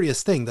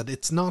curious thing, that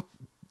it's not...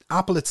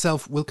 Apple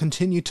itself will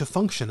continue to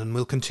function and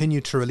will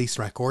continue to release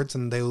records,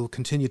 and they will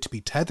continue to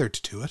be tethered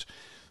to it.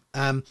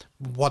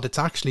 What it's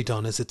actually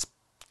done is it's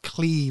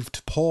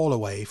cleaved Paul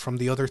away from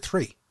the other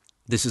three.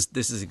 This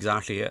is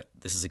exactly it.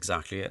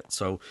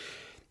 So,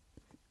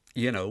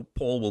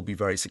 Paul will be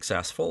very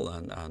successful,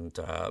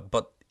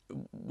 but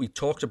we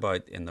talked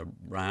about in the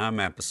Ram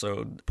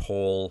episode,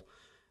 Paul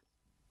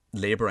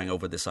labouring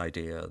over this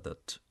idea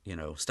that, you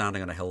know,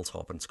 standing on a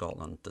hilltop in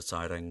Scotland,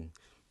 deciding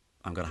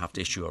I'm going to have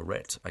to issue a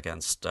writ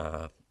against,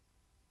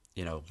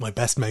 you know, my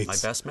best mates.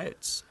 My best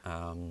mates.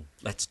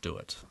 Let's do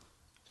it.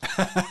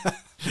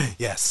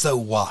 Yeah. So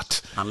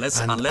what? And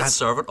let's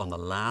serve it on the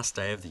last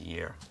day of the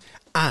year.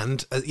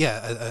 And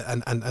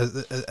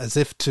as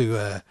if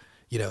to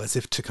as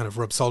if to kind of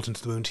rub salt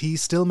into the wound, he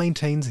still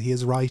maintains he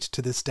is right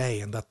to this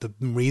day, and that the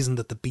reason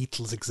that the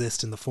Beatles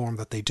exist in the form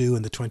that they do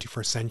in the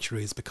 21st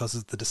century is because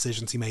of the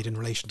decisions he made in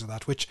relation to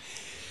that, which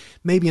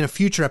maybe in a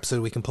future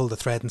episode we can pull the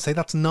thread and say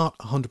that's not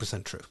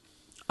 100% true.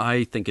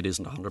 I think it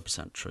isn't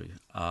 100% true.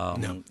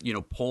 No. You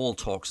know, Paul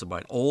talks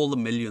about all the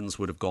millions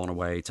would have gone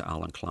away to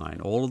Alan Klein.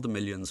 All of the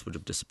millions would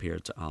have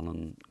disappeared to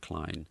Alan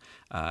Klein.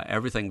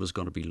 Everything was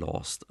going to be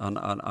lost. And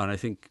I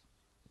think,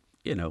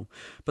 you know,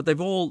 but they've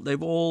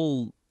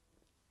all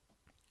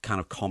kind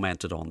of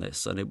commented on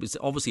this. And it was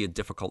obviously a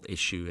difficult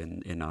issue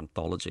in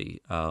Anthology.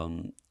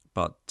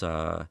 But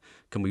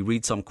can we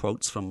read some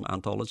quotes from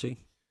Anthology?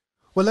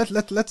 Well,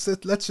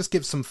 let's just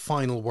give some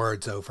final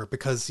words over,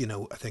 because, you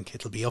know, I think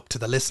it'll be up to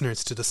the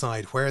listeners to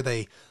decide where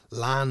they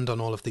land on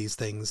all of these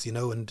things, you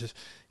know, and,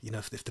 you know,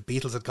 if the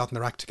Beatles had gotten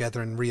their act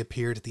together and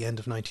reappeared at the end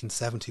of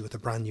 1970 with a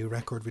brand new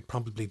record, we'd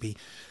probably be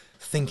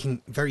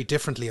thinking very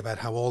differently about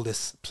how all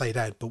this played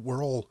out, but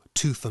we're all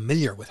too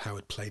familiar with how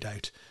it played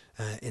out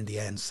in the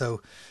end.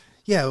 So,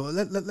 yeah,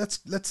 let's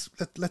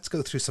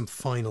go through some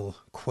final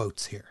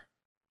quotes here.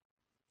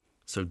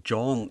 So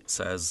John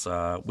says,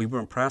 we were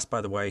impressed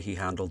by the way he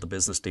handled the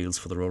business deals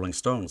for the Rolling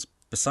Stones.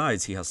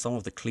 Besides, he has some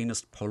of the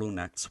cleanest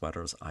polo-necked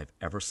sweaters I've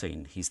ever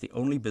seen. He's the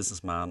only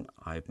businessman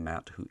I've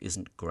met who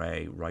isn't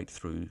grey right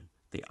through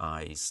the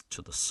eyes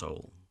to the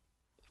soul.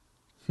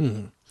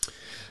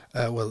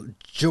 Well,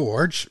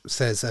 George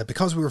says,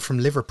 because we were from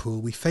Liverpool,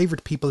 we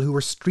favoured people who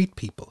were street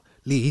people.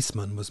 Lee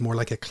Eastman was more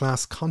like a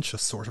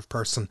class-conscious sort of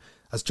person.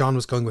 As John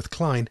was going with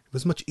Klein, it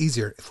was much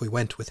easier if we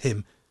went with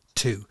him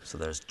too. So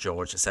there's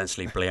George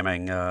essentially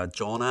blaming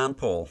John and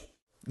Paul.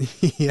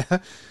 Yeah.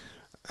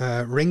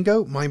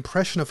 Ringo, my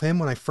impression of him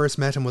when I first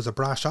met him was a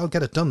brash, I'll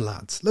get it done,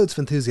 lads. Loads of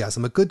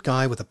enthusiasm, a good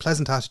guy with a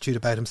pleasant attitude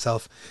about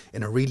himself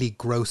in a really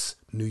gross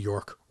New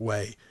York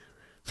way.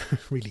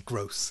 Really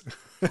gross.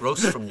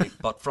 Gross from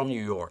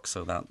New York,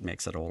 so that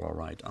makes it all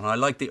right. And I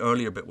like the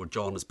earlier bit where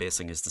John is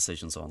basing his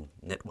decisions on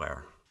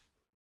knitwear.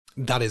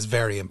 That is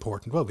very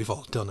important. Well, we've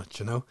all done it,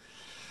 you know.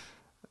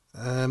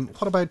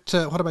 What about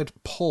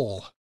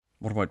Paul?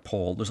 What about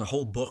Paul? There's a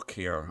whole book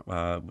here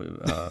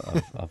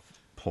of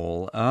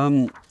Paul.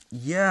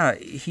 Yeah,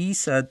 he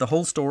said the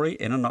whole story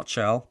in a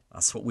nutshell.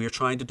 That's what we're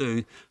trying to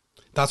do.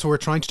 That's what we're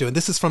trying to do. And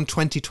this is from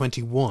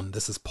 2021.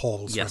 This is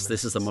Paul's. Yes,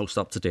 this is the most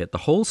up to date. The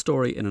whole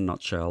story in a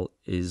nutshell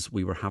is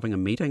we were having a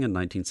meeting in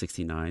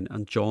 1969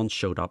 and John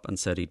showed up and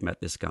said he'd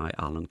met this guy,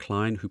 Alan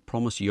Klein, who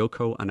promised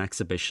Yoko an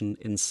exhibition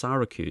in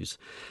Syracuse.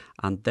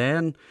 And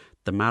then,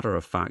 the matter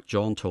of fact,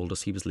 John told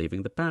us he was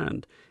leaving the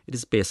band. It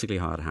is basically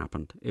how it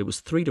happened. It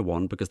was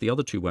 3-1 because the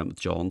other two went with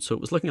John, so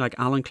it was looking like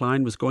Alan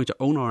Klein was going to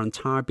own our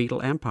entire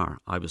Beatle empire.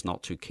 I was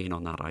not too keen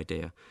on that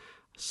idea.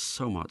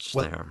 So much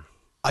there.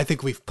 I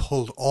think we've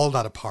pulled all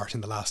that apart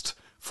in the last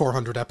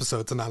 400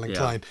 episodes on Alan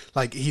Klein.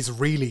 Like, he's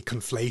really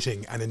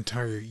conflating an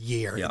entire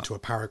year into a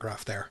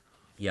paragraph there.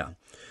 Yeah.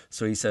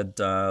 So he said,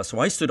 so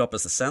I stood up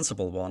as the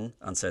sensible one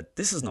and said,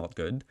 this is not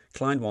good.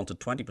 Klein wanted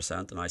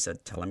 20%, and I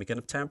said, tell him he can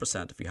have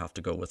 10% if you have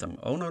to go with him.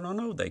 Oh,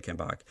 no, they came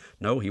back.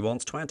 No, he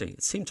wants 20.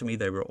 It seemed to me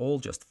they were all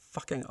just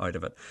fucking out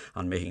of it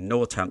and making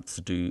no attempt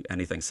to do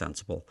anything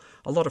sensible.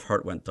 A lot of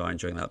hurt went down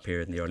during that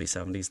period in the early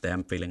 70s,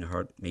 them feeling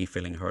hurt, me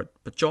feeling hurt.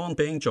 But John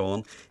being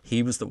John,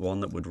 he was the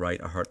one that would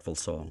write a hurtful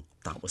song.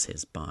 That was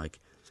his bag.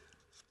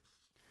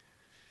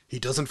 He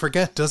doesn't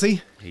forget, does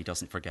he? He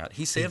doesn't forget.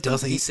 He saved them.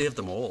 He saved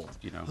them all,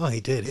 you know. Oh, he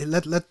did.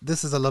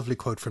 This is a lovely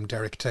quote from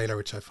Derek Taylor,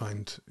 which I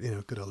find, you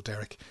know, good old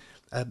Derek.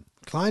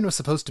 Klein was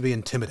supposed to be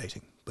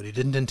intimidating, but he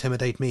didn't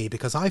intimidate me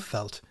because I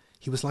felt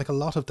he was like a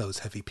lot of those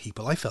heavy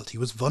people. I felt he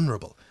was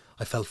vulnerable.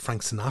 I felt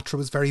Frank Sinatra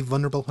was very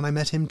vulnerable when I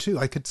met him too.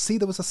 I could see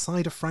there was a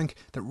side of Frank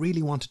that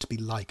really wanted to be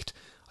liked.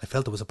 I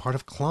felt there was a part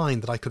of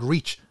Klein that I could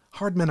reach.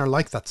 Hard men are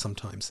like that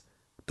sometimes.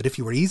 But if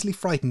you were easily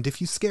frightened,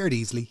 if you scared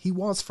easily, he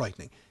was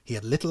frightening. He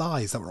had little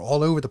eyes that were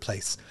all over the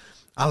place.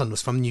 Alan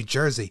was from New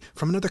Jersey,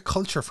 from another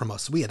culture from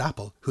us. We at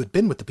Apple, who had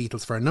been with the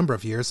Beatles for a number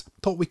of years,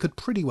 thought we could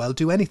pretty well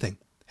do anything.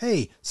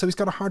 Hey, so he's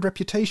got a hard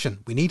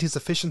reputation. We need his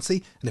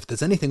efficiency, and if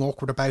there's anything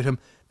awkward about him,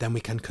 then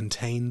we can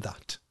contain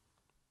that.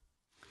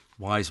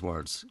 Wise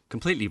words.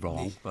 Completely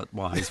wrong, but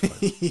wise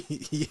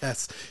words.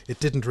 Yes, it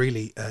didn't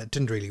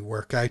really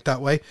work out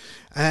that way.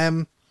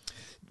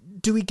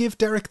 Do we give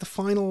Derek the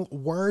final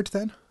word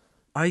then?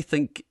 I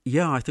think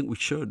we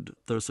should.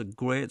 There's a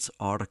great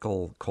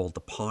article called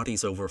 "The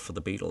Party's Over for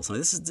the Beatles." Now,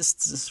 this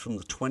is from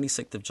the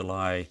 26th of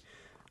July,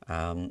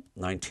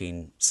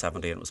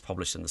 1970, and it was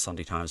published in the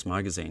Sunday Times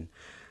magazine.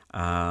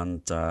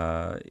 And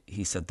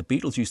he said, the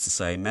Beatles used to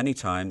say many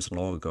times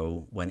long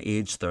ago, when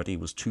age 30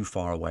 was too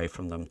far away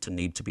from them to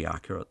need to be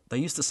accurate, they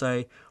used to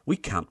say, we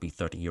can't be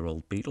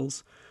 30-year-old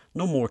Beatles.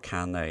 No more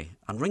can they.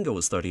 And Ringo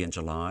was 30 in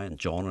July, and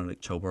John in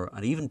October,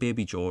 and even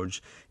baby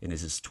George in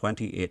his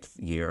 28th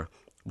year,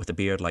 with a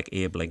beard like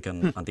Abe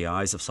Lincoln and the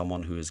eyes of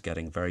someone who is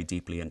getting very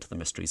deeply into the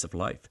mysteries of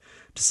life.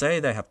 To say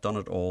they have done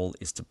it all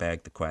is to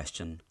beg the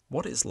question,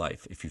 what is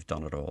life if you've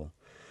done it all?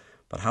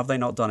 But have they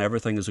not done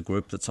everything as a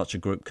group that such a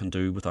group can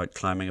do without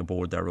climbing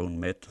aboard their own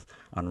myth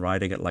and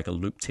riding it like a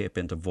loop tape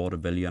into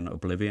vaudevillian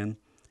oblivion?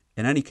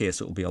 In any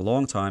case, it will be a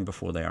long time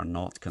before they are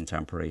not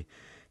contemporary.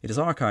 It is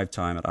archive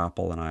time at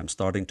Apple, and I am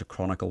starting to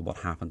chronicle what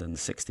happened in the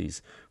 60s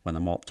when the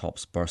Mop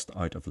Tops burst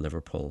out of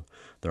Liverpool.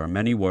 There are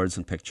many words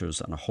and pictures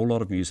and a whole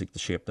lot of music to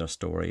shape their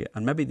story,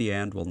 and maybe the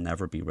end will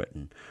never be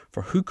written.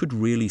 For who could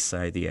really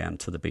say the end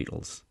to the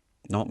Beatles?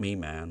 Not me,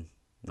 man.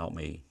 Not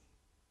me.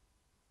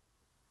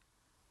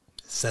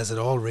 Says it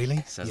all,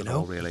 really. Says it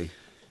all, really.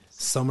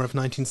 Summer of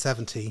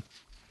 1970,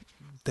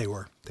 they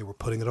were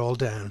putting it all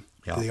down.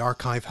 Yeah. The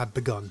archive had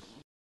begun.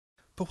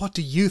 But what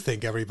do you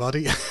think,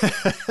 everybody?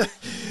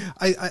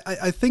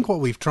 I think what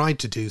we've tried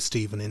to do,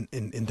 Stephen,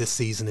 in this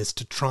season is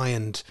to try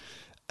and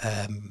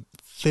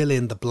fill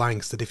in the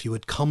blanks, that if you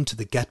had come to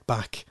the Get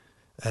Back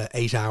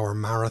 8-hour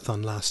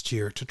marathon last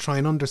year, to try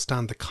and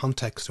understand the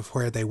context of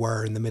where they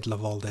were in the middle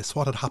of all this,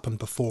 what had happened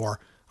before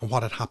and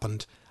what had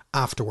happened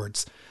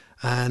afterwards.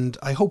 And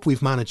I hope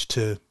we've managed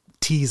to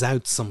tease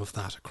out some of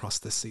that across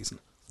this season.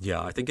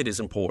 Yeah, I think it is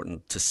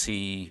important to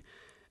see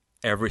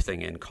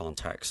everything in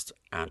context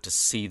and to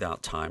see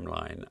that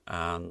timeline,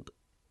 and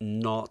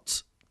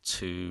not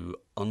to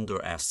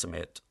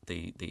underestimate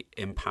the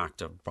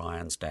impact of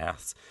Brian's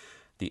death,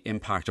 the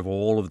impact of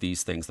all of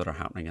these things that are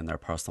happening in their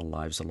personal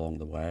lives along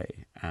the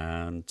way.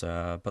 And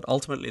but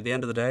ultimately, at the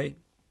end of the day,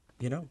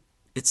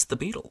 it's the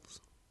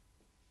Beatles.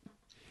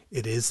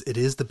 It is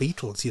the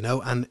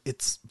Beatles, and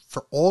it's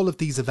for all of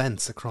these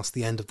events across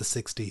the end of the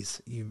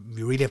 60s, you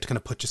really have to kind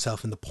of put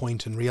yourself in the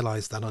point and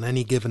realise that on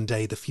any given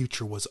day, the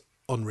future was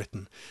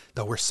unwritten.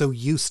 That we're so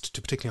used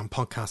to, particularly on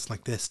podcasts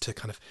like this, to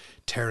kind of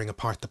tearing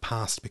apart the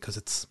past because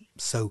it's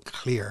so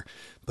clear.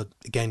 But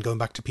again, going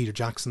back to Peter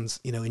Jackson's,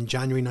 in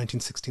January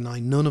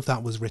 1969, none of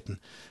that was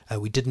written.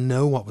 We didn't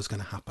know what was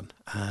going to happen.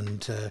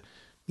 And,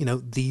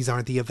 these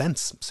are the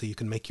events, so you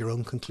can make your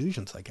own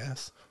conclusions, I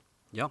guess.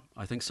 Yeah,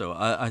 I think so.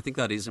 I think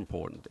that is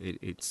important.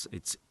 It's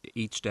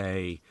each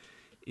day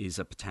is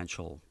a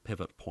potential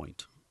pivot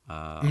point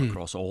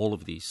across all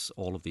of these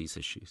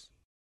issues.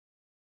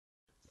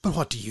 But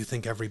what do you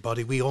think,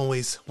 everybody? We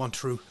always want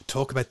to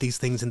talk about these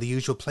things in the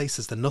usual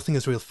places. The Nothing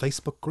Is Real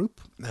Facebook group,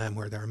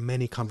 where there are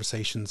many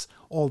conversations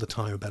all the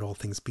time about all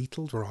things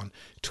Beatles. We're on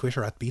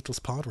Twitter at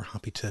BeatlesPod. We're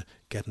happy to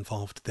get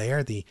involved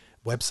there. The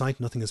website,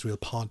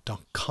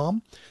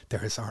 nothingisrealpod.com.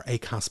 There is our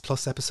Acast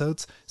Plus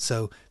episodes.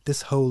 So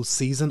this whole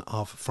season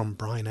of From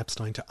Brian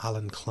Epstein to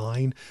Alan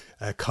Klein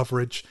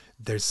coverage,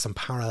 there's some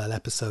parallel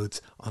episodes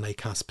on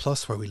Acast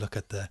Plus where we look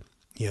at the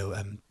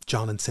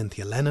John and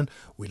Cynthia Lennon.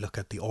 We look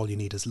at the All You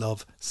Need Is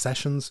Love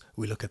sessions.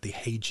 We look at the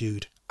Hey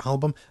Jude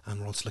album,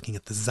 and we're also looking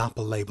at the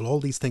Zappa label. All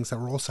these things that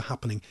were also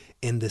happening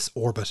in this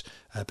orbit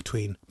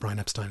between Brian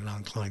Epstein and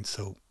Alan Klein.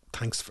 So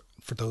thanks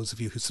for those of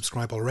you who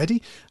subscribe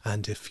already.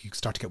 And if you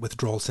start to get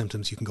withdrawal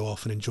symptoms, you can go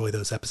off and enjoy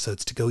those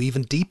episodes to go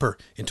even deeper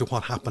into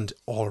what happened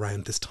all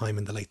around this time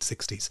in the late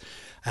 60s.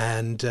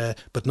 And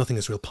but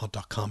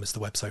nothingisrealpod.com is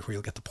the website where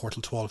you'll get the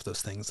portal to all of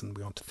those things. And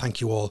we want to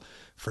thank you all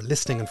for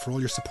listening and for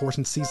all your support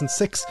in season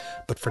 6.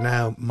 But for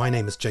now, my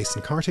name is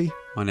Jason Carty.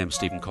 My name is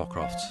Stephen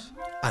Cockcroft.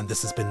 And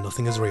this has been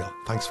Nothing Is Real.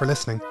 Thanks for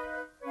listening.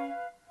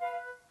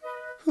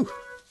 Whew.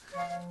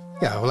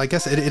 Yeah, well, I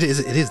guess it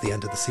is the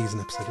end of the season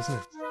episode, isn't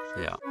it?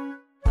 Yeah.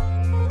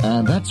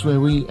 And that's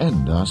where we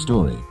end our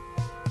story.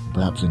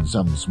 Perhaps in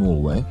some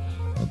small way,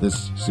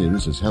 this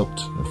series has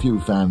helped a few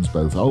fans,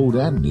 both old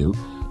and new,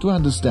 to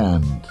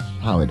understand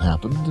how it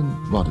happened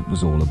and what it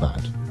was all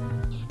about.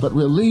 But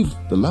we'll leave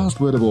the last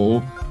word of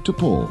all to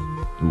Paul,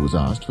 who was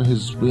asked for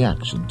his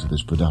reaction to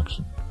this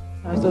production.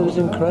 I thought it was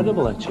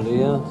incredible, actually,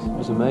 yeah. It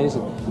was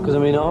amazing. Because,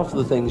 half of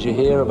the things you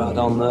hear about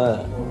on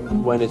there,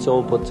 when it's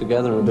all put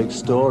together in a big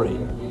story,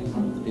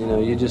 I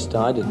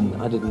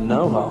didn't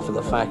know half of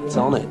the facts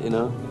on it,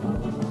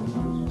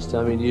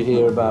 you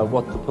hear about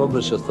what the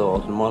publisher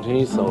thought and what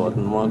he thought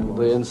and what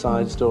the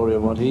inside story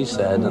of what he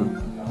said,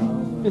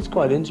 and it's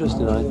quite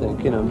interesting, I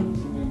think, I'm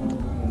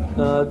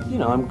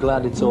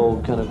glad it's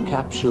all kind of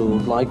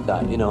capsuled like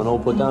that, and all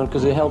put down,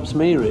 because it helps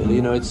me, really,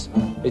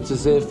 it's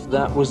as if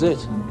that was it,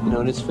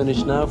 and it's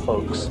finished now,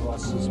 folks.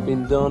 It's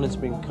been done, it's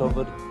been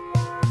covered.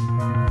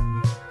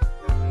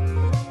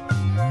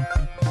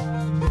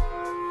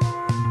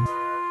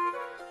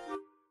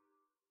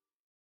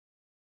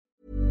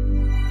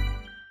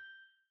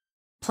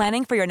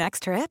 Planning for your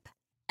next trip?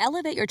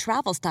 Elevate your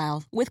travel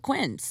style with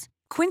Quince.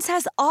 Quince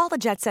has all the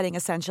jet-setting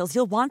essentials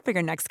you'll want for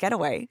your next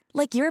getaway,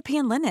 like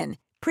European linen,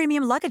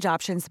 premium luggage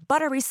options,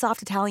 buttery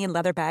soft Italian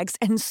leather bags,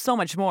 and so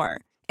much more.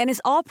 And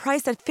is all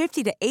priced at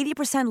 50 to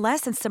 80%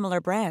 less than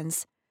similar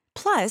brands.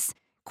 Plus,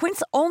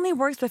 Quince only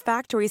works with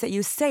factories that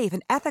use safe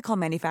and ethical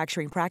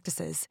manufacturing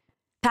practices.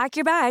 Pack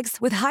your bags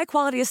with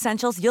high-quality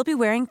essentials you'll be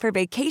wearing for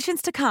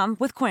vacations to come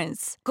with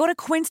Quince. Go to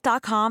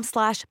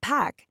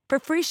quince.com/pack for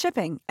free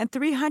shipping and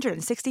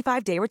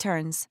 365-day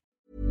returns.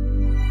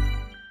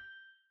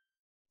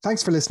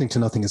 Thanks for listening to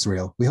Nothing Is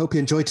Real. We hope you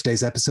enjoyed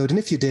today's episode, and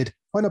if you did,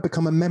 why not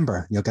become a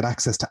member? You'll get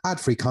access to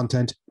ad-free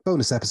content,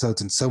 bonus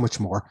episodes, and so much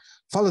more.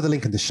 Follow the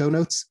link in the show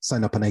notes,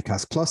 sign up on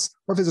Acast Plus,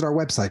 or visit our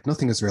website,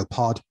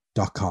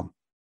 nothingisrealpod.com.